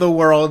heart of the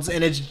worlds,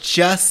 and it's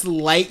just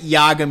Light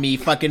Yagami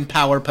fucking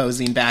power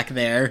posing back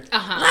there.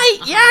 Light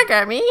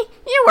Yagami,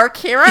 you were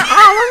Kira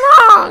all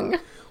along.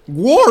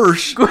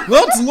 Gosh,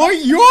 that's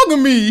Light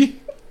Yagami.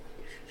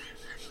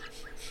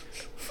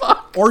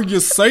 Fuck. Are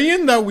you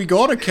saying that we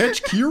gotta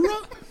catch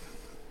Kira?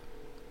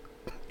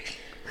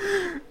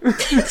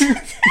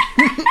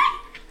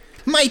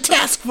 My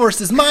task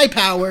force is my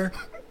power.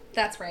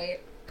 That's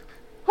right.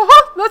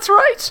 That's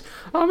right.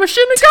 I'm a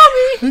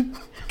Shinigami.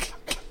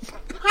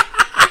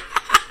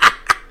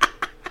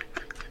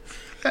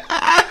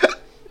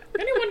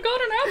 Anyone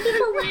got an apple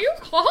for Ryu?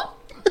 Huh?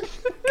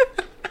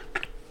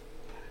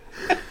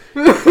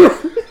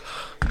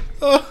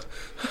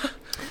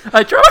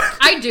 I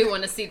do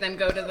want to see them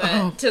go to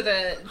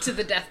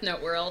the Death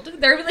Note world.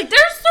 They're like,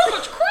 there's so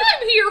much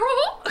crime here,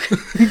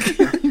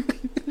 huh?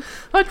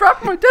 I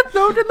dropped my Death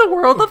Note in the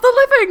world of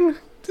the living.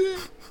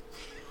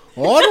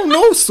 I don't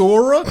know,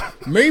 Sora.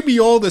 Maybe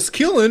all this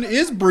killing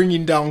is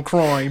bringing down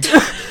crime.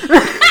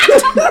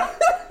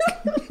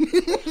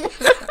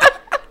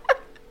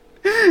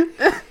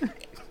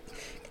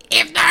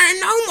 If there are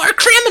no more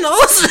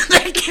criminals,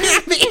 there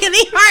can't be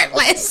any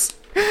Heartless.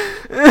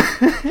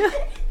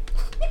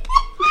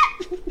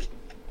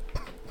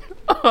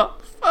 Oh,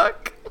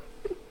 fuck.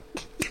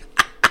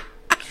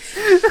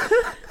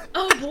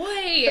 Oh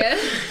boy.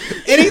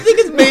 Anything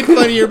is made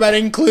funnier by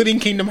including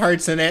Kingdom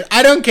Hearts in it.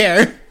 I don't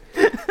care.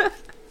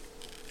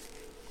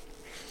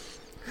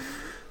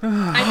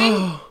 I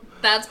think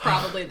that's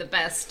probably the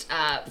best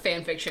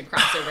fanfiction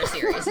crossover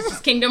series. It's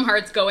just Kingdom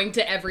Hearts going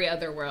to every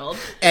other world.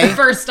 Hey.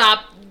 First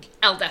stop,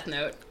 L Death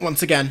Note.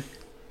 Once again,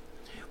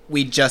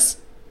 we just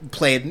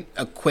played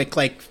a quick,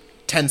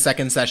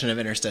 10-second session of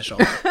Interstitial.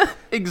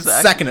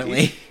 Exactly.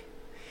 Secondly,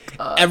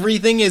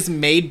 everything is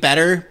made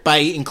better by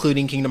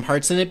including Kingdom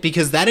Hearts in it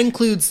because that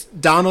includes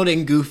Donald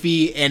and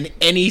Goofy in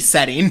any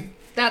setting.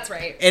 That's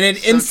right. And it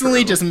So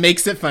instantly true. just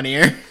makes it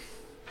funnier.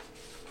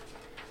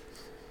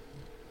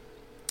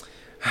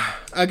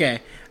 Okay.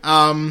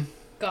 God.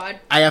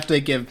 I have to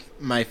give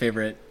my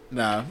favorite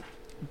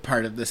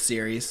part of this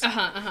series.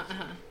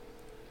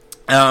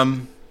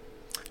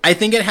 I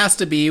think it has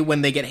to be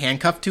when they get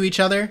handcuffed to each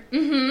other.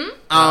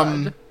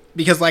 Mm-hmm.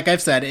 Because like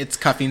I've said, it's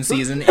cuffing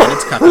season and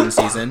it's cuffing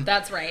season.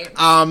 That's right.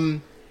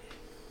 Come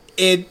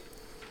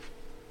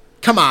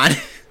on.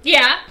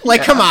 Yeah.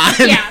 Come on.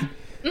 Yeah.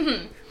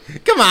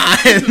 Come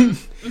on.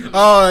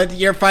 Oh,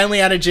 you're finally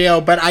out of jail,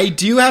 but I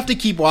do have to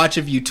keep watch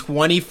of you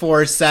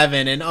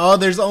 24/7,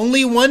 and there's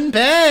only one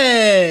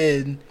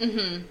bed.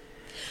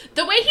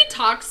 The way he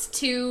talks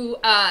to,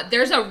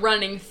 there's a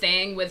running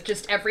thing with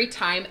just every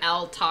time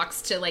L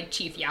talks to,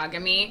 Chief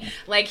Yagami,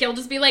 he'll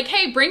just be like,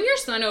 hey, bring your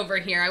son over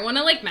here. I want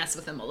to, mess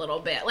with him a little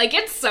bit.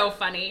 It's so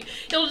funny.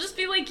 He'll just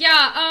be like,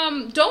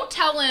 yeah, don't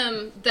tell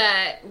him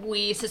that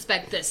we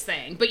suspect this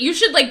thing, but you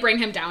should, bring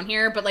him down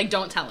here, but,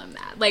 don't tell him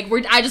that.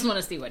 I just want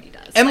to see what he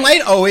does. And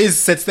Light always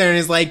sits there and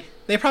is like,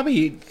 they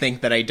probably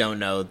think that I don't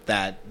know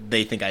that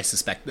they think I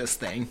suspect this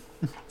thing.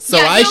 So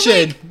Yeah, I he'll,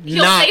 should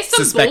he'll not say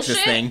some suspect bullshit.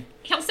 this thing.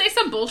 He'll say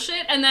some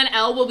bullshit, and then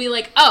Elle will be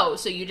like, oh,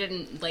 so you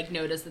didn't,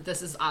 notice that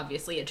this is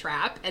obviously a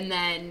trap, and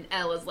then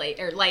Light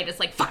is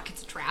like, fuck,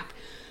 it's a trap.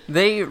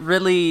 They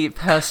really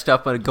passed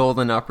up a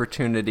golden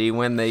opportunity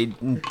when they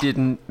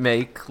didn't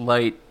make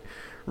Light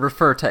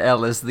refer to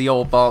Elle as the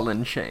old ball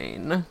and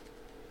chain.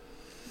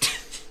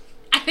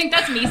 I think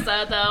that's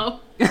Misa, though.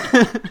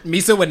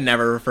 Misa would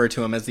never refer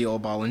to him as the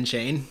old ball and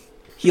chain.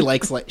 He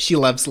likes Light. She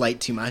loves Light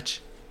too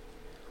much.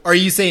 Or are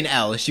you saying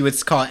Elle? She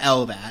would call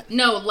Elle that.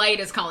 No,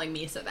 Light is calling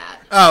Misa that.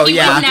 Oh, he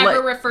yeah. would never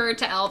Light- refer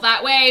to Elle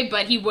that way,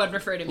 but he would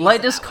refer to Misa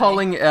Light is that way.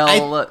 calling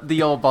Elle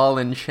the old ball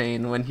and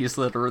chain when he's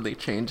literally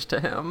changed to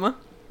him.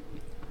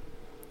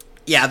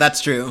 Yeah, that's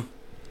true.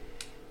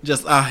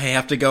 Just, I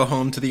have to go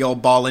home to the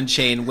old ball and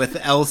chain with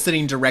Elle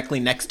sitting directly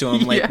next to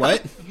him. Yeah.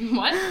 What?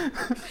 What?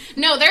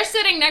 No, they're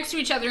sitting next to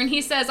each other, and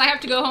he says, I have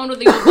to go home to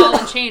the old ball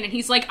and chain, and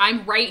he's like,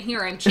 I'm right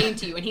here, I'm chained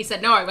to you. And he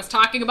said, no, I was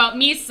talking about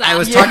Misa. I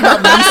was talking about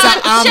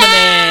Misa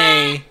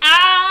Amane.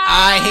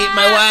 I hate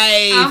my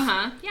wife.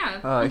 Uh-huh,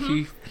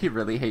 yeah. He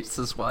really hates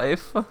his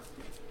wife.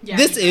 Yeah,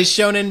 This he is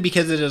shonen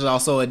because it is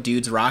also a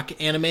dude's rock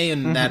anime,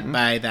 and that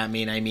by that I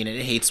mean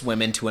it hates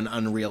women to an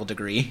unreal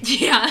degree.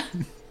 Yeah.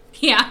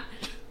 Yeah.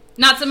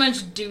 Not so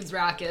much dudes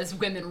rock as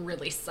women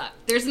really suck.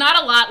 There's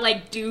not a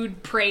lot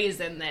dude praise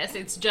in this.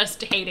 It's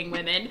just hating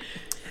women.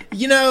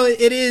 You know,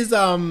 it is,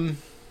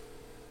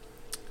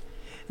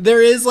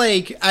 there is,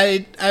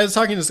 I was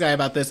talking to this guy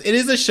about this. It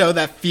is a show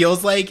that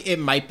feels like it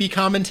might be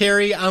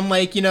commentary on,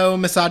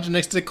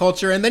 misogynistic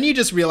culture, and then you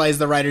just realize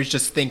the writers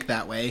just think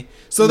that way.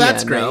 So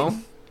that's Yeah, great. no.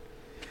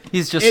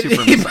 He's just super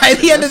By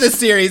the end of the misogynist.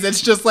 series,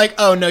 it's just like,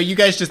 oh no, you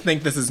guys just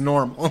think this is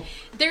normal.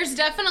 There's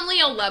definitely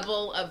a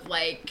level of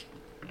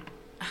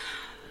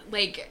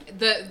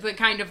the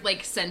kind of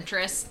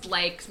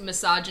centrist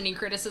misogyny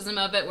criticism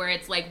of it where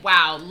it's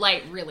wow,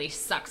 Light really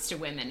sucks to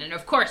women, and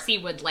of course he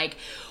would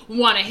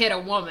want to hit a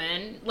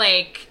woman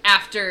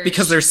after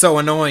Because they're so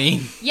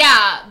annoying.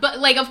 yeah, but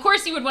of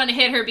course he would want to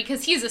hit her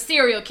because he's a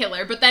serial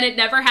killer, but then it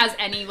never has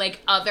any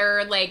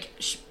other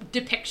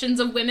depictions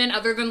of women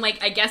other than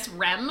I guess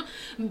Rem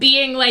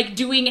being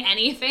doing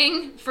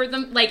anything for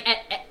them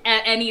at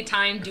any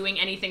time doing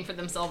anything for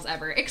themselves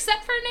ever,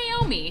 except for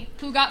Naomi,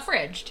 who got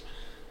fridged.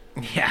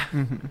 Yeah.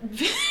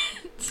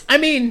 I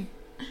mean,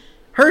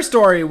 her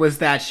story was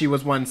that she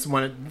was once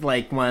one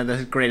of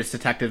the greatest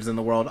detectives in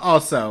the world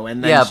also,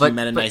 and then she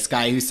met a nice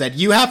guy who said,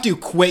 you have to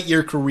quit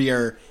your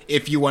career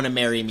if you want to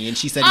marry me, and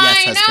she said,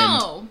 yes, husband. I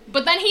know,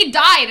 but then he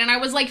died, and I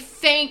was like,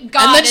 thank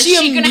God, And then is she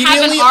she gonna have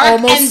an immediately arc?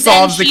 almost And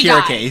solves then the she Kira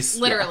dies, case.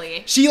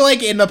 literally.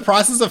 She, in the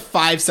process of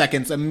 5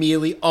 seconds,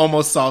 immediately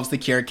almost solves the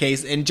Kira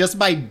case, and just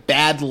by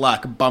bad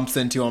luck, bumps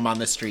into him on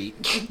the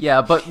street.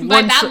 Yeah, but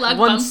By bad luck,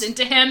 bumps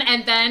into him,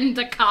 and then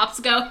the cops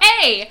go,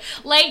 hey,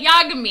 Light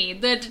Yagami,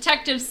 the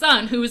detective's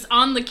son who's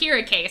on the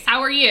Kira case,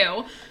 how are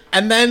you?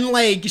 And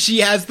then, she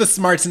has the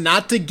smarts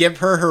not to give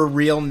her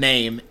real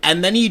name,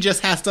 and then he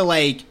just has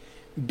to,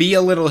 be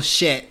a little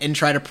shit and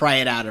try to pry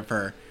it out of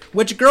her.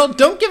 Which, girl,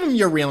 don't give him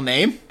your real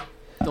name.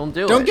 Don't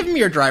do it. Don't give him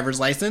your driver's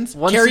license.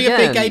 Once Carry a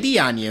fake again- ID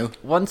on you.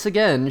 Once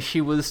again,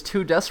 she was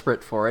too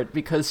desperate for it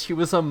because she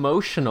was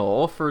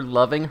emotional for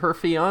loving her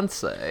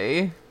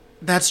fiancé.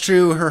 That's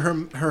true.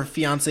 Her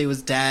fiance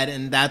was dead,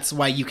 and that's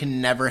why you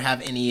can never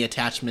have any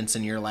attachments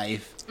in your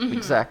life.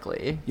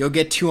 Exactly. You'll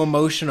get too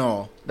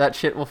emotional. That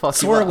shit will fuck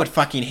you Sora up. would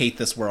fucking hate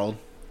this world.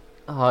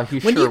 Oh, he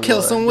When sure you kill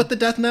would. someone with the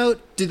Death Note,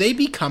 do they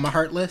become a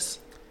Heartless?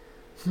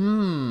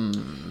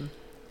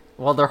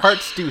 Well, their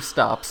hearts do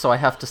stop, so I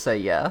have to say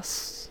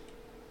yes.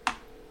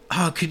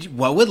 Oh,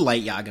 what would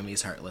Light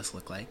Yagami's Heartless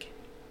look like?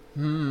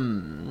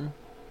 Maybe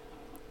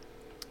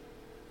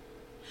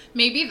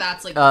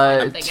that's like the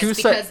final thing, is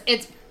because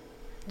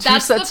that's the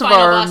sets of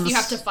final boss arms. you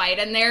have to fight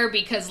in there,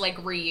 because like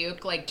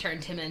Ryuk like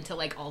turned him into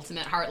like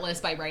ultimate Heartless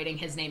by writing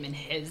his name in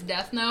his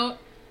Death Note.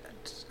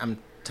 I'm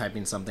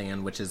typing something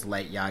in, which is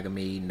Light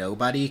Yagami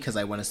Nobody, because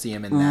I want to see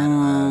him in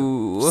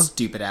Ooh. that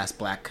stupid ass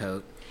black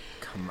coat.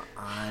 Come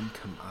on.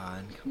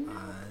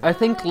 I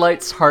think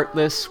Light's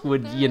Heartless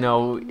would,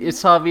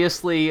 it's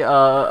obviously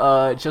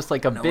just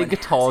like a one big has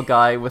tall it.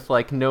 guy with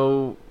like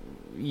no,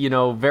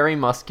 very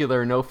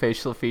muscular, no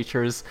facial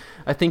features.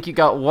 I think you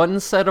got one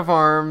set of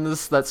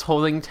arms that's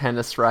holding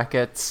tennis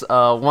rackets,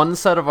 one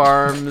set of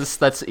arms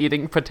that's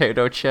eating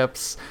potato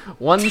chips,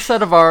 one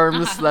set of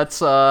arms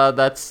that's writing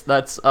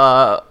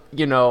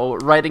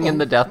in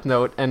the Death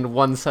Note, and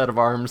one set of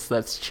arms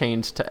that's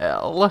chained to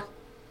L.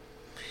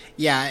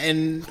 Yeah,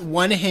 and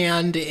one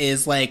hand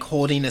is like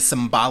holding a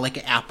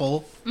symbolic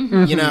apple,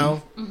 you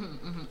know?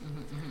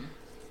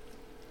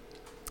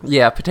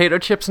 Yeah, potato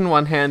chips in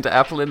one hand,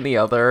 apple in the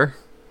other.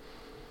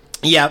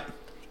 Yep.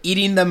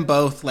 Eating them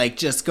both, like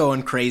just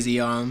going crazy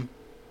on 'em.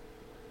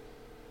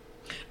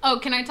 Oh,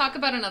 can I talk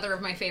about another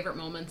of my favorite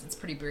moments? It's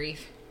pretty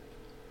brief.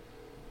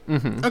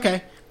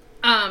 Okay.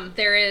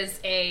 There is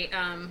a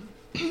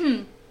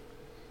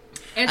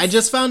I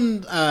just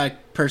found a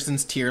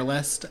person's tier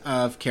list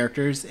of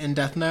characters in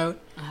Death Note.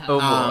 Oh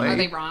boy. Are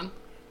they wrong?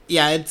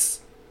 Yeah,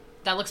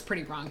 That looks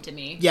pretty wrong to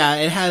me.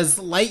 it has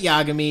Light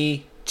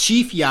Yagami,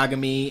 Chief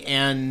Yagami,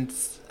 and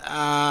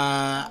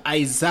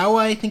Aizawa,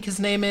 I think his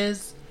name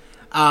is,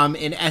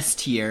 in S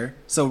tier.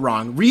 So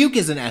wrong. Ryuk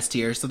is in S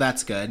tier, so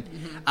that's good.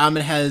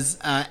 It has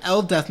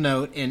L Death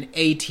Note in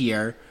A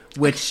tier,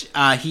 which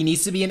he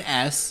needs to be in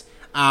S.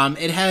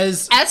 It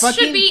has S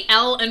should be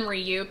L and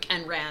Ryuk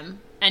and Rem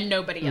and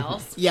nobody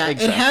else. Yeah,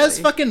 Exactly. It has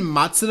fucking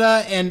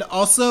Matsuda, and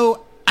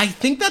also I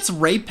think that's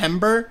Ray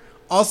Pember,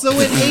 also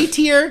in A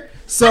tier.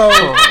 So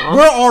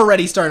we're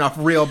already starting off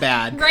real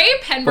bad. Ray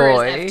Penber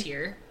Boy. is F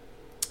tier.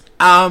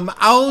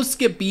 I'll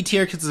skip B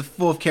tier because it's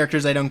full of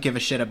characters I don't give a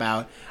shit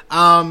about.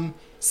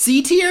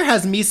 C tier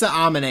has Misa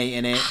Amane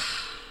in it,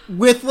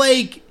 with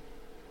like,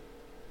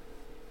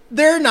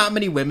 there are not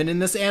many women in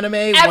this anime.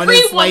 Every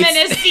woman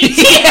is C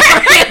tier.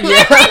 Every woman in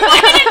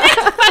this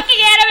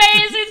fucking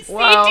anime is in C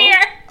Wow. tier.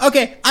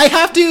 Okay, I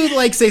have to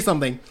like say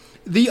something.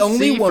 The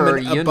only C for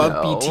woman you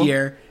above know. B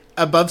tier,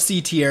 above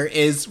C tier,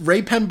 is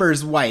Ray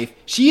Pember's wife.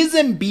 She is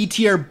in B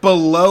tier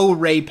below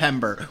Ray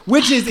Pember,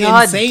 which is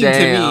God insane to me.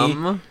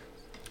 damn.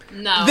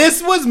 No.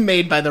 This was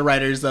made by the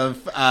writers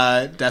of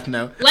Death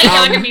Note. Light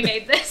Yagami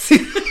made this.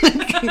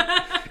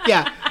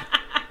 Yeah.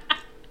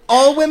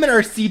 All women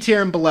are C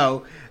tier and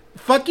below.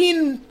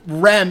 Fucking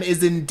Rem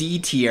is in D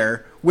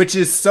tier, which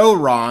is so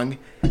wrong.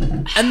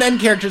 And then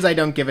characters I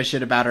don't give a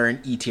shit about are in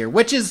E tier,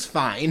 which is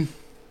fine.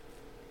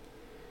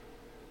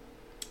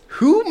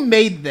 Who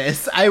made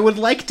this? I would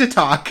like to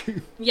talk.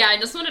 Yeah, I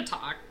just want to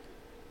talk.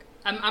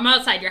 I'm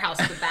outside your house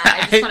with that.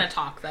 I just want to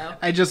talk, though.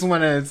 I just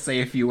want to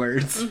say a few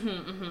words.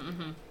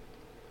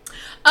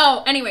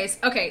 Oh, anyways,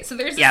 okay, so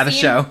there's a Yeah, the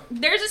scene, show.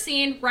 There's a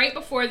scene right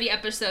before the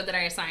episode that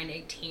I assigned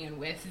 18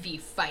 with the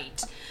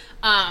fight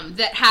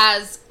that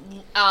has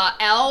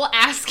L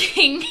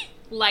asking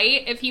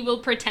Light if he will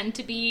pretend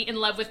to be in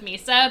love with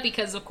Misa,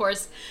 because, of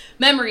course,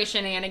 memory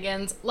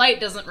shenanigans. Light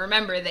doesn't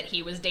remember that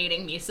he was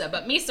dating Misa,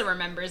 but Misa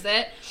remembers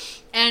it.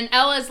 And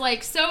L is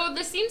like, so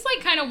this seems like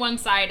kind of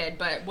one-sided,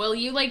 but will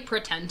you, like,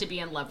 pretend to be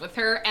in love with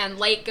her? And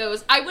Light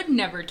goes, I would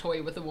never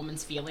toy with a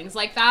woman's feelings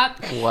like that.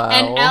 Wow.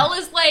 And L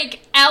is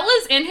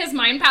in his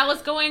mind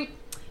palace going,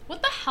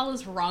 what the hell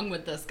is wrong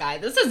with this guy?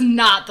 This is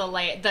not the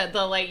Light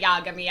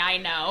Yagami I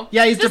know.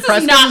 Yeah, he's This is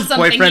depressed not because his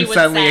something he boyfriend's would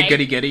suddenly say. a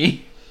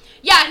goody-goody.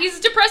 Yeah, he's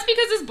depressed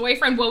because his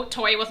boyfriend won't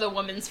toy with a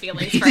woman's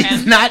feelings for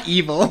He's him. not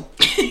evil.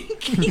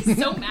 He's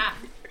so mad.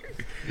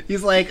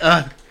 He's like,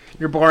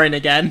 you're boring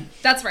again.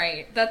 That's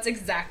right. That's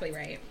exactly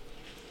right.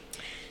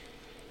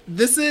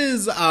 This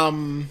is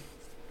that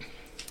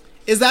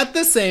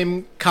the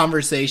same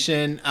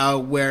conversation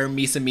where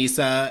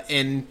Misa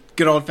in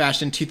good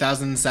old-fashioned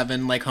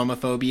 2007, like,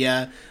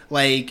 homophobia,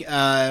 like,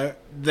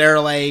 they're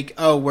like,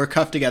 oh, we're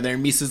cuffed together,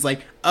 and Misa's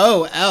like,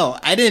 oh, L,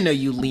 I didn't know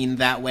you leaned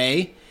that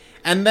way.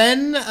 And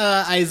then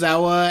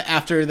Aizawa,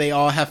 after they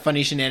all have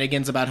funny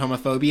shenanigans about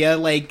homophobia,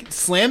 like,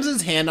 slams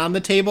his hand on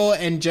the table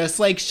and just,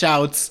 like,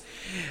 shouts,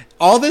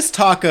 all this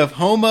talk of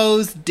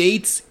homos,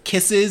 dates,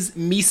 kisses,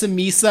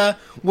 Misa,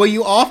 will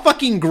you all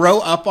fucking grow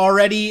up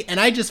already? And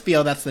I just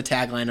feel that's the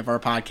tagline of our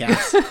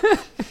podcast.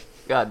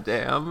 God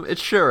damn, it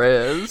sure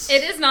is.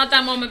 It is not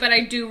that moment, but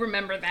I do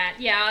remember that.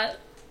 Yeah,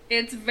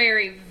 it's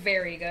very,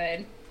 very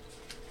good.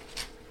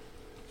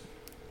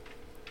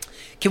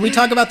 Can we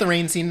talk about the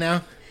rain scene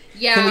now?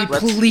 Yeah. Can we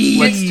Let's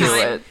please do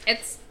time.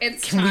 it.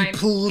 It's Can time. we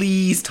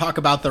please talk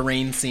about the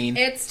rain scene?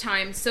 It's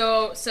time.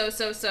 So.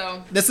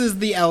 This is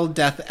the Elle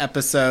death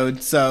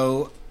episode,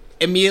 so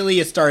immediately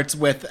it starts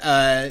with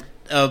a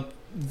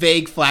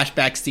vague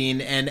flashback scene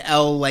and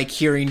Elle like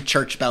hearing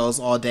church bells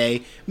all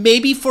day.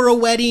 Maybe for a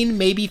wedding,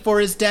 maybe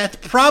for his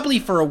death, probably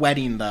for a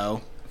wedding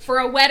though. For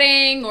a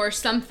wedding or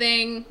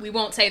something. We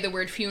won't say the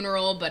word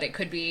funeral, but it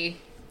could be.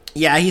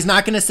 Yeah, he's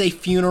not going to say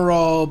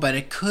funeral, but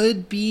it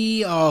could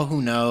be, oh,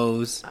 who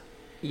knows.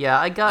 Yeah,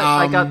 I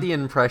got the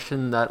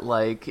impression that,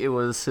 like, it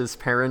was his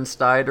parents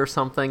died or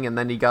something, and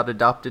then he got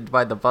adopted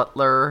by the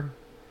butler,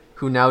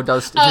 who now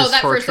does his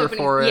that first torture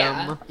opening, for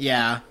yeah. him.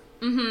 Yeah.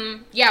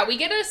 Yeah, we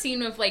get a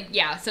scene of, like,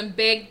 some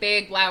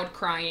big, loud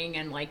crying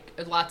and, like,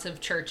 lots of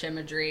church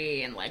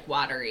imagery and, like,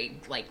 watery,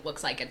 like,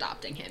 looks like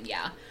adopting him,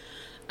 yeah.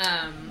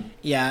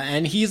 Yeah,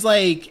 and he's,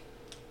 like,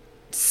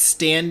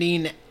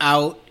 standing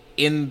out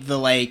in the,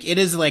 like, it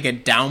is, like, a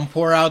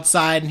downpour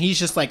outside, and he's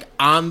just, like,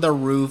 on the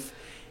roof,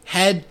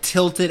 head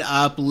tilted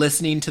up,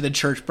 listening to the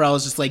church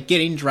bells, just, like,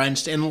 getting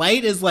drenched, and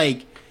Light is,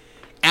 like,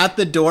 at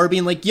the door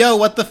being like, yo,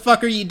 what the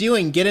fuck are you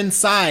doing? Get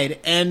inside.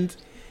 And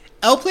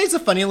Elle plays a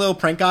funny little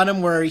prank on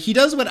him where he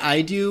does what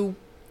I do.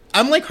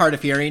 I'm, like, hard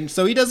of hearing,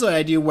 so he does what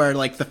I do where,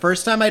 like, the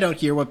first time I don't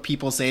hear what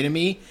people say to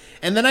me,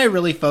 and then I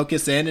really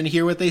focus in and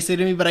hear what they say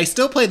to me, but I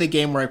still play the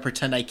game where I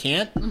pretend I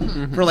can't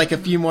for, like, a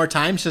few more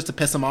times just to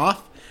piss him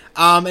off.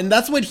 And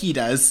that's what he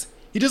does.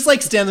 He just,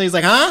 like, stands there, he's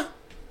like, huh?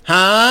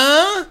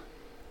 Huh?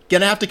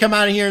 Gonna have to come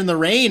out of here in the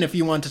rain if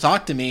you want to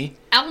talk to me.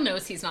 Elle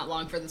knows he's not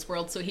long for this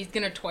world, so he's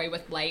gonna toy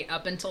with Light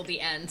up until the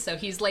end. So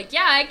he's like,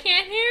 yeah, I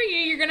can't hear you.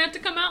 You're gonna have to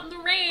come out in the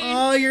rain.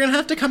 Oh, you're gonna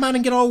have to come out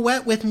and get all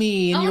wet with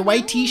me in your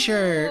white no.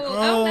 t-shirt.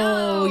 Oh,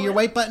 no. Your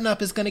white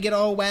button-up is gonna get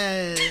all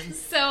wet.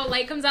 So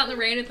Light comes out in the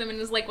rain with him and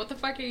is like, what the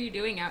fuck are you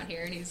doing out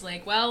here? And he's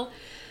like, well,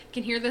 I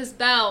can hear this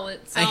bell.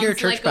 It sounds I hear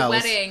church like bells. a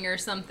wedding or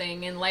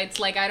something. And Light's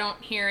like, I don't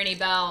hear any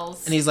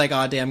bells. And he's like,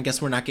 oh, damn, guess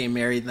we're not getting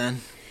married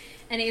then.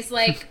 And he's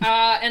like,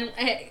 and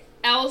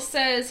Elle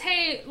says,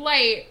 hey,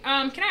 Light,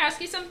 can I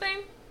ask you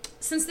something?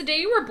 Since the day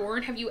you were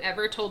born, have you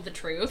ever told the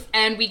truth?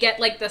 And we get,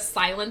 like, the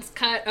silence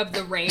cut of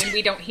the rain.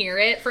 We don't hear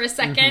it for a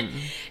second.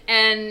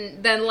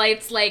 And then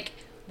Light's like,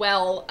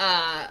 well,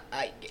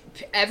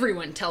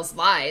 everyone tells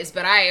lies,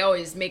 but I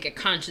always make a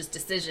conscious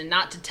decision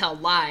not to tell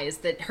lies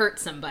that hurt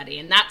somebody,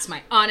 and that's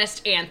my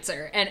honest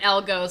answer. And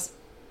Elle goes,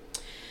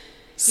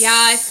 yeah,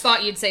 I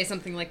thought you'd say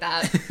something like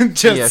that.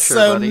 Just Yeah, sure,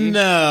 so buddy.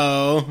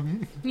 no.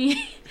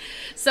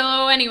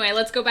 So anyway,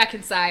 let's go back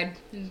inside.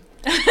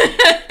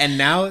 And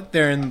now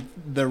they're in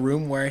the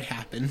room where it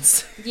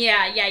happens.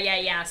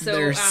 Yeah. So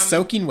They're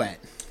soaking wet.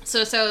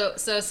 So.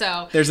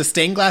 There's a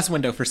stained glass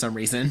window for some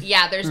reason.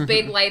 Yeah, there's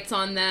big lights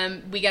on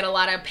them. We get a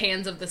lot of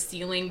pans of the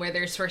ceiling where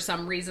there's, for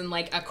some reason,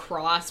 like, a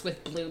cross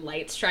with blue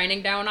lights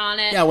shining down on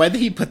it. Yeah, why did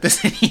he put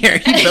this in here?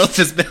 He built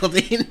this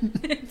building.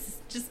 It's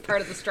just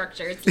part of the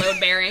structure. It's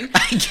load-bearing.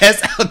 I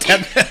guess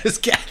Aldebra is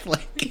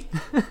Catholic.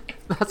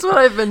 That's what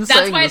I've been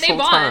saying why this they whole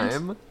bond.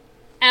 time.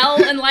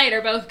 Elle and Light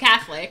are both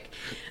Catholic.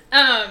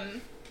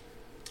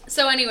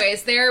 So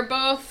anyways, they're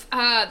both,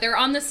 they're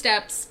on the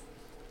steps.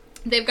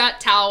 They've got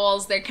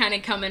towels. They're kind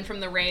of coming from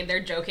the rain. They're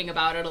joking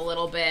about it a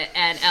little bit.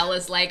 And Elle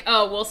is like,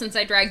 oh, well, since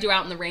I dragged you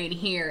out in the rain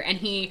here. And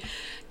he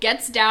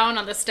gets down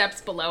on the steps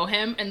below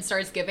him and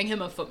starts giving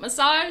him a foot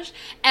massage.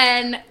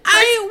 And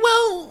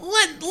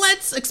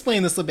let's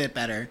explain this a bit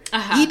better.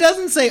 Uh-huh. He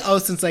doesn't say, oh,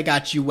 since I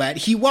got you wet.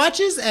 He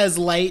watches as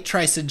Light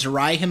tries to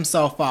dry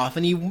himself off,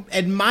 and he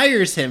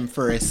admires him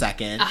for a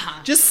second.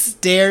 Just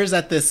stares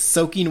at this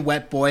soaking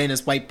wet boy in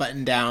his white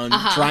button down,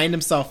 drying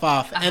himself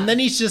off. And then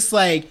he's just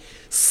like,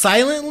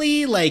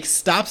 silently, like,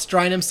 stops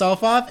drying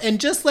himself off and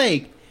just,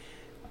 like,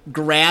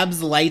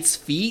 grabs Light's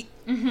feet.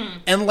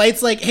 And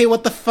Light's like, hey,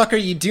 what the fuck are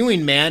you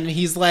doing, man? And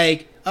he's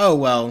like, oh,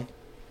 well,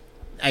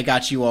 I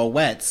got you all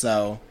wet,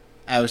 so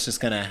I was just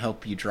gonna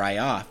help you dry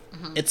off.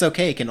 It's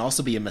okay, it can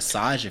also be a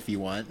massage if you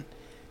want.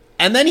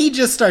 And then he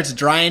just starts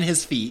drying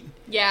his feet.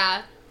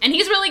 yeah. And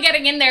he's really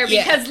getting in there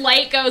because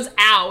Light goes,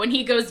 ow. And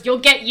he goes, you'll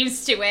get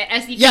used to it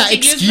as he Yeah,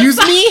 continues excuse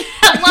massage- me?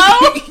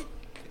 Hello?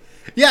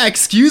 Yeah,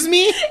 excuse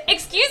me?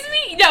 Excuse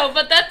me? No,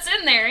 but that's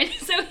in there. And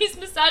so he's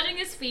massaging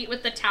his feet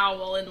with the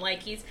towel and,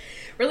 like, he's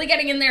really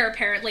getting in there,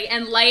 apparently.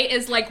 And Light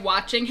is, like,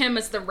 watching him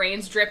as the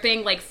rain's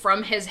dripping, like,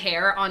 from his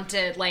hair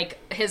onto, like,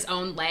 his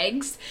own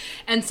legs.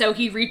 And so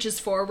he reaches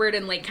forward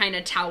and, like, kind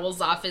of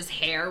towels off his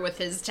hair with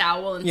his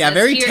towel. And Yeah, says,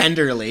 very "Here."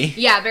 tenderly.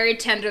 Yeah, very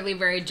tenderly,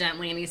 very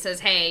gently. And he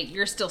says, hey,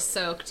 you're still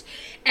soaked.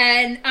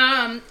 And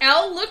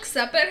Elle looks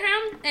up at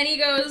him and he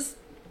goes,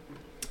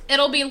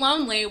 it'll be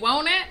lonely,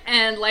 won't it?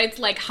 And Light's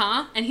like,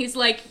 huh? And he's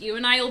like, you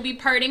and I will be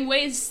parting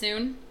ways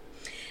soon.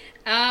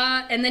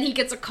 And then he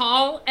gets a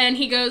call, and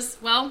he goes,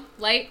 well,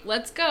 Light,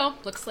 let's go.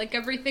 Looks like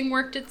everything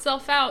worked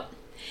itself out.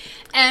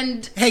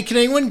 And Hey, can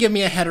anyone give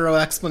me a hetero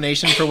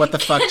explanation for what the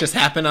fuck just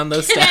happened on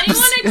those can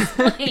steps? anyone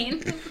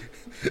explain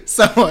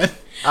Someone.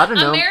 I don't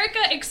know. America,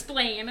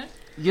 explain.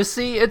 You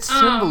see, it's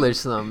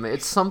symbolism.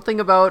 It's something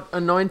about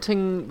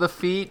anointing the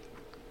feet,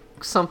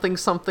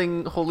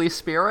 something Holy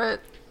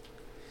Spirit.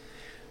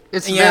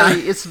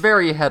 It's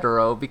very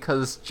hetero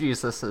because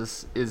Jesus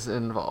is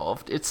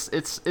involved. It's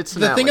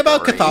The thing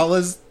about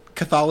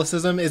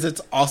Catholicism is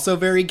it's also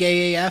very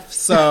gay AF.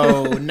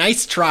 So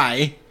nice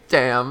try.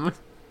 Damn.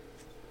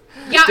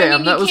 Yeah, Damn, I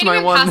mean, that you was can't my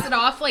even one. pass it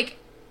off like.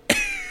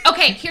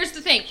 Okay, here's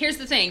the thing.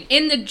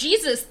 In the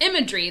Jesus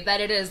imagery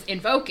that it is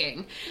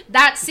invoking,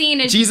 that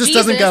scene is Jesus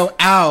doesn't go,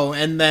 ow,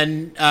 and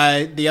then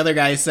the other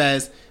guy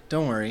says,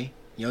 don't worry,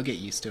 you'll get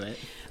used to it.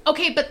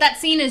 Okay, but that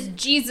scene is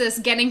Jesus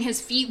getting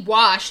his feet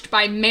washed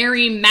by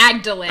Mary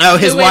Magdalene. Oh,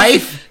 his who is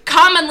wife?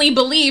 commonly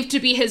believed to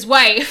be his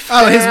wife.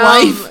 Oh, his Damn.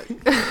 wife?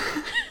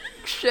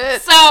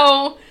 Shit.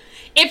 So,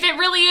 if it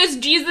really is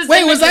Jesus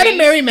Wait, was that a imagery-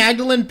 Mary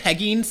Magdalene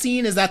pegging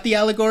scene? Is that the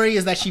allegory?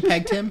 Is that she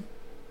pegged him?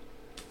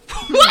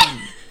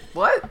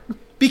 What?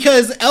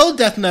 Because L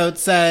Death Note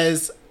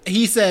says,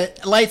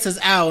 Light says,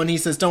 ow, and he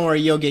says, don't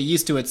worry, you'll get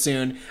used to it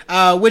soon,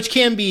 which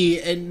can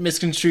be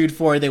misconstrued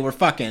for they were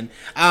fucking.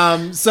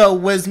 So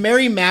was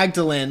Mary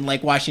Magdalene,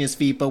 like, washing his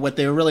feet, but what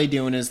they were really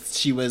doing is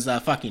she was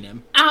fucking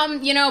him?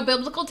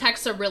 Biblical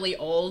texts are really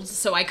old,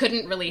 so I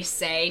couldn't really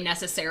say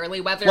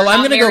necessarily whether Well, or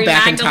I'm not going to go Mary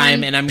back in Magdalene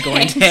time, and I'm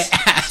going to pegged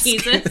ask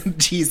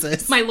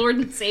Jesus, my Lord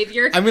and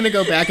Savior. I'm going to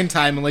go back in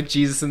time and look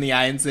Jesus in the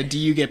eye and say, do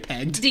you get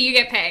pegged? Do you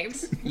get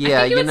pegged?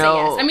 Yeah, I think he would say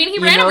yes. I mean, he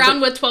ran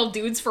around with 12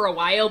 dudes for a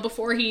while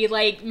before he,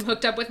 like,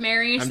 hooked up with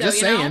Mary. I'm so, just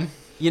saying.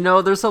 You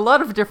know, there's a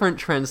lot of different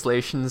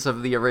translations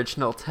of the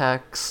original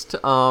text.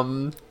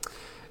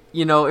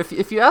 You know,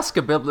 if you ask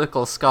a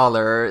biblical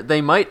scholar, they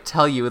might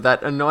tell you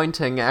that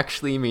anointing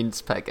actually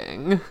means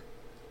pegging.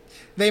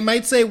 They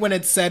might say when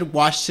it said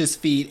washed his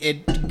feet,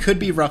 it could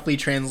be roughly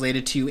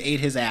translated to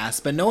ate his ass,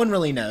 but no one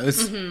really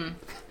knows.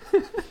 Mm-hmm.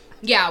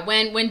 Yeah,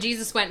 when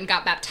Jesus went and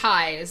got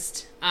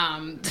baptized,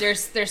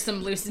 there's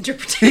some loose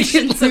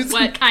interpretations of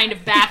what kind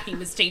of bath he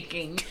was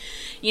taking.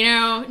 You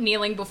know,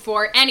 kneeling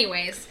before.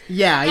 Anyways.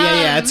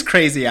 Yeah, it's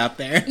crazy out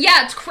there.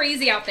 Yeah, it's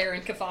crazy out there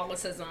in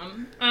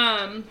Catholicism.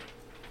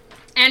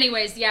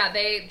 Anyways, yeah,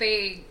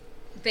 they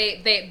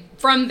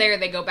from there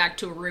they go back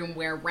to a room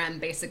where Rem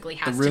basically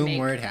has The to room make...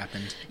 where it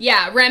happened.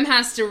 Yeah, Rem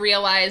has to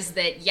realize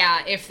that,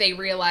 if they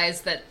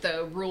realize that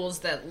the rules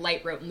that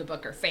Light wrote in the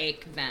book are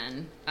fake,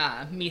 then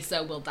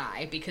Misa will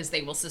die because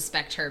they will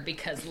suspect her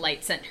because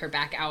Light sent her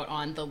back out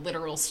on the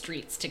literal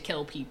streets to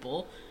kill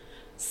people.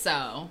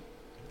 So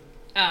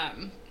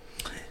Rem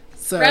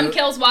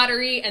kills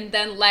Watery, and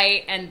then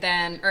Light, and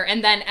then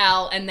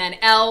L, and then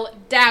L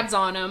dabs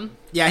on him.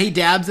 Yeah, he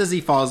dabs as he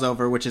falls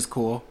over, which is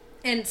cool.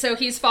 And so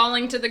he's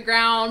falling to the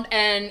ground,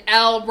 and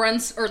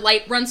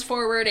Light runs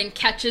forward and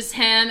catches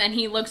him, and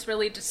he looks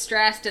really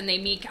distressed, and they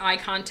make eye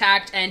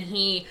contact, and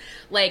he,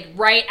 like,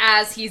 right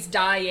as he's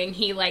dying,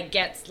 he, like,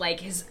 gets, like,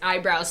 his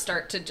eyebrows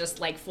start to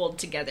just, like, fold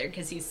together,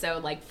 because he's so,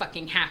 like,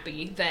 fucking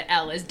happy that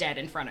L is dead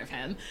in front of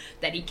him,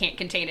 that he can't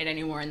contain it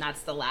anymore, and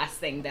that's the last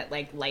thing that,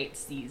 like, Light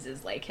sees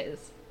is, like,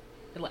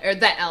 or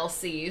that L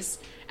sees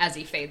as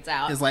he fades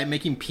out. Is like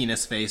making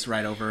penis face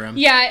right over him.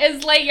 Yeah,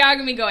 it's Light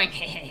Yagami going,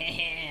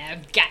 hey,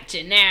 I've got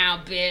you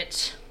now,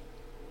 bitch.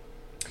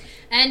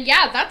 And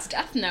yeah, that's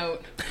Death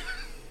Note.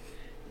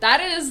 That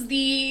is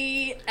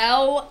the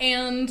L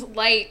and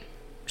Light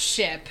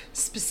ship,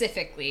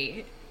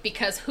 specifically.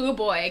 Because, hoo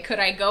boy, could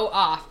I go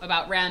off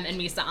about Rem and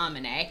Misa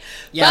Amane.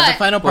 Yeah, but, the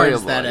final part Boy,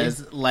 is that boy.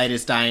 as Light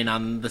is dying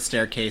on the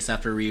staircase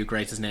after Ryuk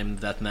writes his name in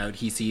the Death Note,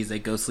 he sees a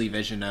ghostly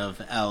vision of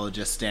L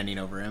just standing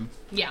over him.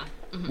 Yeah.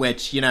 Mm-hmm.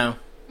 Which, you know,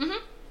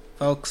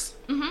 folks.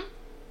 Is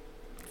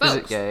Folks.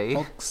 it gay?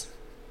 Folks.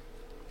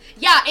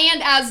 Yeah,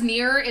 and as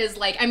Nier is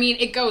like, I mean,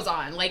 it goes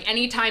on. Like,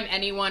 anytime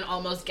anyone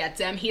almost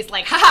gets him, he's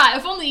like, haha,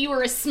 if only you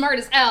were as smart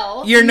as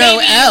L. You're no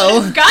maybe L. you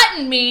would have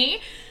gotten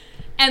me.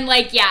 And,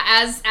 like,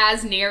 yeah,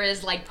 as Nier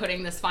is, like,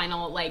 putting this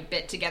final, like,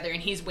 bit together, and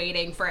he's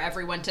waiting for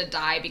everyone to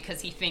die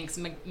because he thinks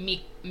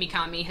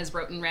Mikami has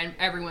written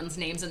everyone's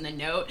names in the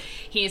note,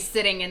 he's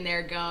sitting in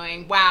there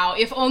going, wow,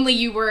 if only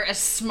you were as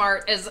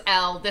smart as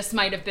L, this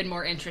might have been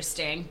more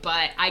interesting,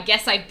 but I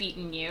guess I've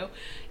beaten you.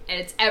 And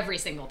it's every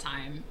single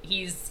time.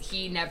 He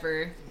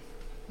never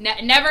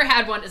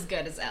had one as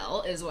good as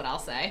L, is what I'll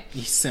say.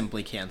 He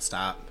simply can't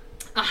stop.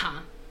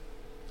 Uh-huh.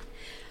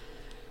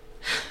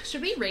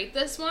 Should we rate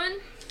this one?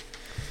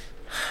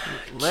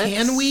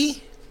 Can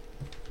we?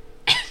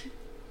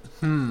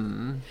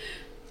 I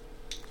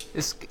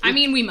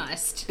mean, we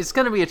must. It's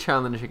gonna be a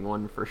challenging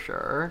one for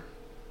sure.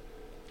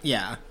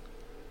 Yeah.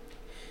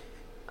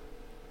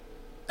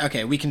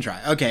 Okay, we can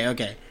try.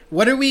 Okay.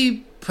 What are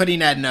we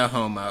putting at No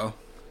Homo?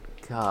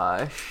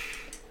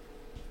 Gosh.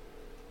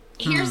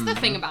 Here's the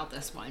thing about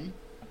this one.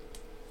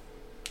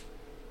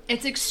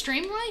 It's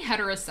extremely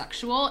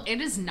heterosexual. It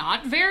is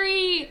not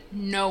very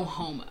no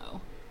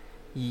homo.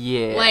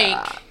 Yeah.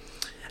 Like,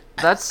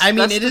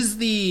 It is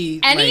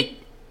the any...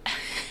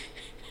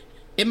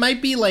 it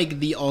might be like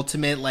the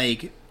ultimate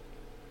to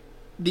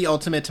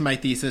my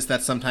thesis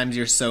that sometimes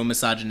you're so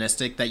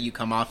misogynistic that you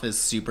come off as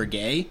super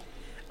gay.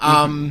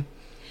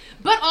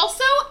 But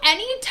also,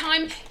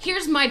 anytime,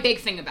 here's my big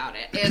thing about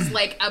it, is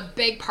like a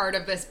big part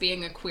of this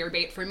being a queer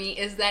bait for me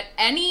is that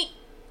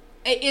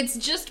it's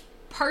just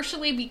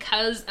partially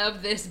because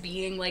of this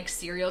being like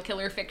serial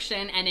killer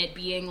fiction and it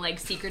being like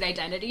secret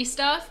identity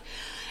stuff.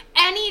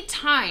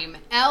 Anytime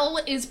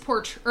Light is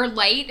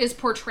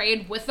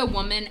portrayed with a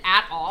woman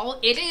at all,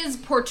 it is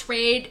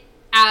portrayed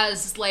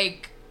as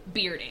like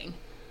bearding.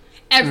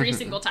 Every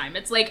single time.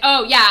 It's like,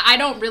 oh yeah, I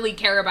don't really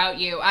care about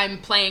you. I'm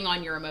playing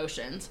on your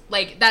emotions.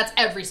 Like, that's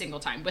every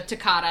single time. With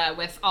Takata,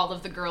 with all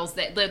of the girls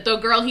that... The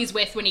girl he's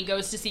with when he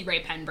goes to see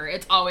Ray Penber,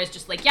 it's always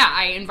just like, yeah,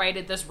 I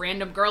invited this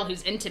random girl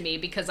who's into me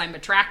because I'm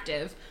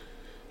attractive.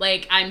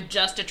 Like, I'm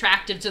just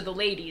attractive to the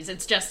ladies.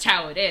 It's just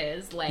how it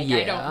is. Like,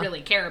 I don't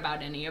really care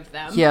about any of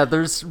them. Yeah,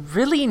 there's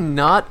really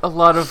not a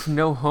lot of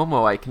no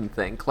homo I can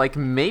think. Like,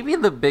 maybe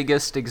the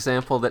biggest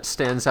example that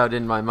stands out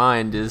in my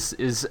mind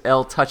is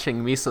Elle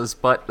touching Misa's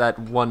butt that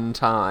one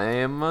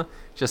time.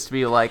 Just to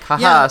be like,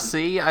 haha,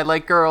 see? I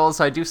like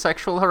girls. I do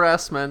sexual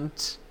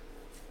harassment.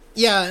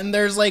 Yeah, and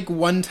there's, like,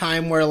 one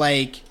time where,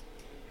 like,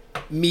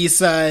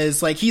 Misa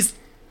is, like, he's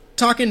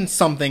talking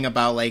something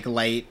about, like,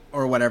 Light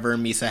or whatever,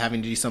 Misa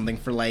having to do something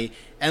for Light,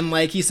 and,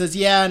 like, he says,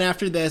 yeah, and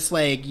after this,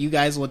 like, you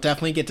guys will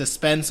definitely get to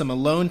spend some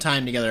alone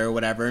time together or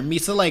whatever, and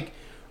Misa, like,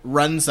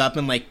 runs up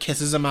and, like,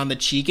 kisses him on the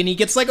cheek, and he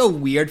gets, like, a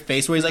weird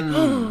face where he's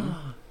like,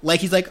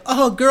 like, he's like,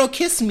 oh, girl,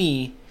 kiss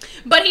me.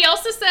 But he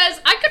also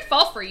says, I could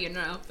fall for you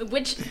now,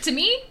 which, to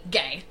me,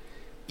 gay.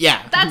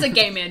 Yeah. That's a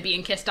gay man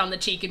being kissed on the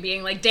cheek and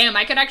being like, damn,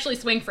 I could actually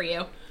swing for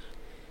you.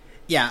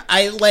 Yeah,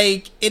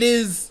 it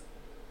is...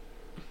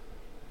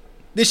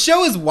 This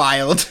show is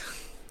wild.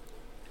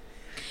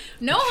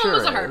 No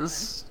homo's a hard one.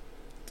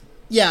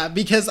 Yeah,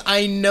 because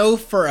I know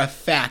for a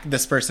fact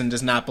this person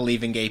does not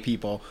believe in gay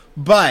people,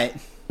 but...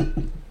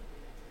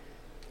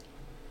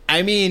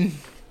 I mean...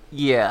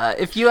 Yeah,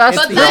 if you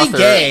ask the pretty author...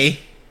 gay.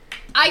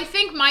 I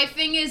think my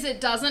thing is it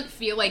doesn't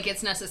feel like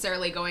it's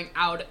necessarily going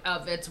out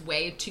of its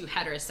way to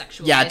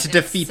heterosexualize Yeah, to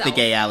defeat itself. the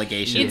gay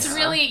allegations. It's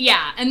really,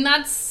 and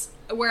that's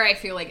where I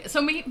feel like...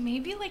 So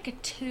maybe like a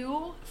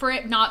 2 for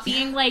it not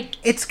being like...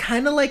 It's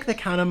kind of like the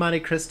Count of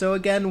Monte Cristo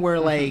again, where,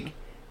 like,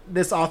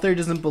 this author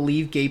doesn't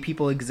believe gay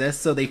people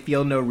exist, so they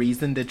feel no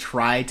reason to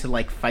try to,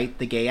 like, fight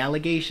the gay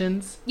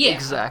allegations. Yeah.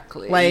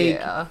 Exactly, Like-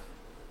 yeah.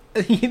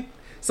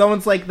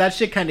 Someone's like, that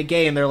shit kind of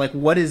gay, and they're like,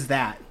 what is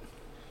that?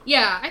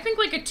 Yeah, I think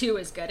like a 2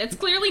 is good. It's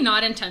clearly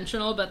not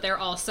intentional, but they're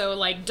also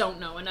like don't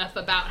know enough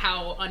about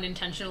how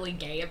unintentionally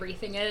gay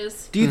everything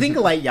is. Do you think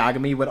Light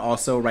Yagami would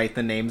also write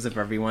the names of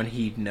everyone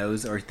he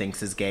knows or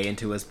thinks is gay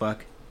into his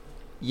book?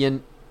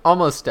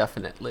 Almost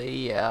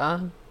definitely, yeah.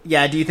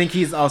 Yeah, do you think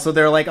he's also...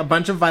 There are, like, a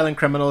bunch of violent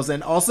criminals,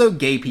 and also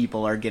gay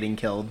people are getting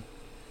killed.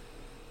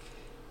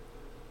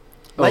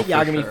 Light for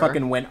Yagami sure.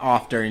 fucking went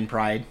off during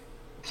Pride.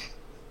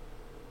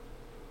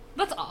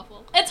 That's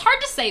awful. It's hard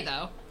to say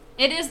though.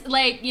 It is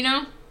like, you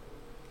know...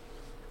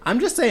 I'm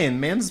just saying,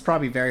 Mans is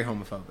probably very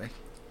homophobic.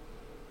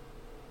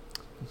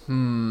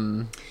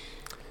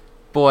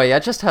 Boy, I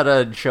just had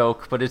a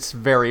joke, but it's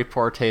very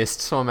poor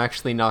taste, so I'm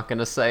actually not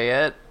gonna say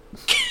it.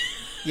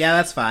 Yeah,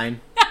 that's fine.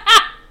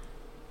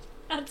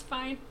 That's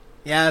fine.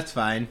 Yeah, that's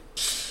fine.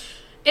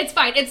 It's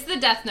fine. It's the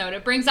Death Note.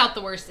 It brings out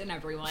the worst in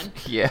everyone.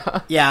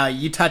 Yeah. Yeah,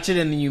 you touch it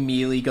and then you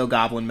immediately go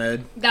goblin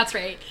mode. That's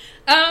right.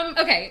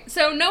 Okay,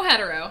 so no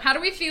hetero. How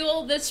do we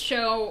feel this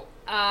show,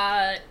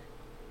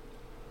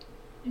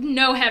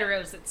 no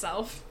heteros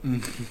itself?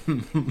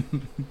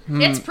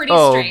 It's pretty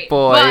straight.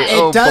 Boy. But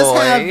It does boy.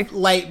 have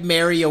Light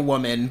marry a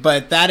woman,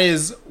 but that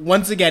is,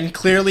 once again,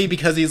 clearly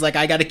because he's like,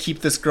 I gotta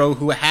keep this girl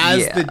who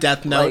has Yeah, the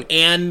Death Note like-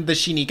 and the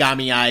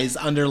Shinigami eyes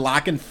under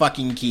lock and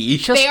fucking key.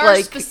 Just they are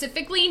like...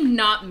 specifically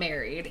not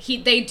married.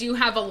 They do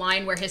have a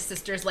line where his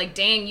sister's like,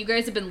 dang, you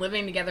guys have been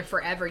living together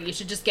forever. You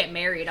should just get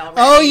married already.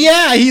 Oh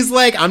yeah, he's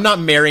like, I'm not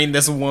marrying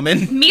this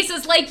woman.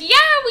 Misa's like, yeah,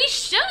 we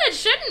should,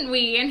 shouldn't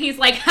we? And he's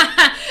like,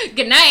 haha,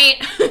 good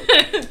night.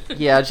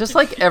 Yeah, just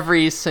like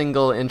every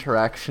single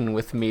interaction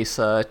with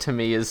Misa, to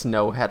me, is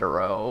no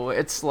hetero.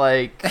 It's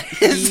like,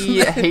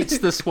 he hates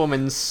this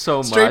woman so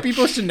much. Straight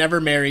people should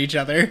never marry each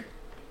other.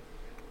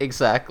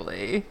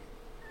 Exactly.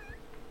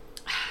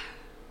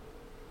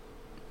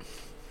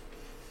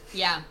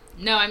 Yeah.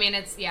 No, I mean,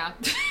 it's, yeah.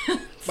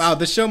 Wow,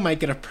 the show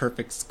might get a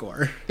perfect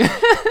score.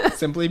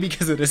 Simply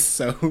because it is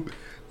so...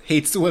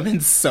 hates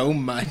women so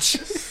much.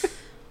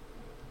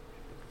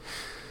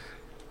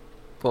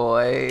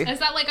 Boy. Is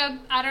that like a,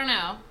 I don't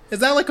know. Is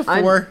that like a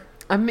 4?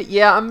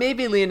 I'm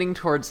maybe leaning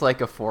towards like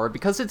a 4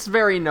 because it's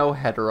very no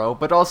hetero,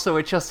 but also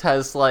it just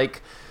has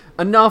like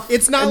enough.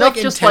 It's not, enough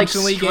like, just like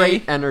intentionally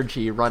straight gay.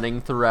 energy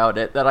running throughout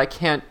it that I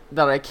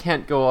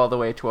can't go all the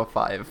way to a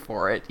 5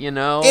 for it. You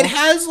know, It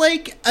has,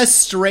 like, a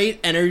straight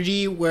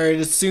energy where it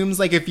assumes,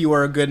 like, if you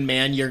are a good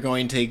man, you're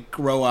going to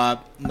grow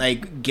up,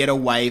 like, get a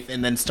wife,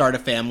 and then start a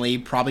family,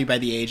 probably by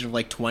the age of,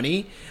 like,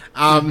 20.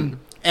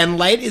 And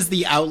Light is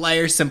the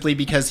outlier simply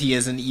because he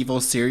is an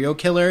evil serial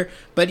killer,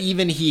 but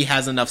even he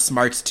has enough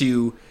smarts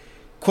to,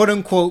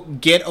 quote-unquote,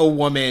 get a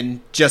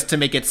woman just to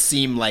make it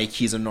seem like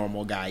he's a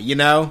normal guy, you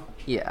know?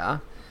 Yeah.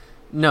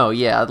 No,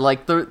 yeah,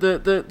 like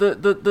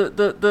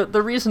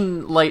the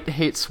reason Light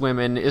hates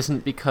women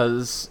isn't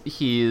because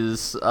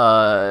he's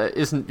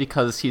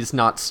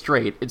not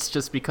straight. It's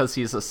just because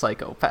he's a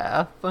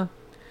psychopath. Yeah,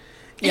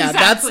 Exactly.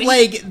 that's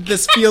like,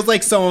 this feels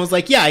like someone was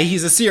like, yeah,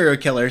 he's a serial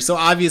killer, so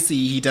obviously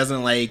he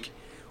doesn't, like,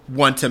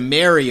 want to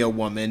marry a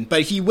woman,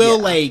 but he will,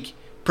 Yeah. like,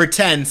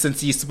 pretend since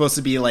he's supposed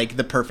to be, like,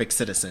 the perfect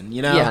citizen,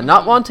 you know? Yeah,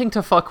 not wanting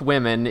to fuck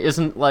women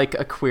isn't like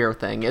a queer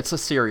thing. It's a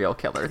serial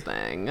killer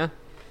thing.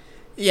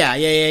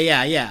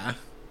 Yeah.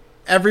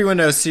 Everyone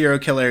knows serial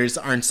killers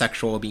aren't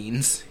sexual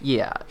beings.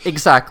 Yeah,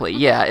 exactly.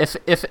 Yeah,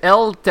 if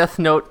L Death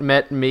Note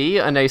met me,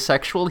 an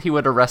asexual, he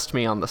would arrest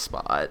me on the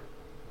spot.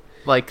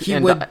 Like He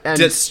would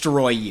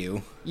destroy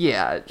you.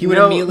 Yeah, He would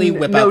immediately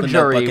whip out the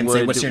notebook and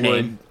say, "What's your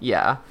name?"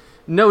 Yeah,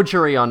 no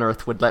jury on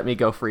Earth would let me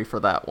go free for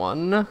that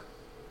one.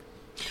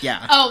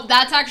 Yeah. Oh,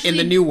 that's actually In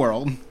the new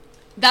world.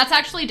 That's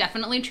actually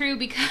definitely true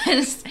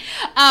because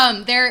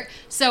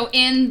so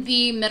in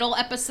the middle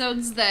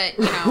episodes that,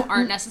 you know,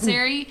 aren't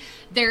necessary,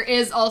 there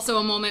is also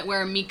a moment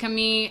where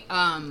Mikami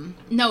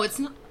no, it's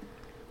not.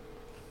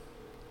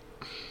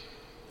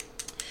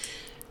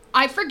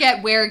 I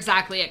forget where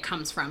exactly it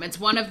comes from. It's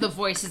one of the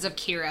voices of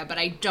Kira, but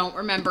I don't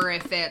remember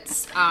if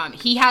it's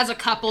he has a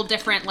couple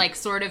different, like,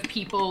 sort of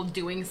people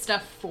doing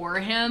stuff for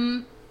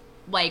him,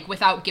 like,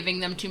 without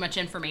giving them too much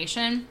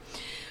information.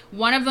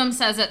 One of them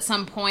says at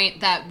some point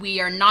that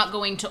we are not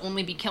going to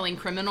only be killing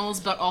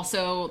criminals, but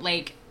also,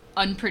 like,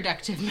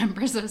 unproductive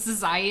members of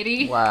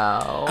society.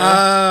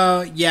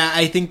 Wow. Yeah,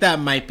 I think that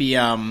might be,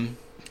 that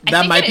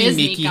think might it be is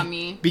Miki.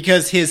 Mikami.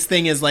 Because his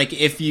thing is, like,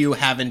 if you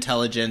have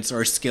intelligence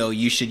or skill,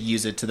 you should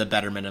use it to the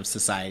betterment of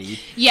society.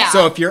 Yeah.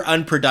 So if you're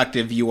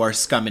unproductive, you are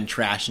scum and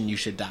trash and you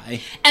should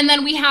die. And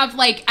then we have,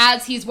 like,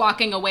 as he's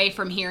walking away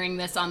from hearing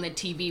this on the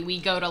TV, we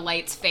go to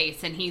Light's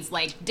face, and he's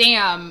like,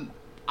 damn,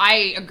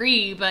 I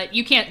agree, but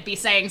you can't be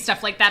saying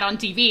stuff like that on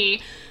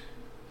TV.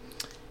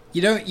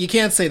 You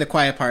can't say the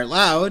quiet part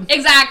loud.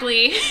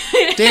 Exactly.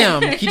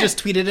 Damn, he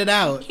just tweeted it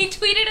out. He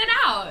tweeted it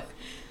out.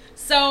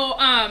 So,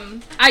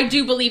 I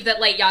do believe that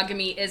Light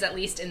Yagami is at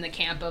least in the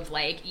camp of,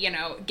 like, you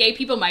know, gay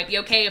people might be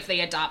okay if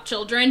they adopt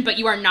children, but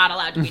you are not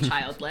allowed to be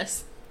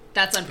childless.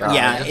 That's unfortunate.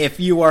 Yeah, if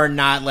you are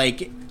not,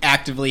 like,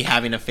 actively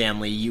having a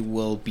family, you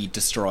will be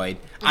destroyed.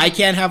 I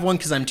can't have one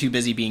because I'm too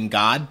busy being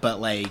God,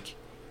 but, like,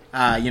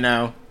 you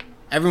know,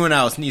 everyone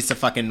else needs to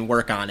fucking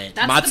work on it.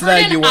 That's the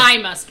burden I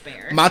must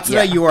bear. Matsuda,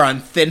 Yeah. you are on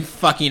thin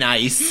fucking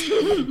ice.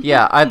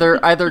 Yeah,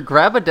 either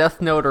grab a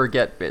Death Note or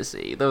get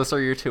busy. Those are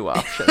your two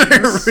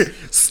options.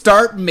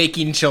 Start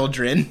making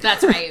children.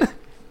 That's right.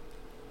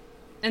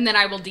 And then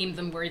I will deem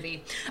them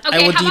worthy.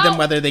 Okay, I will how deem them about,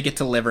 whether they get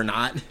to live or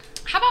not.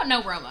 how about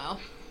no Romo?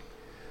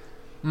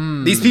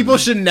 These people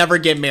should never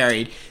get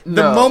married.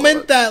 The No.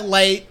 moment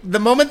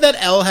that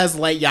L has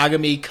Light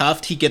Yagami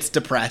cuffed, he gets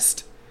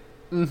depressed.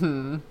 I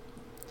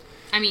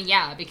mean,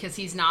 yeah, because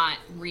he's not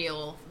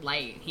real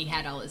Light. He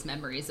had all his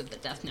memories of the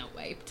Death Note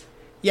wiped.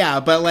 Yeah,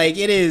 but like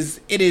it is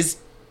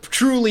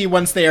truly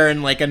once they are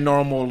in like a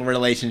normal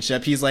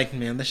relationship, he's like,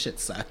 man, this shit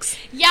sucks.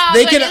 Yeah,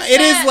 They but can.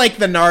 It is that- like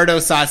the Naruto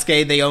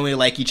Sasuke. They only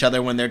like each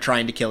other when they're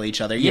trying to kill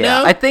each other. You Yeah,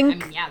 know, I think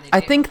I mean, yeah, they I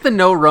do. think the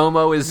no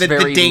Romo is the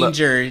very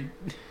danger.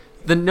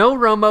 The no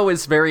Romo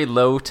is very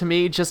low to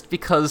me just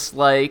because,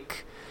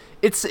 like,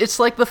 it's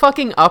like the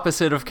fucking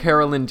opposite of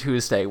Carol and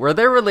Tuesday, where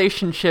their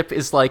relationship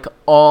is like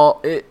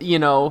you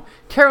know,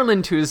 Carol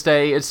and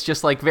Tuesday, it's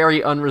just like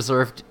very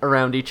unreserved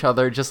around each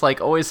other, just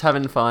like always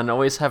having fun,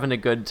 always having a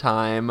good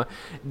time.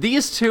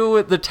 These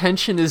two, the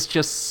tension is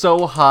just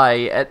so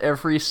high at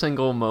every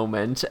single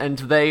moment, and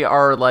they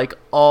are like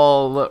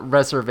all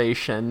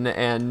reservation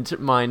and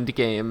mind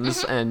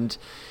games and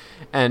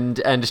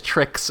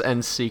tricks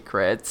and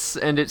secrets,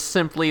 and it's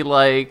simply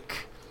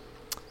like,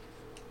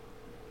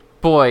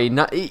 boy,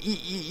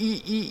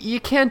 you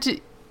can't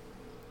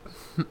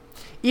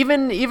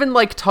even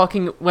like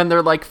talking when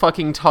they're like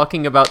fucking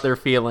talking about their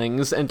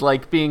feelings and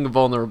like being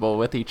vulnerable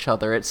with each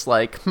other. It's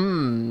like,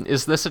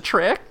 is this a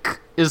trick?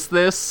 Is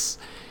this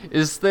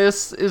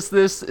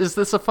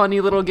a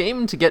funny little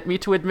game to get me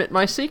to admit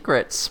my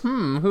secrets?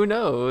 Who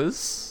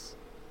knows?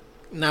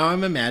 Now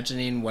I'm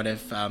imagining what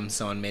if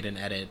someone made an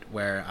edit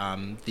where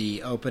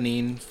the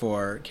opening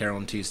for Carol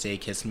and Tuesday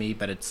Kiss Me,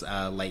 but it's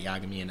Light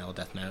Yagami and L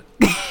Death Note.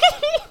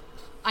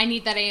 I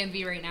need that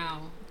AMV right now.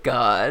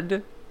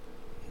 God.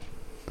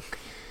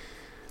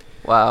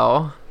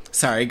 Wow.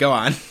 Sorry, go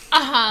on.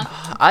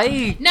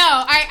 I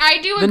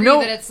do The agree no-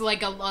 that it's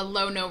like a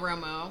low no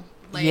Romo.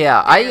 Like,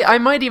 Yeah, I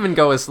might even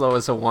go as low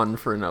as a 1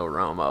 for no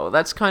Romo.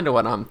 That's kind of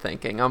what I'm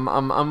thinking.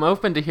 I'm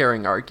open to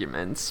hearing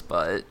arguments,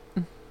 but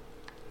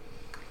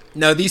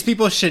No, these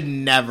people should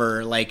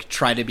never like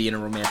try to be in a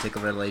romantic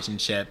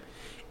relationship.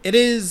 It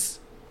is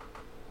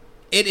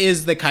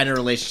the kind of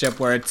relationship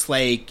where it's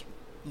like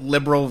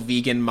liberal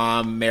vegan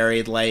mom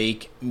married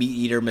like meat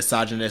eater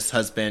misogynist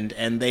husband,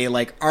 and they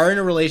like are in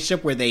a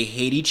relationship where they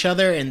hate each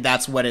other, and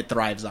that's what it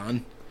thrives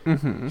on.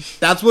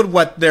 That's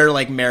what their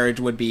like marriage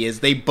would be, is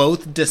they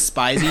both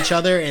despise each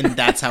other, and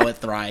that's how it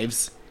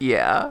thrives.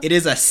 yeah. It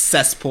is a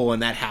cesspool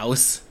in that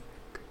house.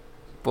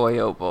 Boy,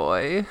 oh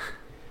boy.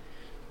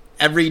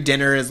 every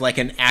dinner is like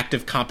an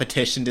active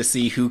competition to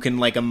see who can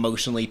like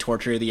emotionally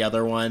torture the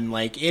other one.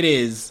 Like, it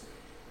is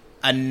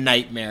a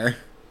nightmare.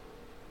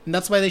 And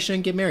that's why they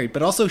shouldn't get married,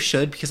 but also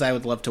should, because I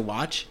would love to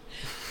watch.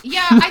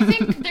 Yeah, I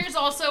think there's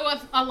also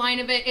a line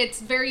of it. It's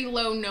very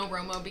low no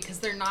Romo because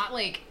they're not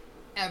like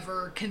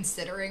ever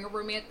considering a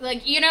romance.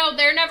 Like, you know,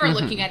 they're never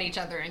looking at each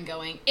other and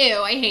going, ew,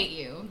 I hate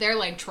you. They're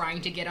like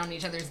trying to get on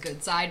each other's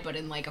good side, but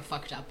in like a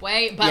fucked up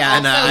way. But Yeah,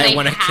 and also I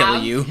want to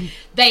kill you.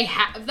 They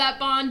have that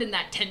bond and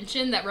that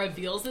tension that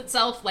reveals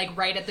itself like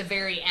right at the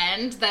very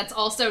end. That's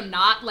also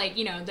not like,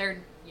 you know, they're,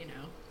 you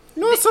know.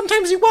 No,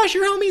 sometimes you wash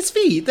your homie's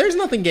feet. There's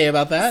nothing gay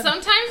about that.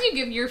 Sometimes you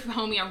give your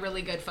homie a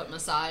really good foot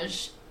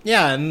massage.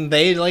 Yeah, and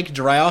they like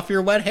dry off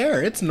your wet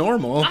hair. It's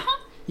normal. Uh-huh.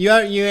 You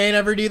ain't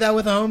ever do that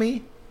with a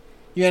homie?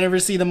 You ain't ever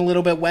see them a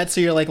little bit wet,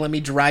 so you're like, let me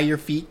dry your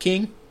feet,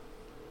 king?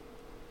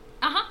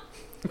 Uh-huh.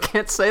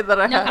 Can't say that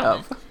I No have.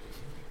 comment.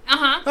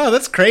 Uh-huh. Oh,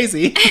 that's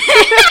crazy.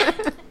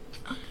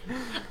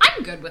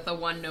 I'm good with a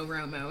one no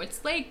Romo.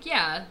 It's like,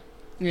 yeah.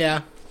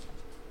 Yeah.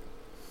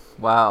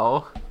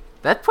 Wow.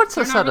 That puts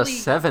We're us not at really- a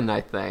 7,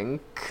 I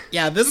think.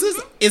 Yeah,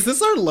 is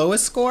this our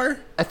lowest score?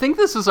 I think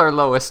this is our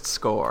lowest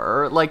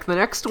score. Like, the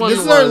next one This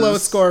was... is our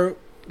lowest score,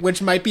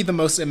 which might be the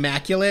most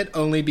immaculate,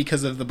 only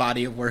because of the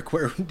body of work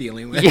we're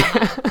dealing with.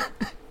 Yeah.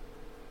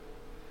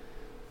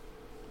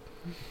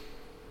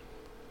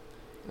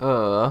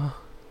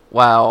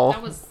 Wow.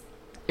 That was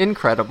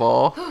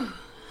Incredible.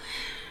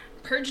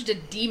 purged a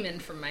demon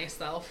from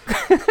myself.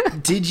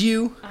 Did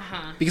you?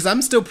 Uh-huh. Because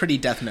I'm still pretty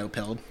Death Note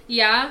pilled.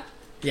 Yeah?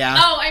 Yeah.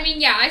 Oh, I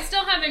mean, yeah, I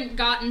still haven't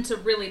gotten to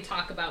really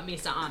talk about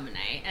Misa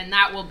Amane, and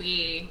that will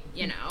be,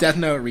 you know... Death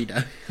Note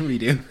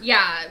redo.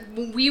 Yeah,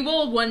 we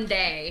will one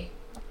day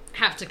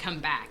have to come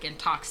back and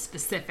talk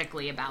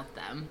specifically about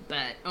them,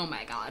 but oh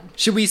my god.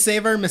 Should we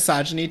save our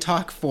misogyny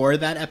talk for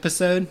that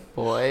episode?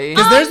 Boy.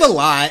 Because there's a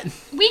lot.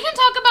 We can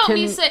talk about Can-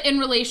 Misa in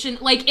relation,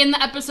 like, in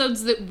the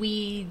episodes that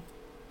we,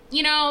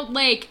 you know,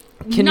 like,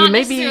 Can not you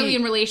maybe- necessarily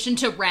in relation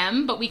to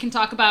Rem, but we can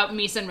talk about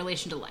Misa in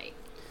relation to Light.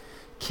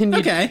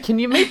 Okay. Can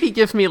you maybe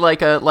give me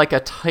like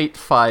a tight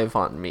 5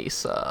 on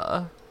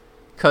Misa?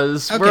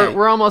 Because Okay.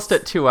 we're almost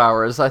at 2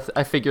 hours.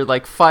 I figured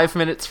like 5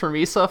 minutes for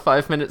Misa,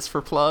 5 minutes for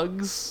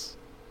plugs.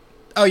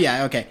 Oh,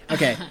 yeah, okay.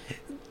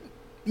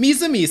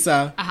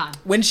 Misa, Uh-huh.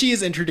 when she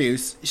is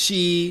introduced,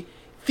 she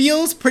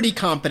feels pretty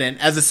competent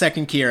as a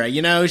second Kira.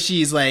 You know,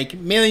 she's, like,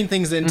 mailing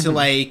things into,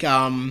 like,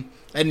 a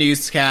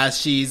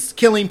newscast. She's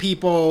killing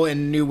people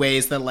in new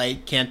ways that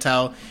Light can't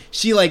tell.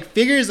 She, like,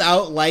 figures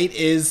out Light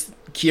is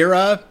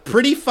Kira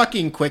pretty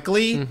fucking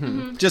quickly.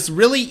 Just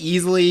really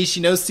easily. She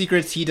knows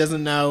secrets he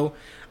doesn't know.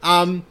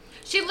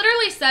 She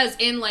literally says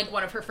in, like,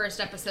 one of her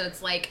first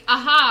episodes, like,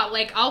 aha,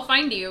 like, I'll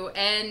find you,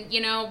 and, you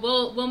know,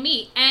 we'll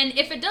meet. And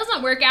if it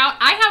doesn't work out,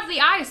 I have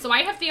the eyes, so I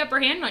have the upper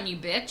hand on you,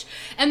 bitch.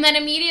 And then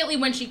immediately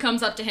when she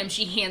comes up to him,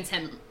 she hands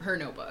him her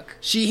notebook.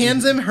 She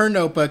hands him her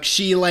notebook.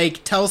 She,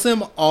 like, tells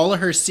him all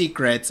her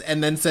secrets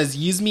and then says,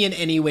 use me in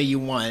any way you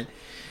want.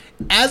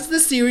 As the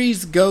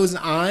series goes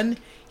on,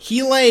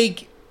 he,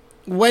 like,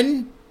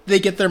 when they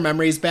get their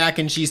memories back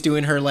and she's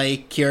doing her,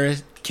 like,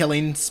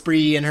 killing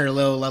spree in her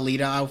little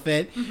Lolita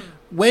outfit,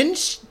 when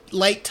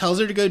Light tells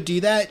her to go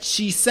do that,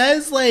 she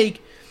says, like,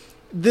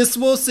 this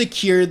will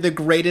secure the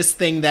greatest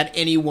thing that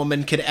any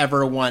woman could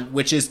ever want,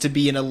 which is to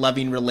be in a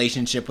loving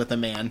relationship with a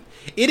man.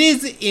 It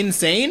is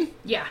insane.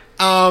 Yeah.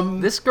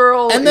 This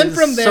girl And then is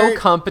from there- so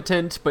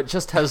competent, but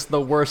just has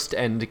the worst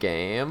end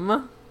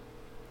game.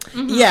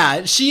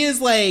 Yeah, she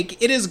is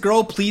like, it is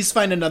girl, please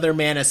find another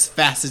man as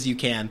fast as you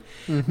can.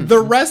 The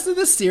rest of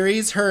the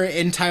series, her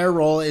entire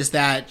role is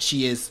that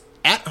she is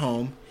at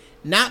home,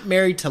 not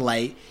married to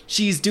Light.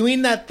 She's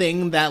doing that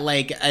thing that,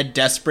 like, a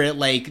desperate,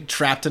 like,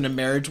 trapped in a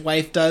marriage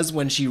wife does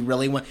when she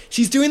really wants...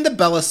 She's doing the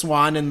Bella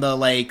Swan in the,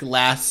 like,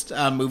 last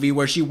movie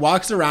where she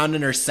walks around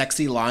in her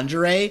sexy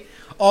lingerie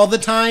all the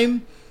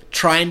time,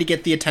 trying to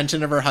get the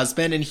attention of her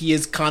husband, and he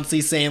is constantly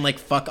saying, like,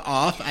 fuck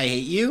off, I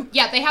hate you.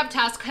 Yeah, they have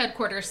task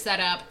headquarters set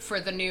up for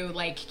the new,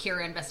 like,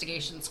 Kira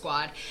investigation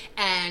squad,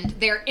 and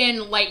they're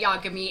in Light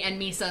Yagami and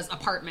Misa's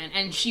apartment,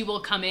 and she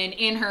will come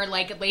in her,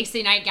 like,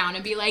 lacy nightgown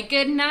and be like,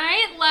 good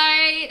night,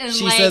 Light, and,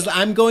 She like, says,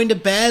 I'm going to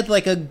bed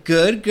like a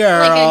good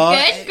girl.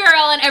 like a good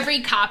girl, and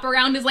every cop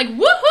around is like,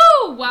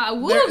 woohoo, wow,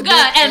 wooga,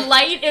 they're- and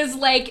Light is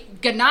like,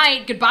 good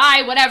night,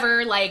 goodbye,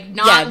 whatever, like,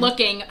 not Yeah.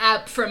 looking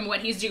up from what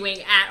he's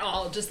doing at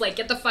all, just like,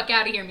 get the fuck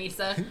out of here,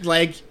 Misa.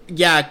 Like,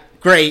 yeah,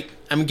 great.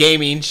 I'm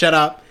gaming. Shut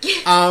up.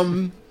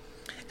 And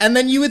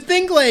then you would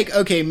think, like,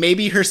 okay,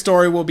 maybe her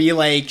story will be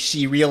like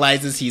she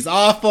realizes he's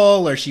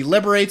awful, or she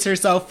liberates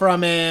herself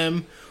from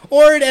him,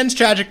 or it ends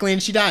tragically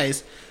and she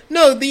dies.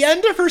 No, the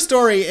end of her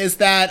story is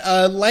that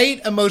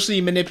Light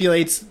emotionally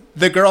manipulates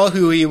the girl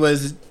who he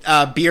was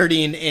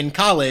bearding in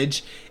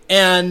college,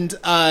 and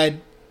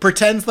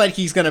pretends like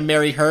he's gonna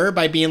marry her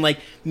by being like,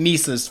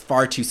 Misa's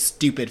far too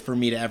stupid for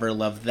me to ever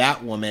love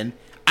that woman.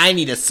 I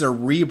need a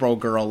cerebral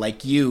girl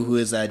like you who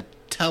is a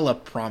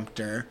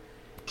teleprompter.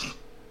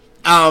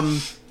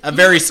 A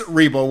very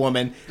cerebral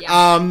woman.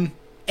 Yeah.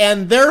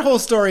 And their whole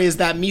story is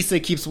that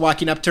Misa keeps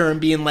walking up to her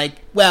and being like,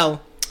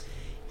 well,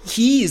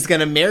 he's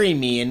gonna marry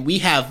me, and we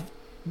have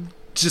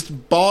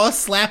just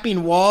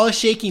ball-slapping,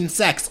 wall-shaking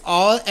sex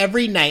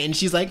every night. And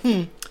she's like,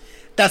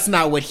 that's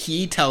not what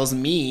he tells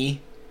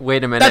me.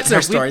 Wait a minute. That's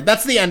their story.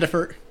 That's the end of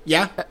her.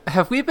 Yeah?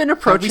 Have we been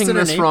approaching said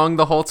her this name? wrong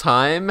the whole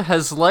time?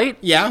 Has Light...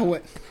 Yeah?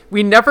 What?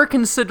 We never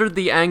considered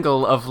the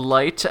angle of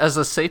Light as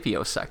a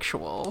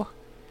sapiosexual.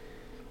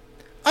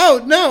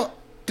 Oh, no.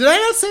 Did I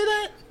not say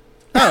that?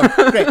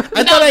 Oh, great. I No,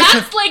 thought I...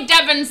 that's like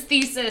Devin's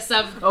thesis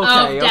of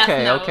Okay, Death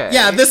okay, Note. okay.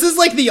 Yeah, this is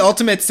like the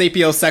ultimate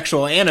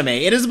sapiosexual anime.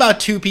 It is about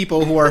two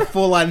people who are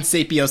full-on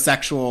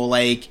sapiosexual,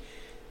 like,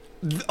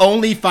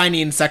 only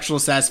finding sexual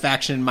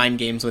satisfaction in mind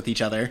games with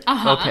each other.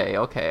 Okay.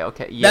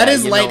 Yeah, That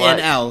is you know Light what?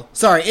 and L.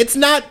 Sorry, it's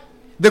not...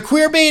 The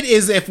queer bait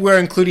is if we're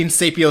including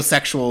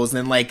sapiosexuals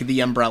in, like,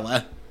 the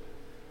umbrella.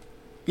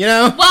 You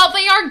know? Well,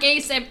 they are gay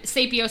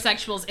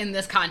sapiosexuals in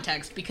this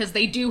context because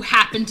they do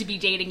happen to be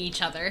dating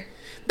each other.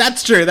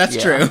 That's true, that's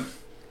Yeah. true.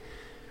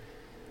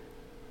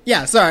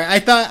 Yeah, sorry,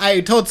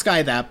 I told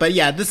Sky that, but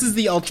yeah, this is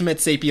the ultimate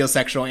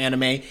sapiosexual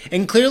anime,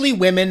 and clearly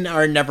women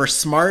are never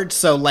smart,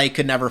 so Light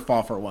could never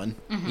fall for one.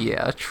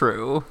 Yeah,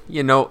 true.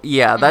 You know,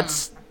 yeah,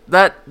 that's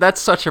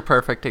such a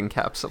perfect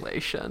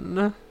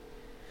encapsulation.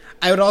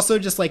 I would also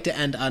just like to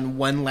end on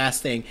one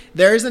last thing.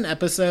 There is an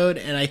episode,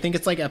 and I think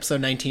it's like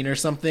episode 19 or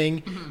something,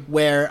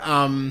 where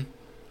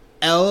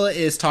L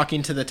is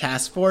talking to the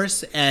task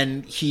force,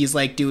 and he's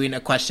like doing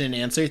a question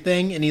and answer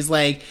thing, and he's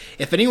like,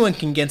 if anyone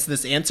can get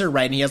this answer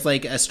right, and he has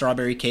like a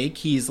strawberry cake,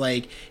 he's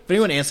like, if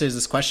anyone answers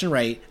this question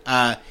right,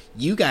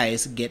 you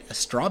guys get a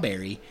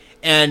strawberry.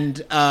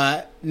 And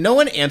no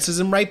one answers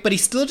him right, but he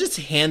still just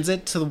hands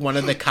it to one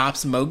of the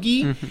cops,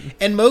 Mogi,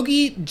 and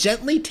Mogi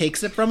gently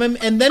takes it from him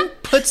and then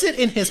puts it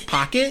in his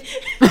pocket,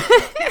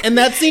 and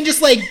that scene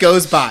just like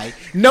goes by.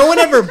 No one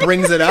ever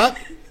brings it up.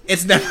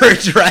 It's never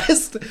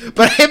addressed,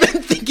 but I've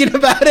been thinking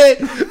about it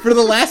for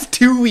the last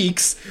 2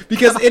 weeks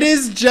because it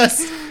is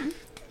just...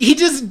 He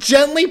just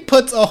gently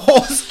puts a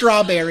whole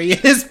strawberry in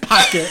his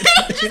pocket.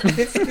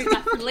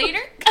 Later?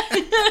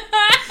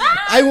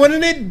 I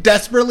wanted it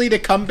desperately to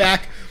come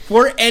back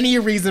for any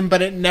reason,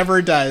 but it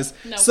never does.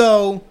 Nope.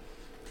 So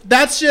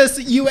that's just...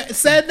 You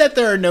said that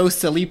there are no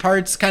silly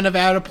parts kind of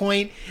at a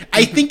point.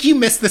 I think you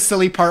missed the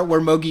silly part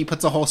where Mogi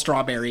puts a whole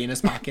strawberry in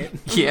his pocket.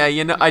 Yeah,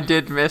 you know, I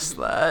did miss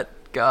that.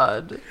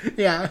 God.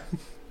 Yeah.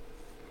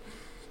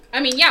 I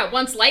mean, yeah,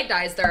 once Light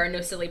dies, there are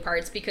no silly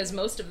parts because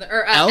most of the...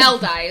 Or L? L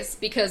dies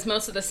because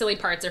most of the silly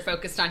parts are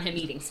focused on him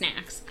eating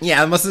snacks.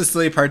 Yeah, most of the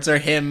silly parts are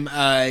him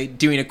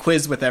doing a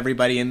quiz with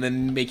everybody and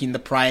then making the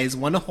prize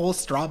one whole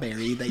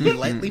strawberry that you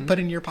lightly put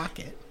in your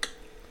pocket.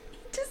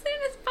 Just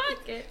in his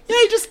pocket. Yeah,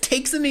 he just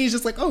takes it and he's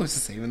just like, oh,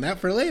 saving that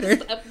for later.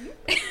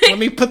 Let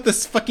me put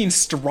this fucking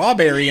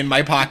strawberry in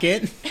my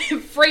pocket.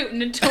 Fruit,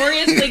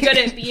 notoriously good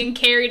at being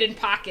carried in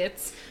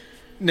pockets.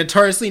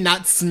 Notoriously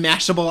not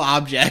smashable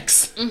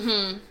objects.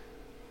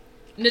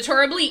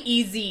 Notoriously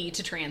easy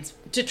to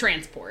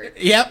transport.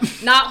 Yep.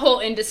 Not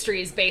whole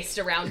industries based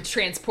around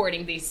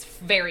transporting these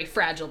very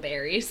fragile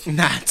berries.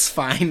 That's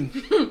fine.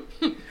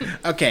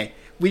 Okay,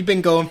 we've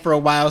been going for a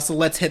while, so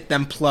let's hit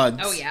them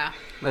plugs. Oh, yeah.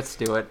 Let's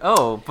do it.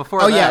 Oh,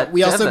 before Oh, that, yeah,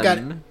 we also got-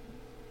 Devin,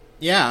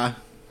 Yeah.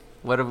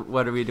 What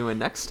are we doing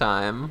next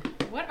time?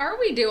 What are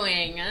we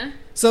doing?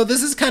 So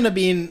this is kind of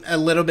being a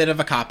little bit of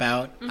a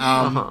cop-out.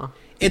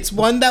 It's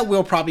one that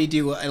we'll probably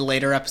do a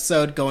later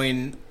episode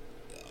going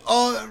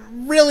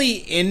really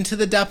into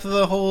the depth of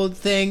the whole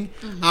thing.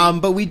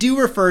 But we do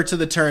refer to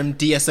the term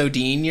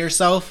DSODing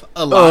yourself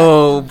a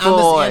lot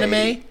on this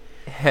anime.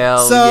 Hell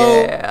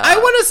So yeah. I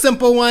want a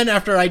simple one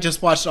after I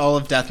just watched all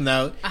of Death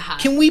Note.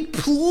 Can we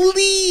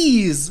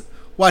please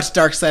watch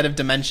Dark Side of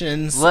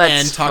Dimensions Let's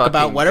and talk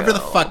about fucking whatever the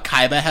go. fuck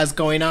Kaiba has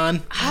going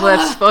on?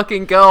 Let's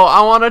fucking go.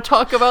 I want to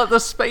talk about the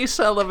space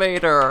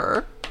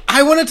elevator.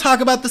 I want to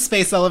talk about the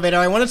space elevator.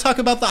 I want to talk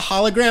about the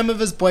hologram of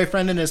his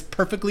boyfriend and his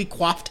perfectly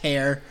coiffed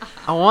hair.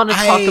 I want to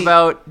talk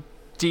about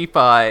Deep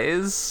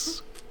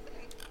Eyes.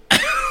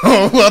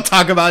 We'll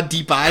talk about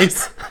Deep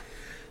Eyes.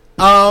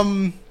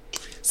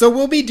 So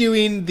we'll be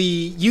doing the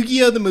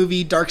Yu-Gi-Oh! The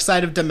movie Dark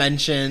Side of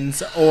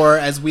Dimensions, or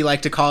as we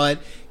like to call it,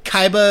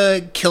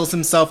 Kaiba kills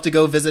himself to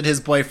go visit his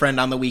boyfriend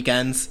on the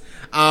weekends.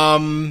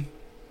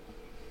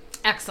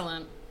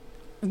 Excellent.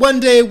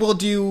 One day we'll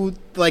do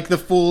like the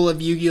full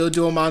of Yu-Gi-Oh!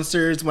 Duel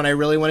Monsters when I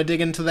really want to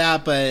dig into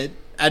that, but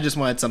I just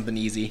wanted something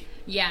easy.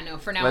 Yeah, no,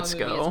 for now Let's a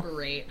movie go. is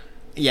great.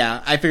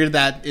 Yeah, I figured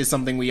that is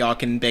something we all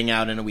can bang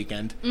out in a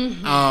weekend.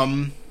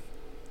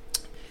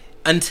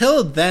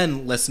 Until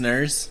then,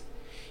 listeners,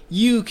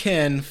 you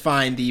can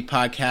find the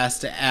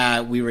podcast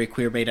at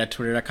WeRateQueerbait at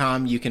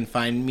Twitter.com. You can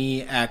find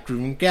me at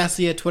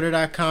GroovinGassy at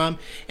Twitter.com.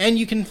 And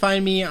you can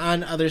find me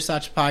on other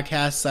such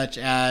podcasts such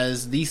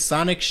as The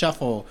Sonic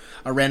Shuffle,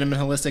 a random and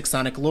holistic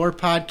Sonic lore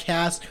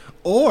podcast,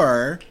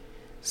 or,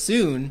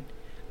 soon,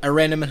 a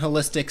random and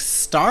holistic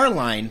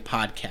Starline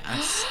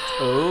podcast.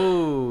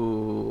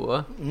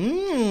 Oh.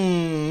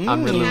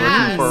 I'm really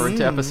looking forward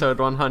to episode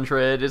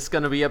 100. It's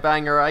going to be a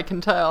banger, I can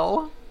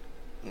tell.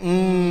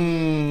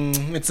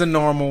 It's a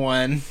normal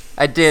one.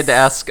 I did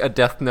ask a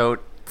Death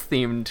Note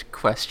themed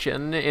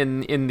question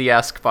in the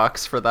ask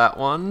box for that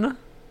one.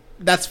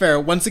 That's fair.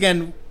 Once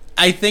again,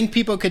 I think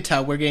people could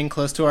tell we're getting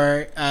close to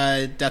our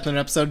Death Note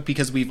episode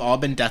because we've all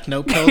been Death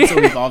Note killed, so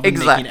we've all been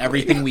Exactly. making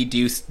everything we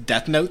do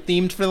Death Note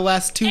themed for the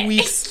last 2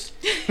 weeks.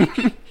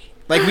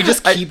 Like, we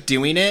just keep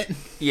doing it.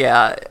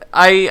 Yeah,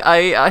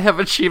 I have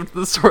achieved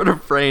the sort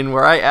of brain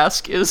where I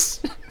ask, is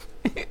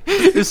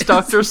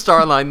Dr.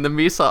 Starline the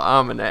Misa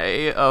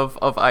Amine of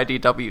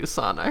IDW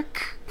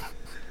Sonic?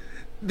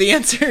 The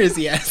answer is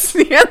yes.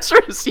 The answer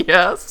is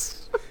yes.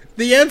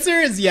 The answer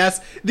is yes.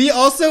 The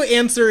also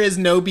answer is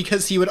no,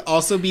 because he would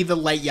also be the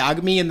Light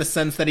Yagami in the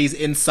sense that he's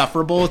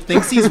insufferable,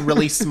 thinks he's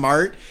really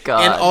smart,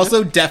 God. and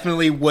also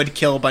definitely would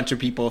kill a bunch of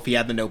people if he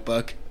had the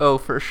notebook. Oh,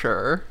 for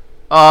sure.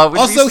 Would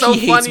Also, be so he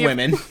hates funny if-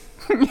 women.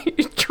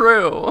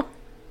 True.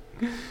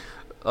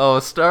 Oh,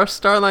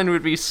 Starline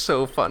would be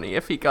so funny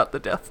if he got the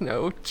Death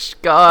Note.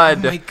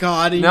 God. Oh my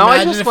god, Now I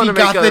imagine just if wanna he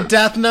got make a- the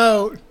Death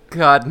Note.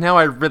 God, now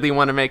I really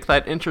want to make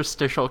that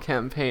interstitial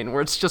campaign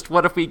where it's just,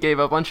 what if we gave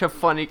a bunch of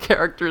funny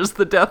characters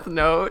the Death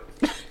Note?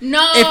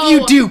 No. If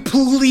you do,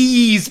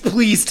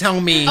 please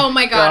tell me. Oh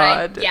my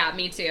god. God. Yeah,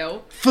 me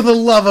too. For the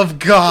love of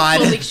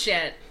God. Holy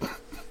shit.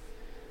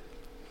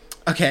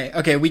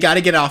 Okay, we gotta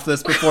get off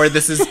this before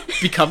this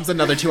becomes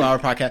another 2-hour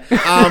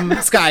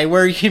podcast. Sky,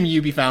 where can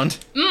you be found?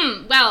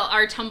 Well,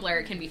 our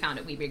Tumblr can be found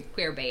at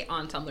WeBigQueerbait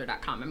on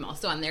Tumblr.com. I'm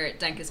also on there at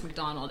Denkus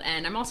McDonald,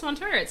 and I'm also on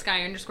Twitter at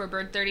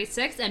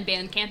Sky_Bird36 and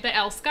Bandcamp at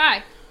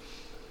LSky.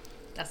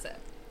 That's it.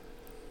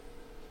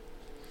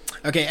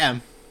 Okay,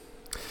 Em.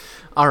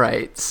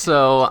 Alright,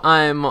 so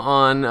I'm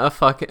on a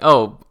fucking...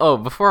 Oh,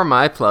 before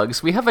my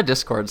plugs, we have a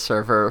Discord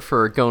server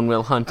for Gone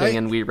Will Hunting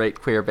and We Rate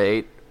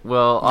Queerbait.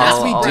 Well,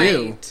 Yes, we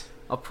do.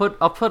 I'll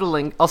put a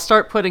link. I'll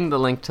start putting the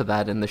link to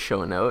that in the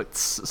show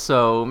notes.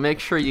 So make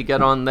sure you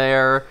get on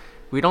there.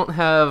 We don't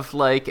have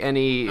like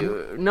any.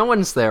 No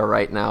one's there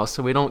right now,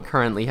 so we don't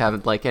currently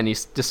have like any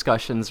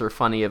discussions or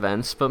funny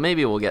events. But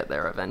maybe we'll get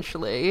there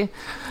eventually.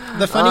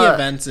 The funny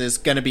events is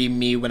gonna be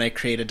me when I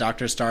create a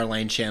Dr.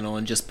 Starline channel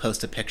and just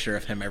post a picture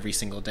of him every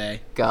single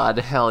day. God,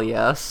 hell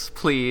yes,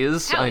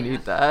 please. Hell I yeah.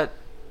 need that.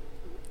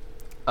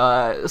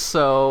 I'm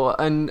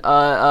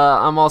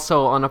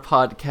also on a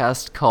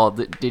podcast called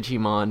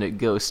Digimon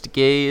Ghost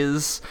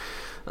Gaze.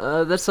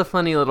 That's a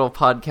funny little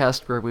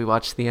podcast where we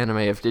watch the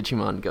anime of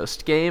Digimon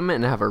Ghost Game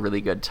and have a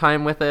really good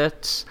time with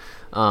it.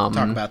 Talk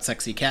about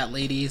sexy cat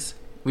ladies.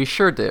 We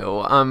sure do.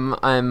 I'm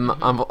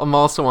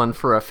also on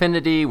For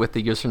Affinity with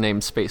the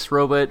username Space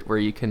Robot, where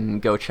you can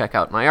go check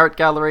out my art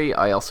gallery.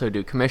 I also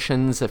do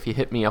commissions if you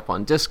hit me up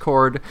on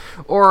Discord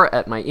or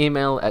at my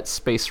email at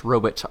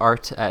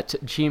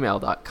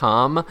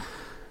spacerobotart@gmail.com.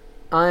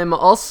 I'm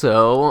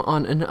also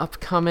on an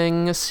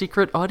upcoming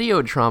secret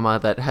audio drama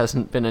that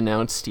hasn't been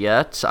announced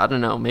yet. I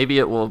don't know, maybe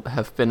it will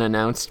have been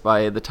announced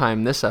by the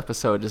time this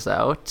episode is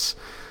out.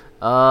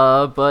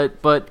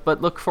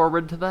 But look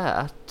forward to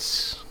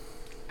that.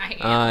 I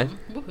am.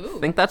 Woohoo. I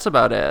think that's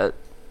about it.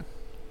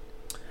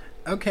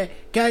 Okay,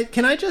 guys,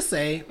 can I just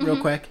say real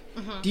quick?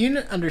 Do you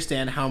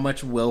understand how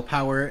much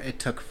willpower it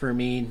took for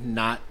me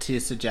not to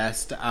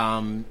suggest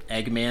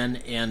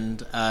Eggman and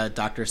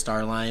Dr.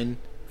 Starline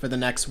for the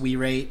next We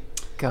Rate?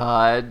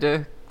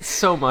 God,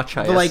 so much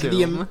I But, like,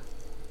 assume.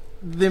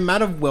 the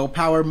amount of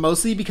willpower,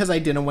 mostly because I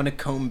didn't want to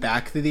comb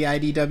back through the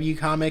IDW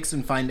comics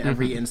and find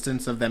every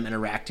instance of them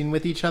interacting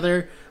with each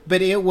other,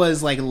 but it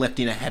was like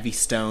lifting a heavy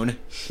stone.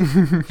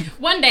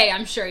 One day,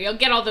 I'm sure you'll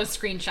get all those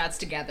screenshots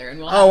together, and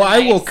we'll. Oh, have a I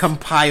will nice-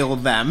 compile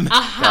them.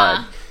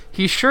 God.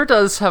 He sure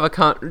does have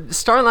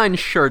Starline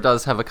sure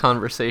does have a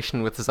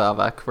conversation with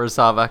Zavak, where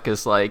Zavak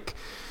is like,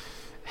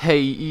 hey,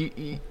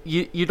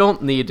 you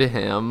don't need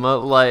him,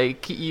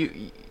 like,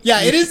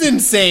 Yeah, it is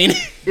insane.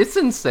 It's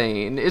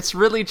insane. It's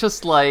really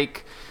just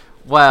like,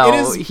 wow, It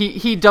is-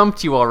 he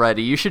dumped you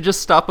already. You should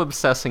just stop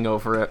obsessing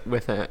over it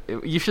with it.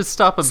 You should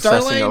stop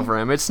obsessing Starline- over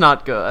him. It's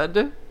not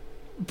good.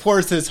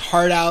 Pours his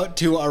heart out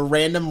to a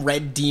random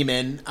red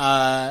demon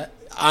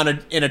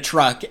in a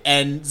truck,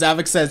 and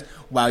Zavik says,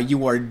 "Wow,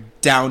 you are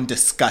down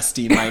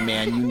disgusting, my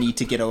man. You need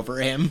to get over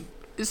him."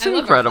 It's I love our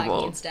incredible.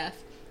 flagging stuff.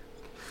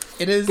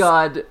 It is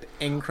God.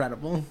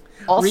 incredible.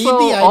 Also- Read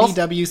the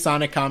IDW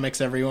Sonic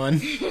comics,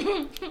 everyone.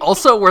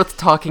 Also worth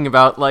talking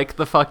about, like,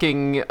 the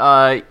fucking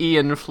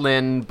Ian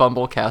Flynn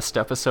Bumblecast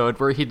episode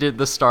where he did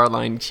the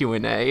Starline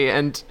Q&A,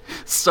 and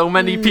so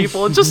many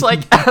people just,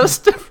 like,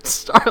 asked if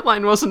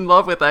Starline was in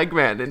love with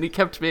Eggman, and he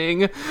kept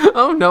being,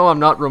 oh no, I'm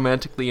not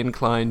romantically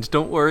inclined,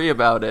 don't worry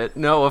about it.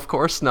 No, of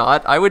course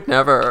not. I would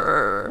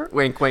never.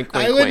 Wink, wink,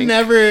 wink, I would wink.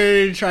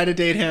 never try to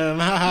date him.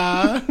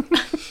 Haha.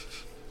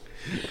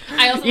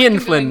 I also like Ian him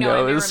Flynn going,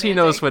 "No, I'm knows. He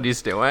knows romantic." what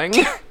he's doing.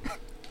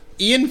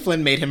 Ian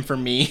Flynn made him for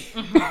me.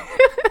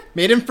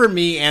 Made him for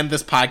me and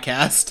this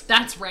podcast.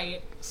 That's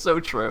right. So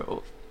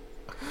true.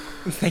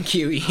 Thank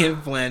you,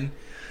 Ian Flynn.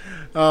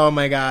 Oh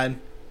my god.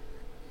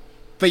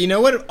 But you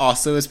know what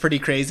also is pretty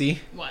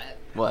crazy? What?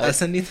 What?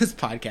 Us ending this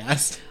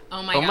podcast.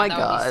 Oh my Oh god, my that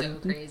God.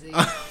 would be so crazy.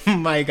 Oh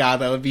my god,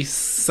 that would be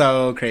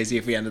so crazy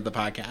if we ended the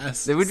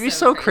podcast. It would be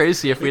So so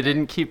crazy if we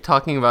didn't keep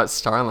talking about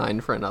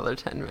Starline for another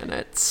 10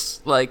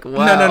 minutes. Like,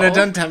 wow. No,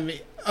 don't tell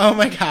me. Oh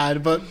my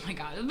god, but... Oh my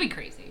god, it would be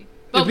crazy.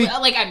 But, be-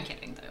 like, I'm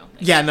kidding, though.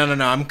 Like, Yeah, no,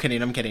 I'm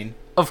kidding.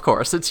 Of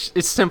course, it's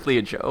simply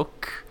a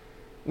joke.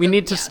 We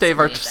need to Yeah, save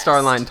our simply a jest.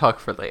 Starline talk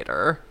for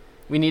later.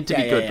 We need to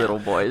be Yeah, good yeah. little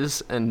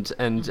boys and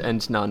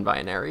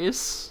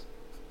non-binaries.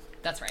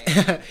 That's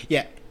right.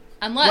 Yeah.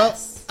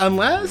 Unless...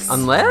 Unless...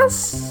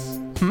 Unless...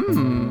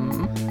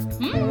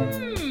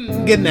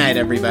 Good night,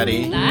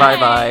 everybody.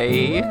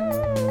 Bye-bye.